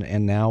communities.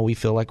 And now we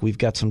feel like we've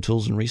got some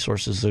tools and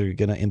resources that are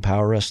going to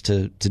empower us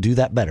to do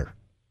that better.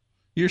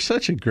 You're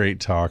such a great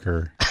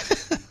talker.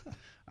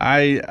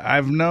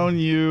 I've known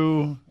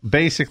you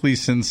basically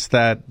since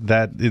that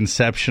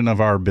inception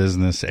of our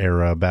business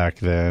era back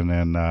then,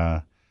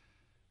 and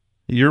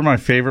you're my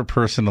favorite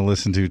person to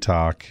listen to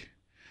talk.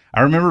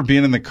 I remember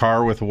being in the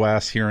car with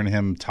Wes, hearing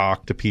him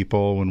talk to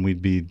people when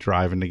we'd be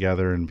driving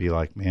together and be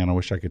like, man, I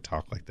wish I could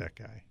talk like that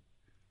guy.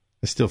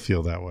 I still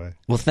feel that way.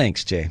 Well,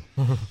 thanks, Jay.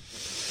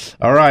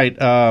 All right.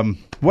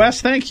 Wes,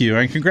 thank you,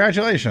 and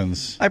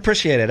congratulations. I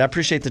appreciate it. I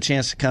appreciate the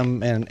chance to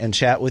come and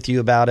chat with you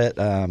about it.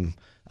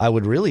 I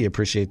would really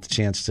appreciate the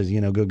chance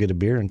to, go get a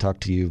beer and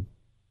talk to you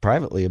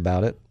privately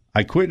about it.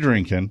 I quit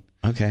drinking.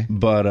 Okay.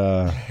 But,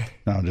 no,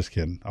 I'm just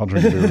kidding. I'll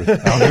drink a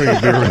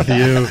beer with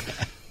you.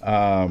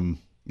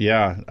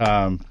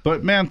 Yeah.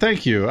 But man,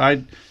 thank you.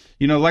 Like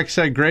I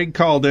said, Greg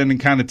called in and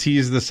kind of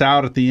teased this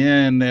out at the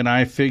end, and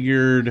I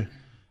figured,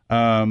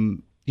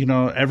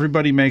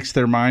 everybody makes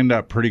their mind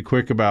up pretty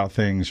quick about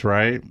things,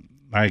 right?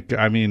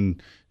 I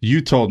mean,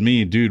 you told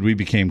me, dude, we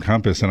became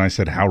Compass, and I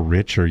said, how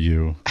rich are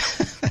you?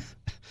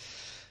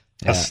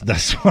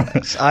 That's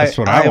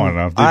what I want to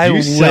know. If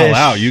you sell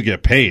out, you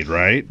get paid,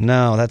 right?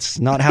 No, that's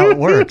not how it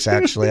works,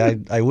 actually.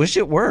 I wish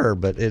it were,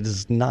 but it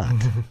is not.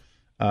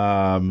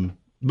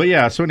 But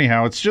yeah, so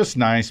anyhow, it's just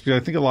nice because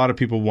I think a lot of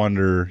people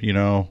wonder,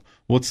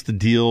 what's the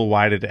deal?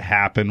 Why did it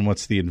happen?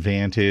 What's the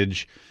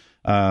advantage?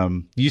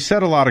 You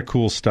said a lot of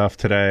cool stuff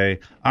today.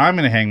 I'm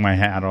going to hang my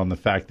hat on the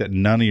fact that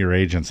none of your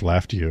agents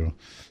left you.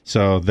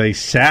 So they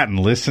sat and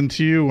listened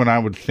to you when I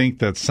would think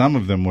that some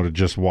of them would have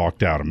just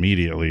walked out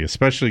immediately,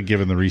 especially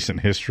given the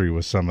recent history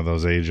with some of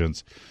those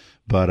agents.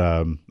 But,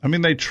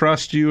 they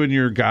trust you and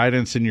your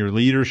guidance and your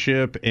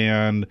leadership,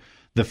 and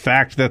the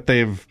fact that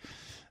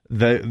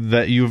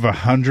that you have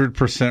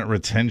 100%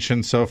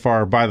 retention so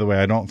far. By the way,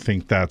 I don't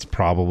think that's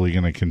probably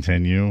going to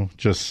continue.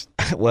 Just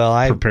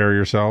prepare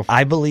yourself.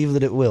 I believe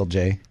that it will,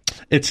 Jay.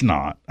 It's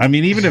not. I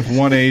mean, even if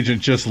one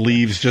agent just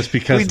leaves just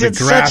because the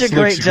grass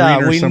looks greener somewhere else.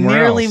 We did such a great job. We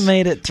nearly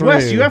made it through.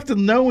 Wes, you have to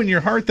know in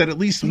your heart that at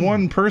least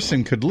one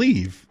person could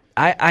leave.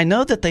 I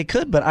know that they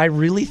could, but I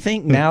really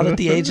think now that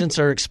the agents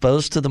are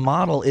exposed to the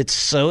model, it's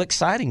so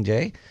exciting,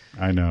 Jay.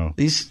 I know.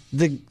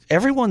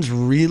 Everyone's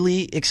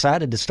really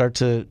excited to start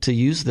to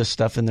use this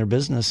stuff in their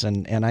business,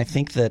 and I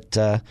think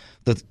that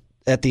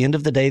at the end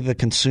of the day, the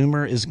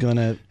consumer is going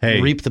to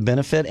reap the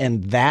benefit,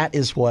 and that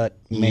is what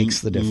makes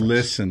the difference.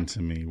 Listen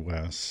to me,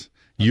 Wes.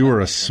 You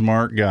are a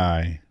smart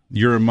guy.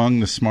 You're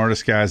among the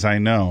smartest guys I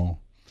know,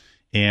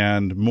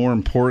 and more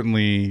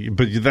importantly,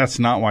 but that's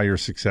not why you're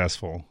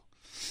successful.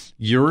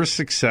 You're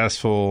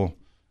successful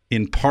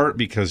in part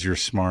because you're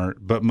smart,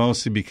 but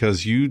mostly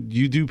because you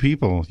do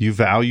people. You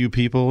value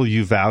people.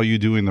 You value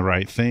doing the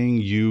right thing.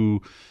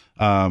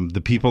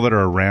 The people that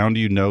are around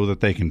you know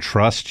that they can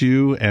trust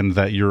you, and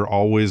that you're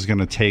always going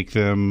to take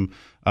them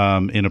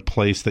in a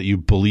place that you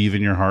believe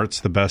in your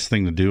heart's the best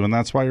thing to do, and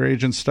that's why your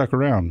agent stuck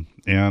around.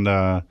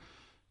 And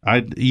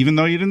even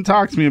though you didn't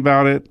talk to me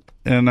about it,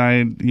 and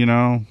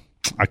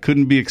I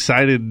couldn't be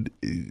excited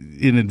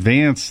in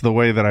advance the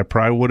way that I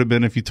probably would have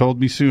been if you told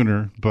me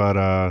sooner.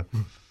 But,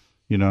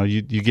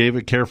 you gave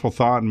it careful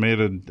thought and made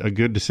a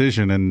good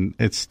decision. And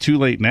it's too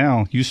late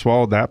now. You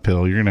swallowed that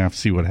pill. You're going to have to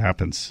see what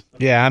happens.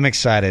 Yeah, I'm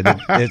excited.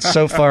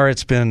 So far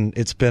it's been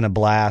a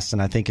blast,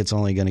 and I think it's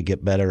only going to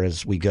get better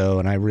as we go.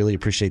 And I really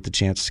appreciate the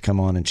chance to come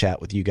on and chat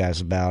with you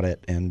guys about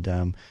it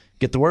and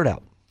get the word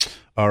out.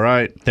 All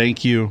right.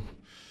 Thank you.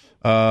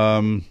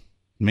 Man,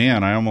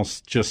 I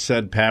almost just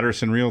said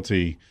Patterson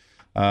Realty.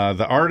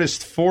 The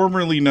artist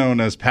formerly known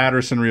as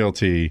Patterson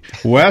Realty,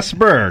 Wes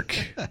Burke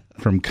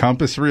from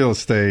Compass Real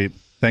Estate.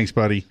 Thanks,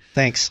 buddy.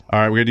 Thanks. All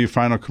right, we're going to do a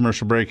final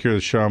commercial break here of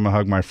the show. I'm going to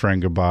hug my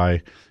friend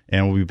goodbye,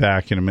 and we'll be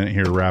back in a minute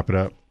here to wrap it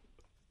up.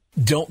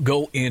 Don't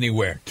go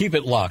anywhere. Keep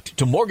it locked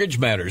to Mortgage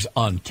Matters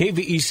on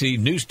KVEC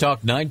News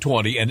Talk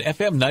 920 and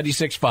FM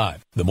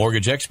 96.5. The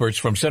mortgage experts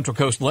from Central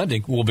Coast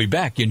Lending will be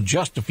back in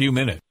just a few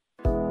minutes.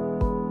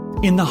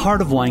 In the heart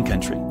of wine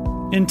country,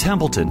 in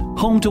Templeton,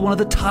 home to one of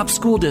the top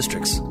school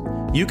districts,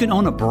 you can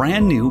own a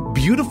brand new,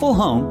 beautiful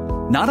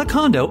home, not a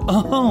condo, a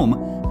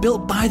home,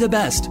 built by the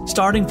best,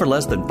 starting for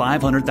less than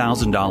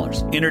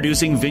 $500,000.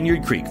 Introducing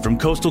Vineyard Creek from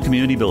Coastal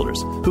Community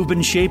Builders, who've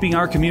been shaping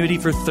our community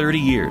for 30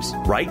 years.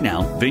 Right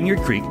now, Vineyard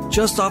Creek,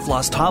 just off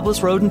Los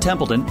Tablas Road in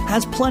Templeton,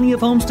 has plenty of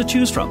homes to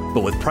choose from.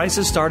 But with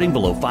prices starting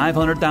below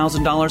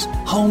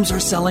 $500,000, homes are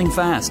selling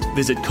fast.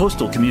 Visit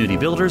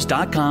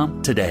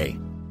coastalcommunitybuilders.com today.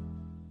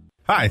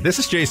 Hi, this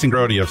is Jason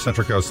Grody of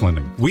Central Coast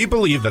Lending. We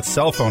believe that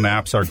cell phone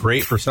apps are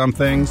great for some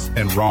things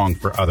and wrong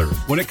for others.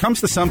 When it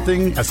comes to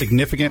something as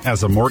significant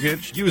as a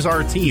mortgage, use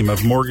our team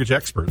of mortgage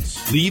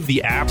experts. Leave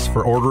the apps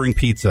for ordering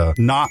pizza,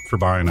 not for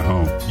buying a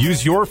home.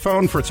 Use your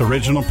phone for its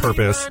original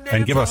purpose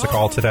and give us a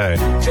call today.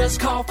 Just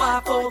call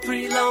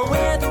 543-LOAN.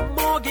 We're the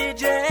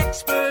mortgage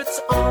experts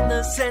on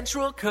the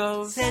Central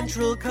Coast.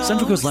 Central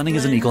Coast Lending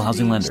is an equal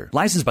housing lender,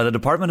 licensed by the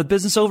Department of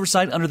Business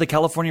Oversight under the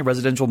California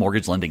Residential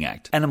Mortgage Lending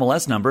Act.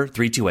 NMLS number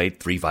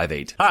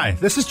 328358. Hi,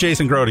 this is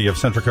Jason Grody of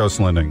Central Coast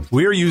Lending.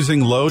 We are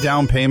using low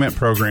down payment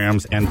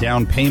programs and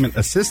down payment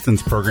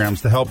assistance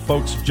programs to help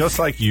folks just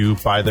like you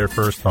buy their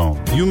first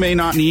home. You may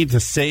not need to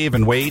save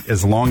and wait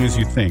as long as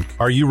you think.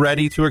 Are you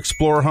ready to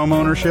explore home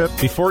ownership?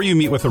 Before you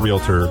meet with a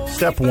realtor,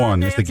 step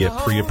one is to get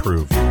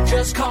pre-approved.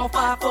 Just call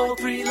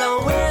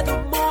 543-LOAN. We're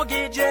the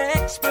mortgage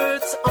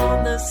experts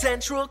on the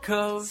Central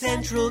Coast.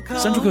 Central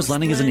Coast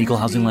Lending is an equal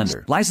housing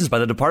lender, licensed by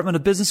the Department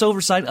of Business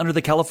Oversight under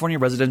the California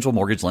Residential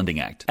Mortgage Lending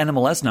Act.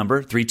 NMLS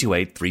number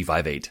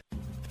 328358.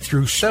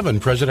 Through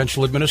 7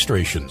 presidential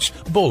administrations,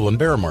 bull and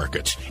bear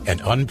markets, and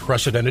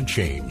unprecedented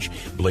change,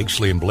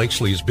 Blakesley &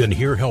 Blakesley has been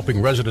here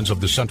helping residents of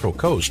the Central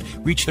Coast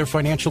reach their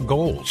financial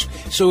goals.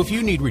 So if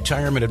you need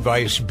retirement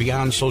advice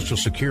beyond Social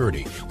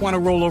Security, want to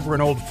roll over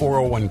an old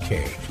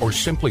 401k, or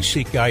simply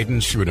seek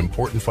guidance through an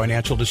important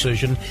financial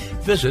decision,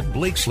 visit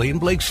Blakesley &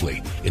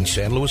 Blakesley in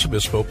San Luis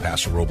Obispo,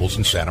 Paso Robles,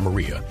 and Santa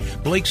Maria.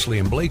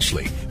 Blakesley &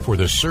 Blakesley for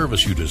the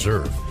service you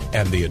deserve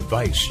and the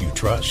advice you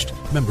trust.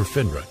 Member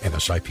FINRA and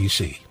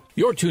SIPC.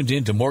 You're tuned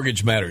in to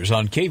Mortgage Matters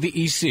on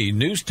KVEC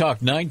News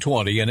Talk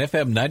 920 and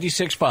FM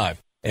 96.5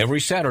 every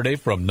Saturday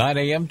from 9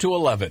 a.m. to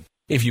 11.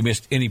 If you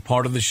missed any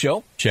part of the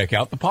show, check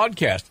out the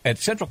podcast at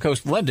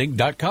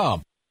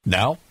centralcoastlending.com.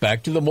 Now,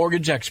 back to the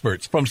mortgage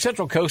experts from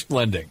Central Coast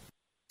Lending.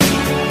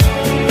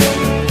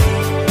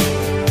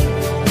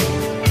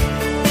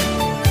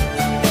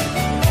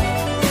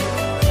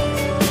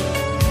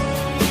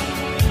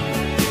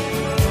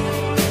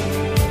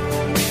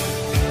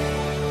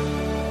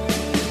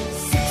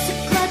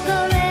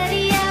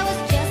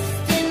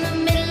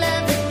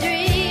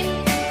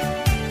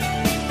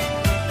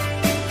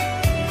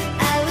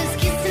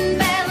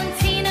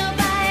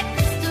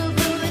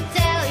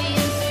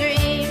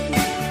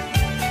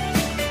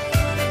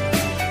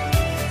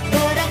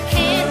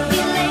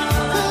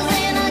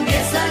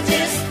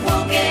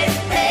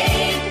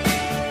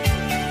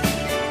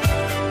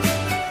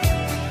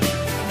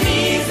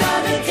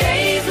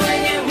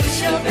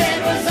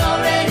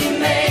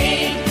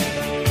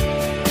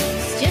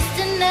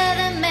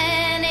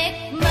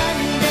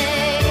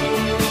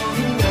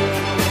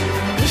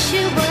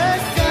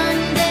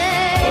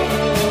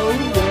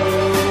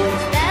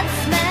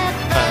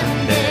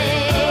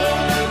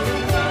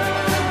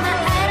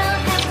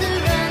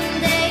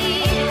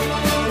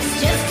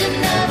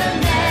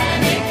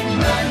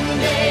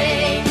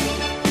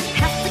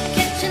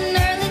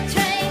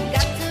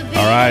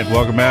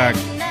 Welcome back.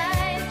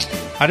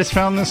 I just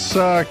found this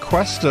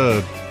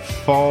Cuesta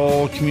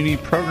Fall Community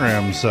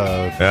Programs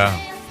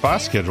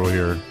class schedule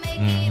here.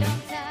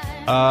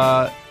 Mm-hmm.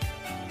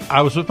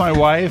 I was with my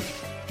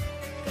wife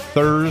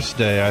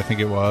Thursday, I think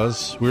it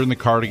was. We were in the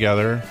car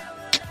together.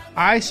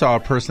 I saw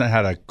a person that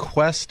had a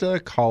Cuesta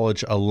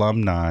College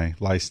alumni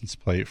license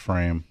plate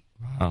frame.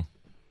 Wow.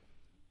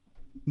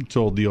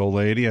 Told the old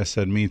lady, I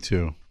said, me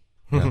too.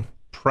 Yeah.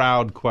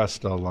 Proud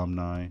Cuesta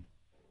alumni.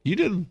 You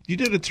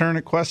did a turn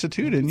at Cuesta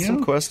too, didn't you?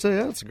 Some Cuesta,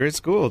 yeah. It's a great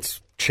school. It's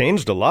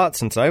changed a lot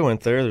since I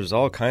went there. There's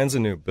all kinds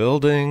of new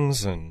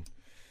buildings and.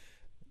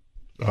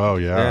 Oh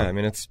yeah. Yeah, I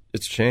mean it's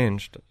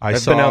changed.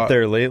 I've been out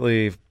there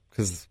lately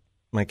because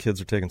my kids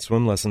are taking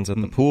swim lessons at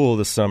the pool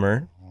this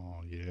summer.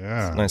 Oh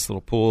yeah. It's a nice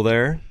little pool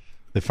there.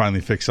 They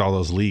finally fixed all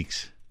those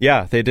leaks.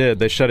 Yeah, they did.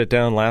 They shut it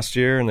down last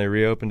year and they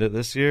reopened it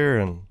this year,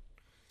 and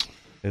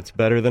it's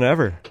better than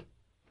ever.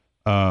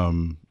 I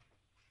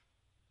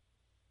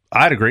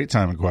had a great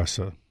time at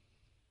Cuesta.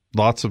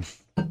 Lots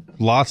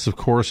of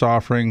course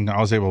offering. I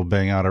was able to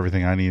bang out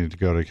everything I needed to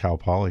go to Cal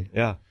Poly.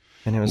 Yeah,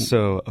 and it was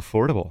so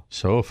affordable.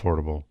 So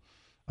affordable.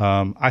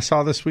 I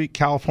saw this week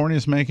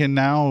California's making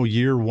now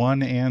year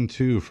 1 and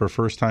 2 for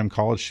first-time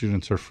college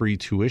students are free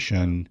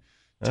tuition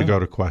to go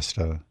to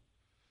Cuesta.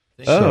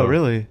 Oh,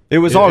 really? It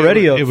was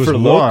already for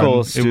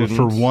local students. It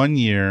was for 1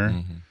 year.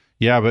 Mm-hmm.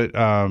 Yeah, but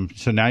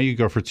so now you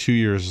go for 2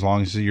 years as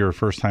long as you're a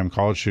first-time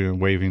college student,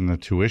 waiving the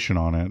tuition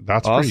on it.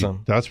 That's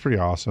awesome. That's pretty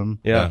awesome.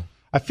 Yeah.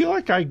 I feel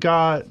like I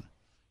got,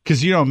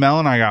 because Mel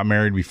and I got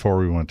married before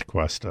we went to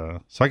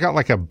Cuesta, so I got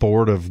like a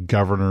Board of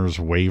Governors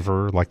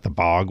waiver, like the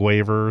BOG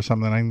waiver or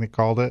something I think they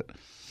called it,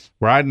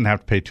 where I didn't have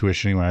to pay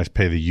tuition anyway. I just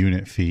pay the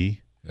unit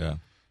fee. Yeah.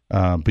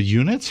 But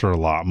units are a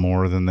lot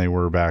more than they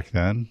were back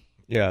then.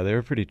 Yeah, they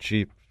were pretty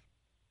cheap.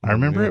 I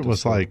remember it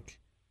was like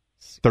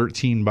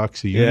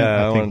 $13 a unit,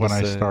 Yeah, I think, when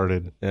I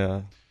started.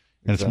 Yeah.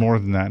 And it's more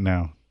than that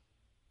now.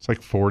 It's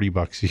like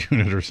 $40 a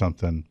unit or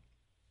something.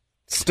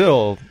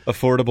 Still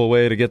affordable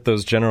way to get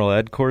those general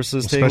ed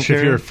courses taken Especially care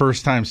if you're a of.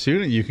 first-time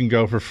student, you can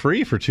go for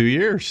free for 2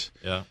 years.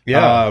 Yeah.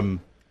 Yeah.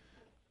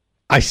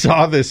 I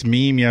saw this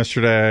meme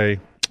yesterday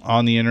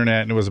on the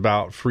internet, and it was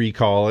about free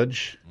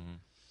college.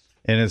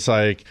 And it's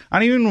like, I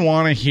don't even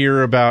want to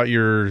hear about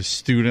your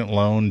student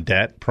loan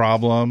debt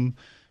problem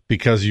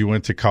because you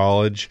went to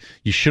college.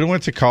 You should have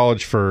went to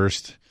college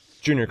first.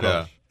 Junior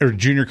college. Or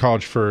junior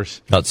college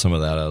first. Got some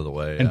of that out of the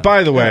way. And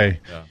by the way,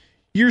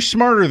 you're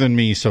smarter than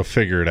me, so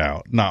figure it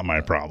out. Not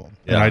my problem.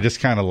 Yeah. And I just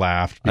kind of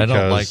laughed because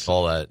I don't like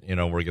all that,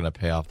 we're going to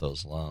pay off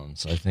those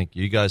loans. I think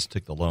you guys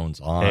took the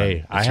loans on.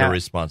 Hey, it's your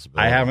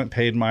responsibility. I haven't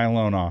paid my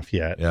loan off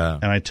yet. Yeah.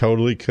 And I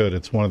totally could.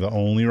 It's one of the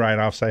only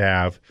write-offs I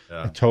have.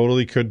 Yeah. I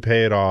totally could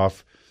pay it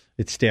off.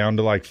 It's down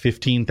to like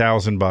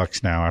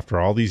 $15,000 now after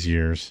all these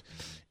years.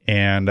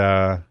 And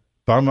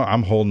but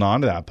I'm holding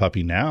on to that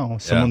puppy now.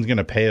 Someone's going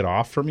to pay it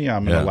off for me.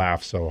 I'm going to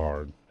laugh so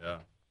hard. Yeah.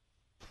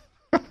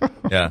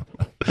 Yeah.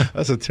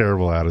 That's a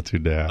terrible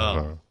attitude to have.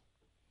 Oh.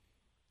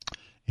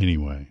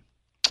 Anyway.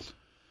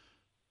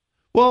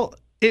 Well,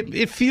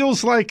 it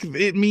feels like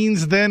it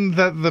means then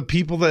that the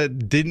people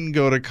that didn't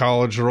go to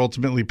college are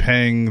ultimately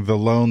paying the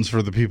loans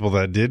for the people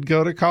that did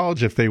go to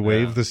college if they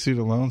waive the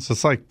student loans. So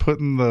it's like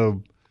putting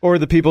the... Or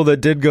the people that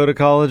did go to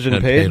college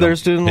and paid their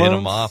student loans. Paid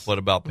them off. What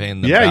about paying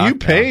them Yeah, back you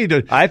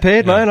paid. I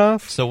paid mine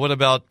off. So what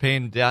about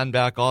paying Dan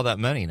back all that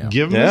money now?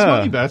 Give him his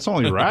money back. That's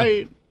only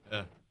right.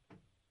 Yeah.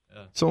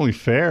 It's only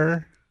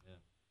fair.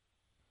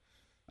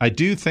 I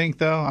do think,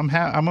 though,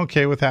 I'm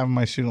okay with having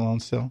my student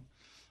loan still.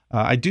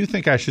 I do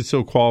think I should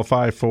still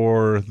qualify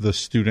for the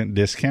student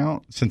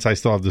discount since I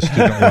still have the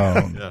student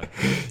loan.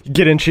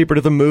 Get in cheaper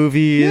to the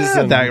movies. Yeah,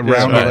 and that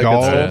round of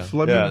golf.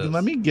 Yeah.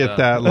 Let me get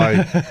that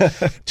like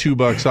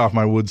 $2 off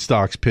my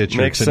Woodstocks picture.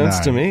 Makes tonight.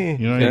 sense to me.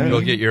 You know what I mean?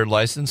 Go get your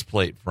license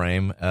plate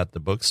frame at the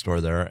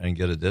bookstore there and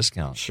get a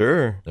discount.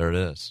 Sure. There it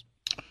is.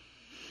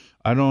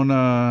 I don't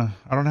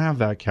have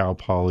that Cal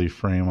Poly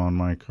frame on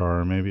my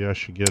car. Maybe I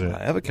should get it.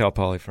 I have a Cal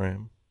Poly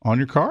frame. On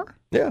your car?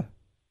 Yeah.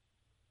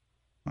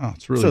 Oh,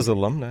 it's really... It says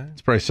alumni.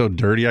 It's probably so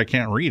dirty I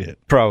can't read it.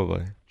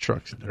 Probably.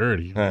 Truck's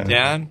dirty.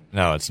 Dan?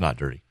 No, it's not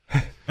dirty.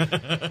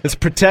 It's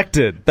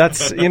protected.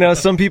 That's,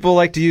 some people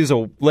like to use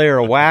a layer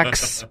of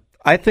wax.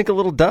 I think a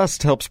little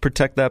dust helps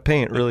protect that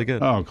paint really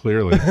good. Oh,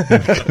 clearly.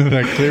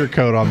 That clear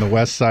coat on the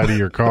west side of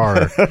your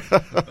car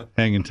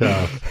hanging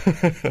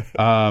tough.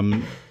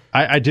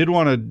 I did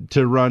want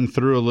to run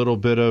through a little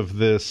bit of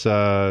this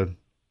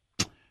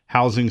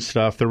housing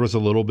stuff. There was a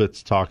little bit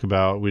to talk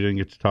about. We didn't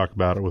get to talk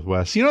about it with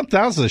Wes. That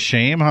was a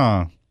shame,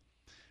 huh?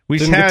 We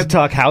didn't get to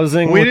talk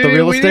housing with the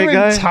real estate guy. We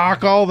didn't guy?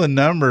 talk all the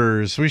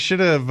numbers. We should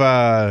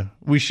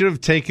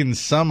have taken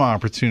some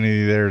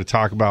opportunity there to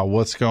talk about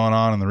what's going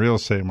on in the real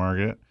estate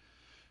market.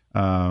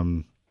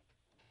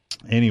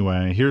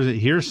 Anyway,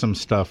 here's some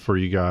stuff for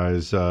you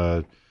guys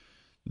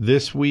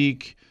this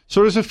week.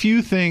 So there's a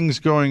few things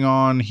going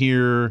on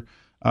here.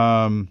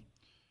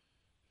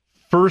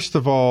 First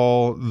of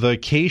all, the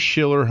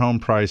Case-Shiller Home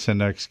Price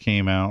Index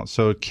came out.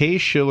 So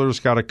Case-Shiller's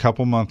got a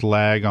couple-month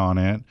lag on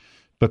it,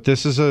 but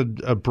this is a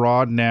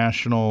broad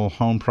national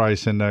home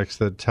price index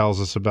that tells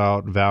us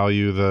about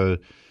value. The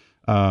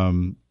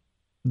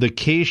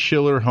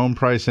Case-Shiller Home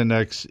Price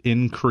Index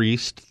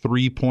increased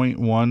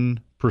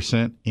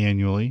 3.1%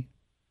 annually.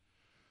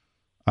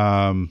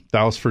 That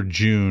was for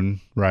June,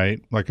 right?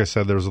 Like I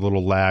said, there was a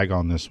little lag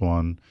on this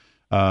one.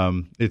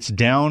 It's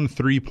down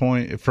from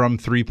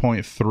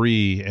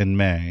 3.3 in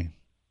May.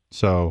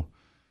 So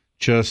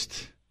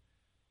just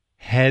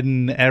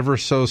heading ever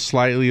so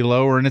slightly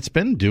lower, and it's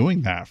been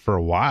doing that for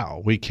a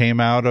while. We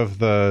came out of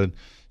the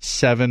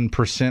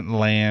 7%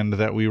 land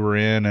that we were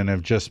in and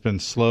have just been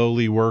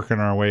slowly working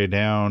our way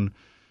down.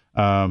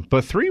 But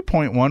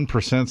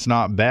 3.1% is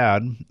not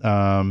bad.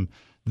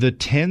 The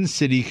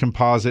 10-city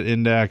composite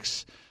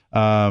index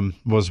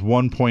was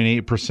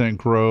 1.8%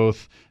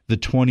 growth. The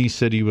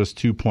 20-city was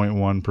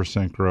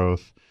 2.1%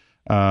 growth.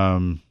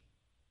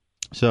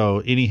 So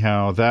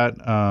anyhow,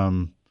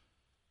 that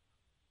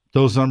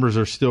those numbers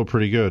are still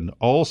pretty good.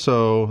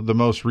 Also, the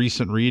most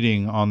recent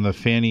reading on the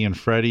Fannie and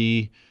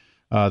Freddie,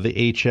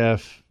 the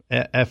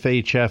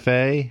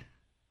FHFA,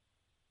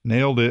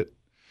 nailed it.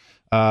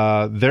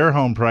 Their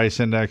home price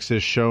index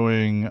is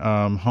showing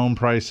home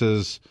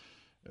prices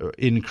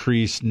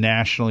increased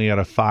nationally at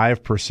a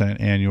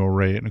 5% annual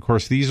rate. And of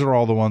course, these are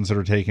all the ones that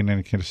are taken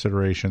into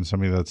consideration,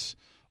 somebody that's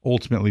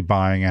ultimately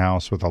buying a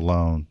house with a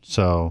loan.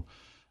 So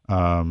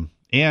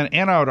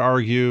And I would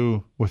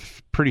argue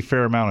with pretty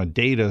fair amount of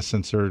data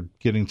since they're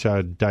getting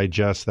to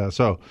digest that.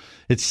 So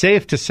it's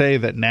safe to say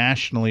that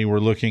nationally we're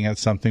looking at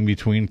something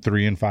between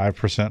 3 and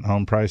 5%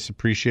 home price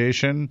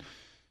appreciation.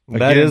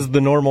 That is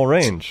the normal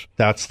range.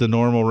 That's the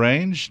normal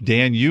range.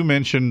 Dan, you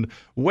mentioned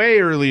way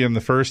early in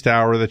the first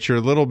hour that you're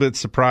a little bit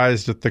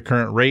surprised at the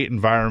current rate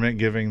environment,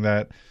 given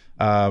that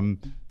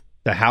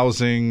the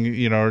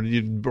housing,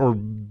 or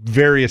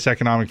various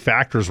economic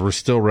factors were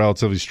still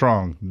relatively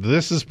strong.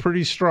 This is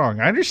pretty strong.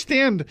 I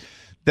understand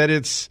that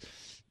it's,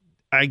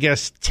 I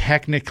guess,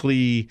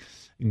 technically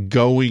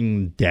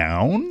going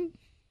down.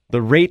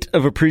 The rate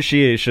of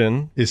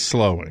appreciation is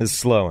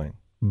slowing.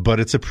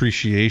 But it's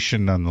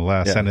appreciation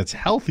nonetheless, and it's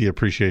healthy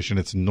appreciation.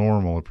 It's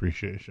normal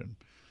appreciation.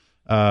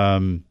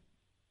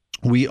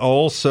 We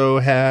also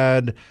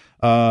had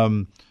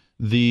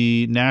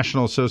the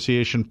National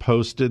Association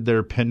posted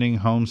their pending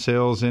home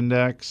sales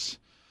index,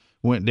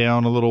 went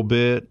down a little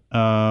bit.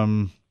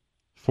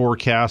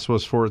 Forecast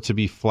was for it to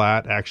be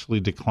flat,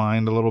 actually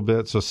declined a little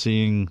bit. So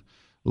seeing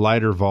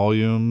lighter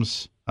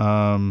volumes.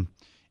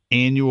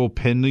 Annual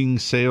pending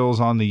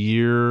sales on the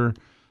year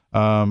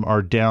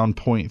are down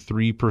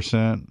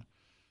 0.3%.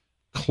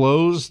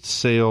 Closed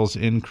sales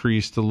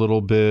increased a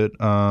little bit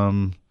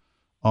on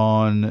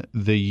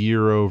the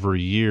year over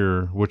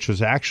year, which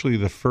was actually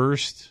the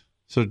first.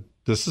 So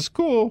this is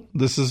cool.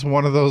 This is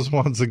one of those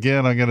ones,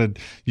 again, I'm going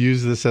to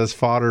use this as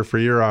fodder for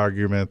your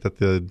argument that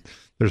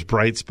there's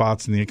bright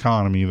spots in the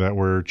economy that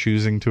we're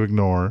choosing to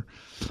ignore.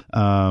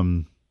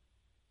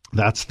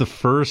 That's the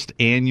first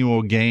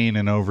annual gain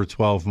in over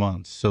 12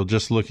 months. So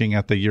just looking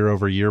at the year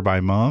over year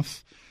by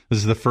month, this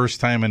is the first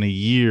time in a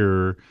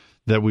year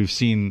that we've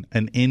seen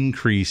an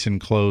increase in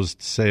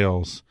closed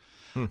sales.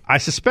 I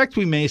suspect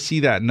we may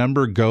see that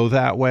number go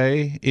that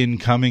way in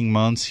coming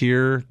months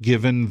here,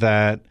 given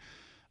that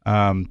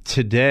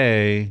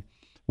today,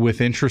 with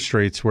interest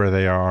rates where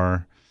they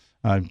are,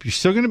 you're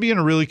still going to be in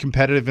a really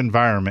competitive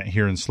environment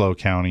here in SLO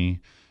County.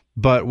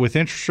 But with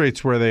interest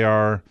rates where they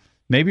are,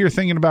 maybe you're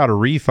thinking about a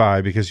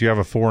refi because you have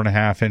a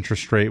 4.5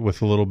 interest rate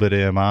with a little bit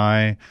of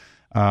MI,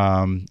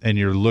 and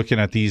you're looking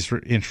at these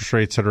interest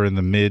rates that are in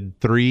the mid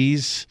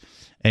 3s,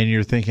 and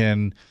you're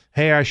thinking,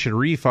 hey, I should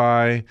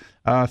refi.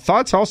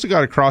 Thoughts also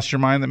got to cross your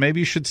mind that maybe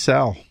you should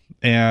sell.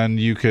 And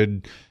you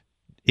could,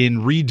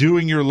 in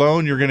redoing your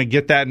loan, you're going to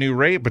get that new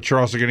rate, but you're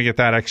also going to get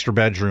that extra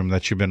bedroom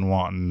that you've been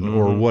wanting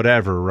or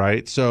whatever,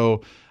 right?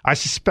 So I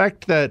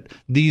suspect that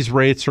these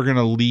rates are going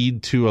to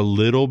lead to a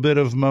little bit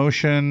of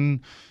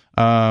motion,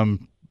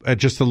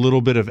 just a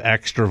little bit of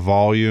extra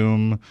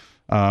volume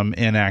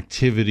and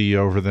activity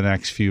over the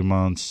next few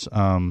months.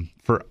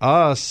 For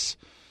us,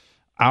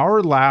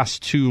 our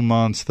last 2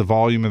 months, the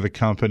volume of the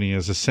company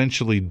is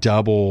essentially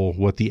double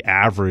what the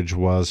average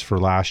was for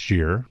last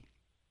year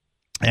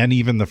and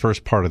even the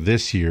first part of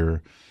this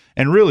year.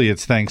 And really,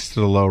 it's thanks to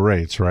the low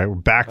rates, right? We're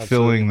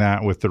backfilling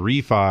that with the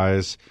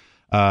refis.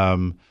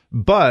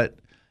 But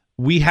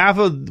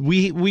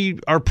we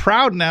are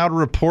proud now to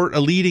report a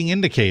leading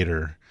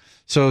indicator.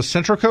 So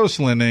Central Coast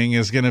Lending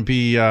is going to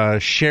be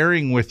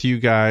sharing with you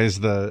guys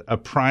a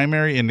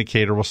primary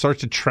indicator. We'll start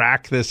to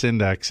track this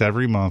index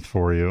every month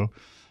for you.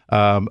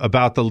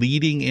 About the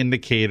leading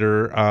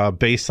indicator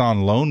based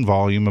on loan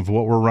volume of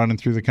what we're running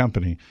through the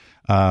company.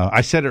 I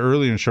said it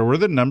earlier in the show, we're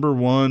the number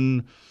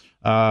one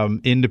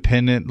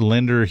independent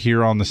lender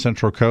here on the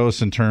Central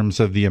Coast in terms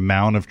of the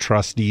amount of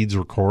trust deeds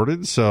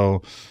recorded.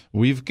 So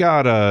we've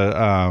got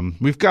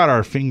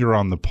our finger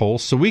on the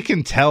pulse. So we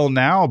can tell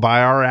now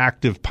by our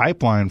active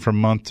pipeline from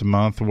month to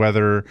month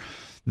whether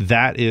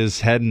that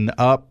is heading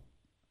up,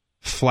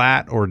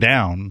 flat, or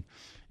down.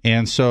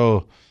 And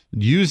so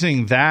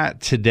using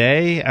that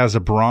today as a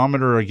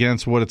barometer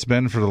against what it's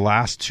been for the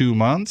last 2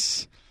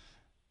 months,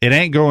 it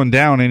ain't going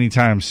down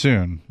anytime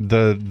soon.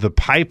 The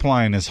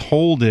pipeline is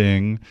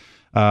holding,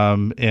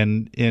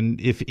 and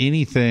if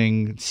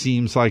anything,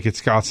 seems like it's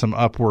got some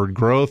upward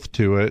growth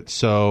to it.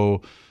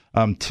 So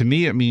to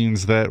me, it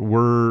means that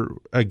we're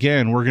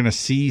going to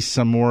see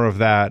some more of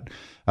that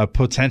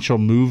potential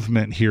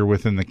movement here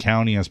within the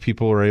county as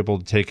people are able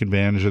to take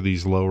advantage of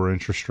these lower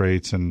interest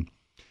rates. And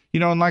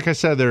and like I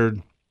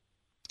said,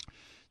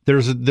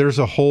 there's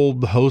a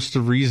whole host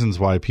of reasons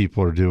why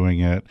people are doing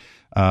it.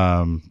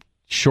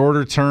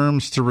 Shorter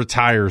terms to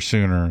retire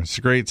sooner. It's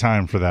a great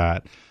time for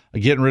that.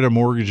 Getting rid of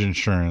mortgage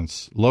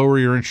insurance, lower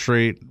your interest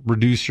rate,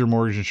 reduce your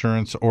mortgage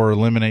insurance, or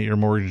eliminate your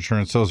mortgage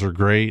insurance. Those are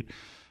great.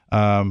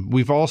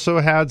 We've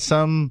also had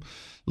some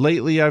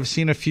lately. I've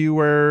seen a few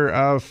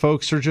where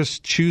folks are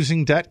just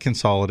choosing debt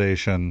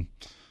consolidation.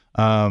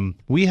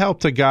 We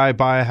helped a guy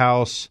buy a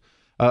house.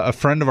 A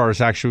friend of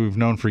ours, actually, we've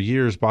known for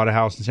years, bought a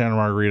house in Santa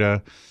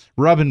Margarita,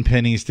 rubbing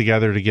pennies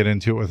together to get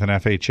into it with an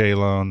FHA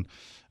loan.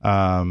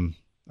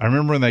 I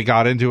remember when they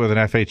got into it with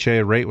an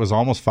FHA, rate was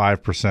almost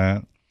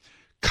 5%.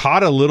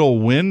 Caught a little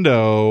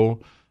window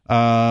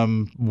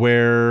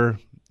where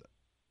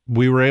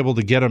we were able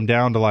to get them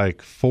down to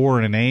like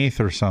 4 1/8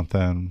 or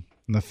something.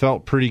 And it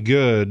felt pretty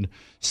good.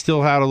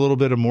 Still had a little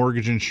bit of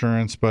mortgage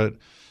insurance, but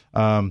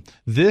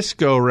this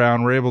go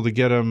around, we're able to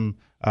get them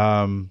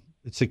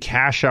it's a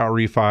cash out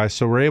refi,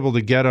 so we're able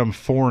to get them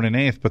 4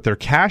 1/8, but they're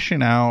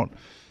cashing out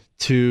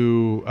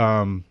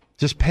to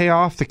just pay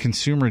off the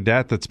consumer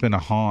debt that's been a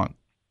haunt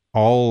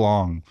all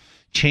along.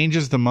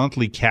 Changes the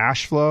monthly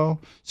cash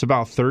flow. It's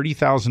about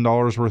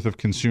 $30,000 worth of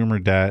consumer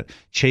debt.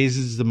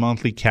 Changes the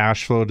monthly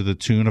cash flow to the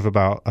tune of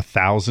about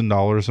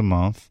 $1,000 a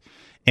month.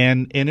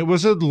 And it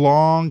was a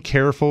long,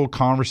 careful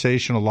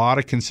conversation, a lot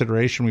of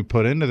consideration we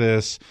put into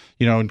this,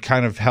 and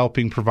kind of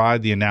helping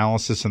provide the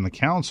analysis and the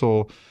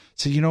counsel.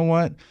 So, you know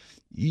what?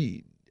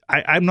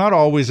 I'm not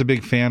always a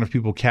big fan of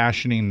people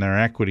cashing in their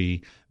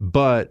equity,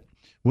 but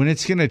when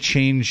it's going to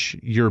change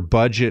your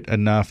budget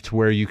enough to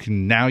where you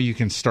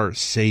can start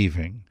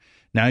saving.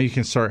 Now you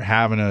can start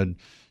having a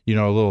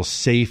little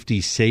safety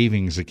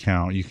savings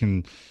account. You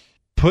can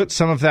put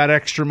some of that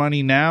extra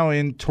money now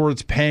in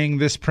towards paying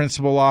this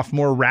principal off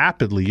more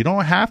rapidly. You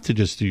don't have to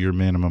just do your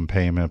minimum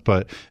payment,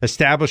 but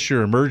establish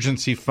your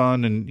emergency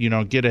fund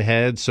and, get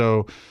ahead.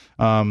 So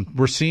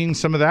we're seeing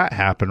some of that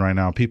happen right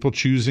now. People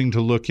choosing to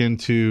look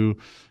into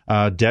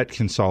debt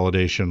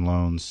consolidation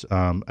loans.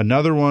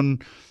 Another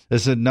one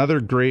is another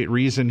great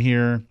reason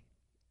here.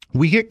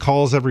 We get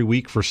calls every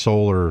week for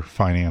solar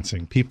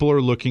financing. People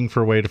are looking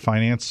for a way to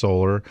finance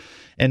solar.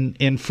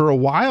 And for a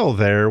while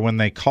there, when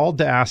they called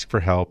to ask for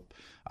help,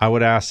 I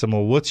would ask them,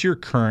 well, what's your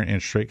current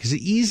interest rate? Because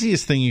the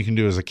easiest thing you can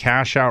do is a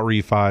cash out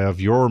refi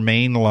of your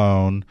main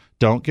loan.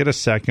 Don't get a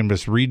second,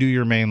 just redo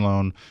your main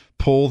loan.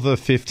 Pull the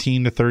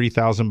 $15,000 to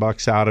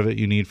 $30,000 out of it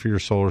you need for your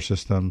solar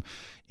system.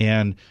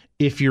 And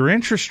if your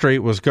interest rate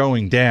was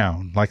going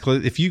down, like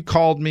if you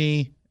called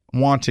me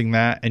wanting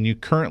that and you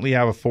currently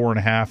have a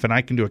 4.5 and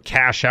I can do a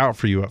cash out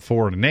for you at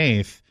 4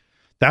 1/8,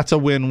 that's a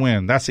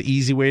win-win. That's an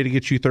easy way to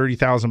get you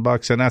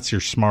 $30,000, and that's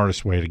your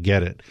smartest way to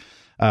get it.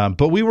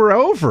 But we were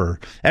over.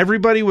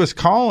 Everybody was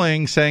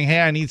calling saying,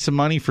 hey, I need some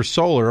money for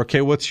solar.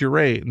 Okay, what's your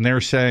rate? And they're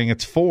saying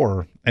it's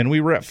 4, and we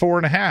were at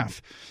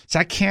 4.5. So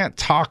I can't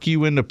talk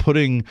you into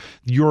putting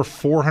your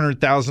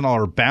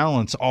 $400,000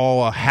 balance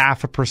all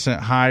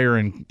 0.5% higher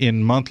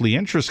in monthly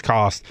interest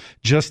cost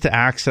just to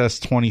access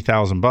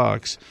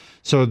 $20,000.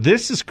 So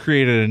this has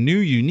created a new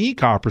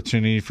unique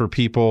opportunity for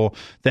people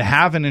that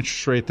have an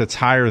interest rate that's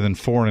higher than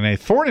 4 1/8.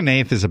 4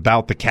 1/8 is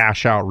about the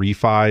cash out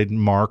refi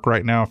mark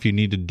right now if you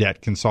need to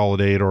debt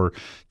consolidate or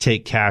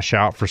take cash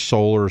out for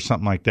solar or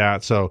something like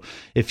that. So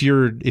if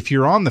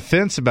you're on the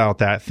fence about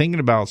that, thinking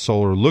about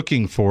solar,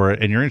 looking for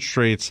it, and your interest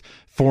rate's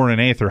 4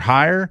 1/8 or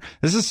higher,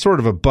 this is sort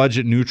of a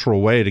budget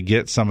neutral way to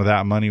get some of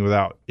that money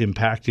without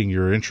impacting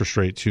your interest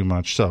rate too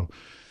much. So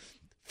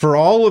for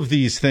all of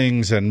these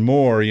things and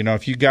more,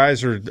 if you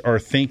guys are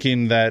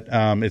thinking that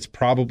it's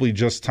probably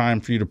just time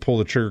for you to pull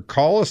the trigger,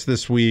 call us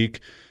this week.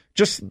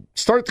 Just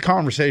start the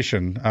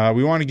conversation.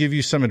 We want to give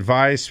you some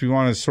advice. We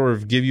want to sort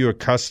of give you a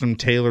custom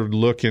tailored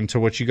look into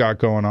what you got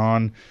going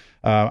on.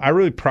 I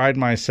really pride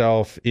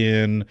myself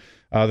in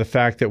the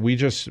fact that we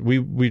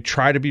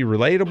try to be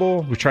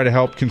relatable. We try to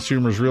help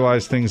consumers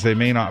realize things they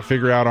may not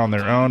figure out on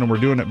their own, and we're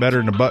doing it better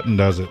than a button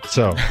does it.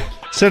 So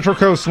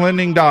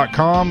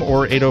CentralCoastLending.com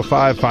or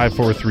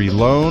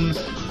 805-543-LOAN.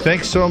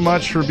 Thanks so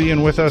much for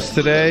being with us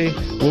today.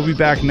 We'll be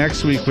back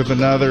next week with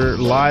another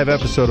live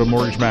episode of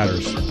Mortgage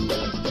Matters.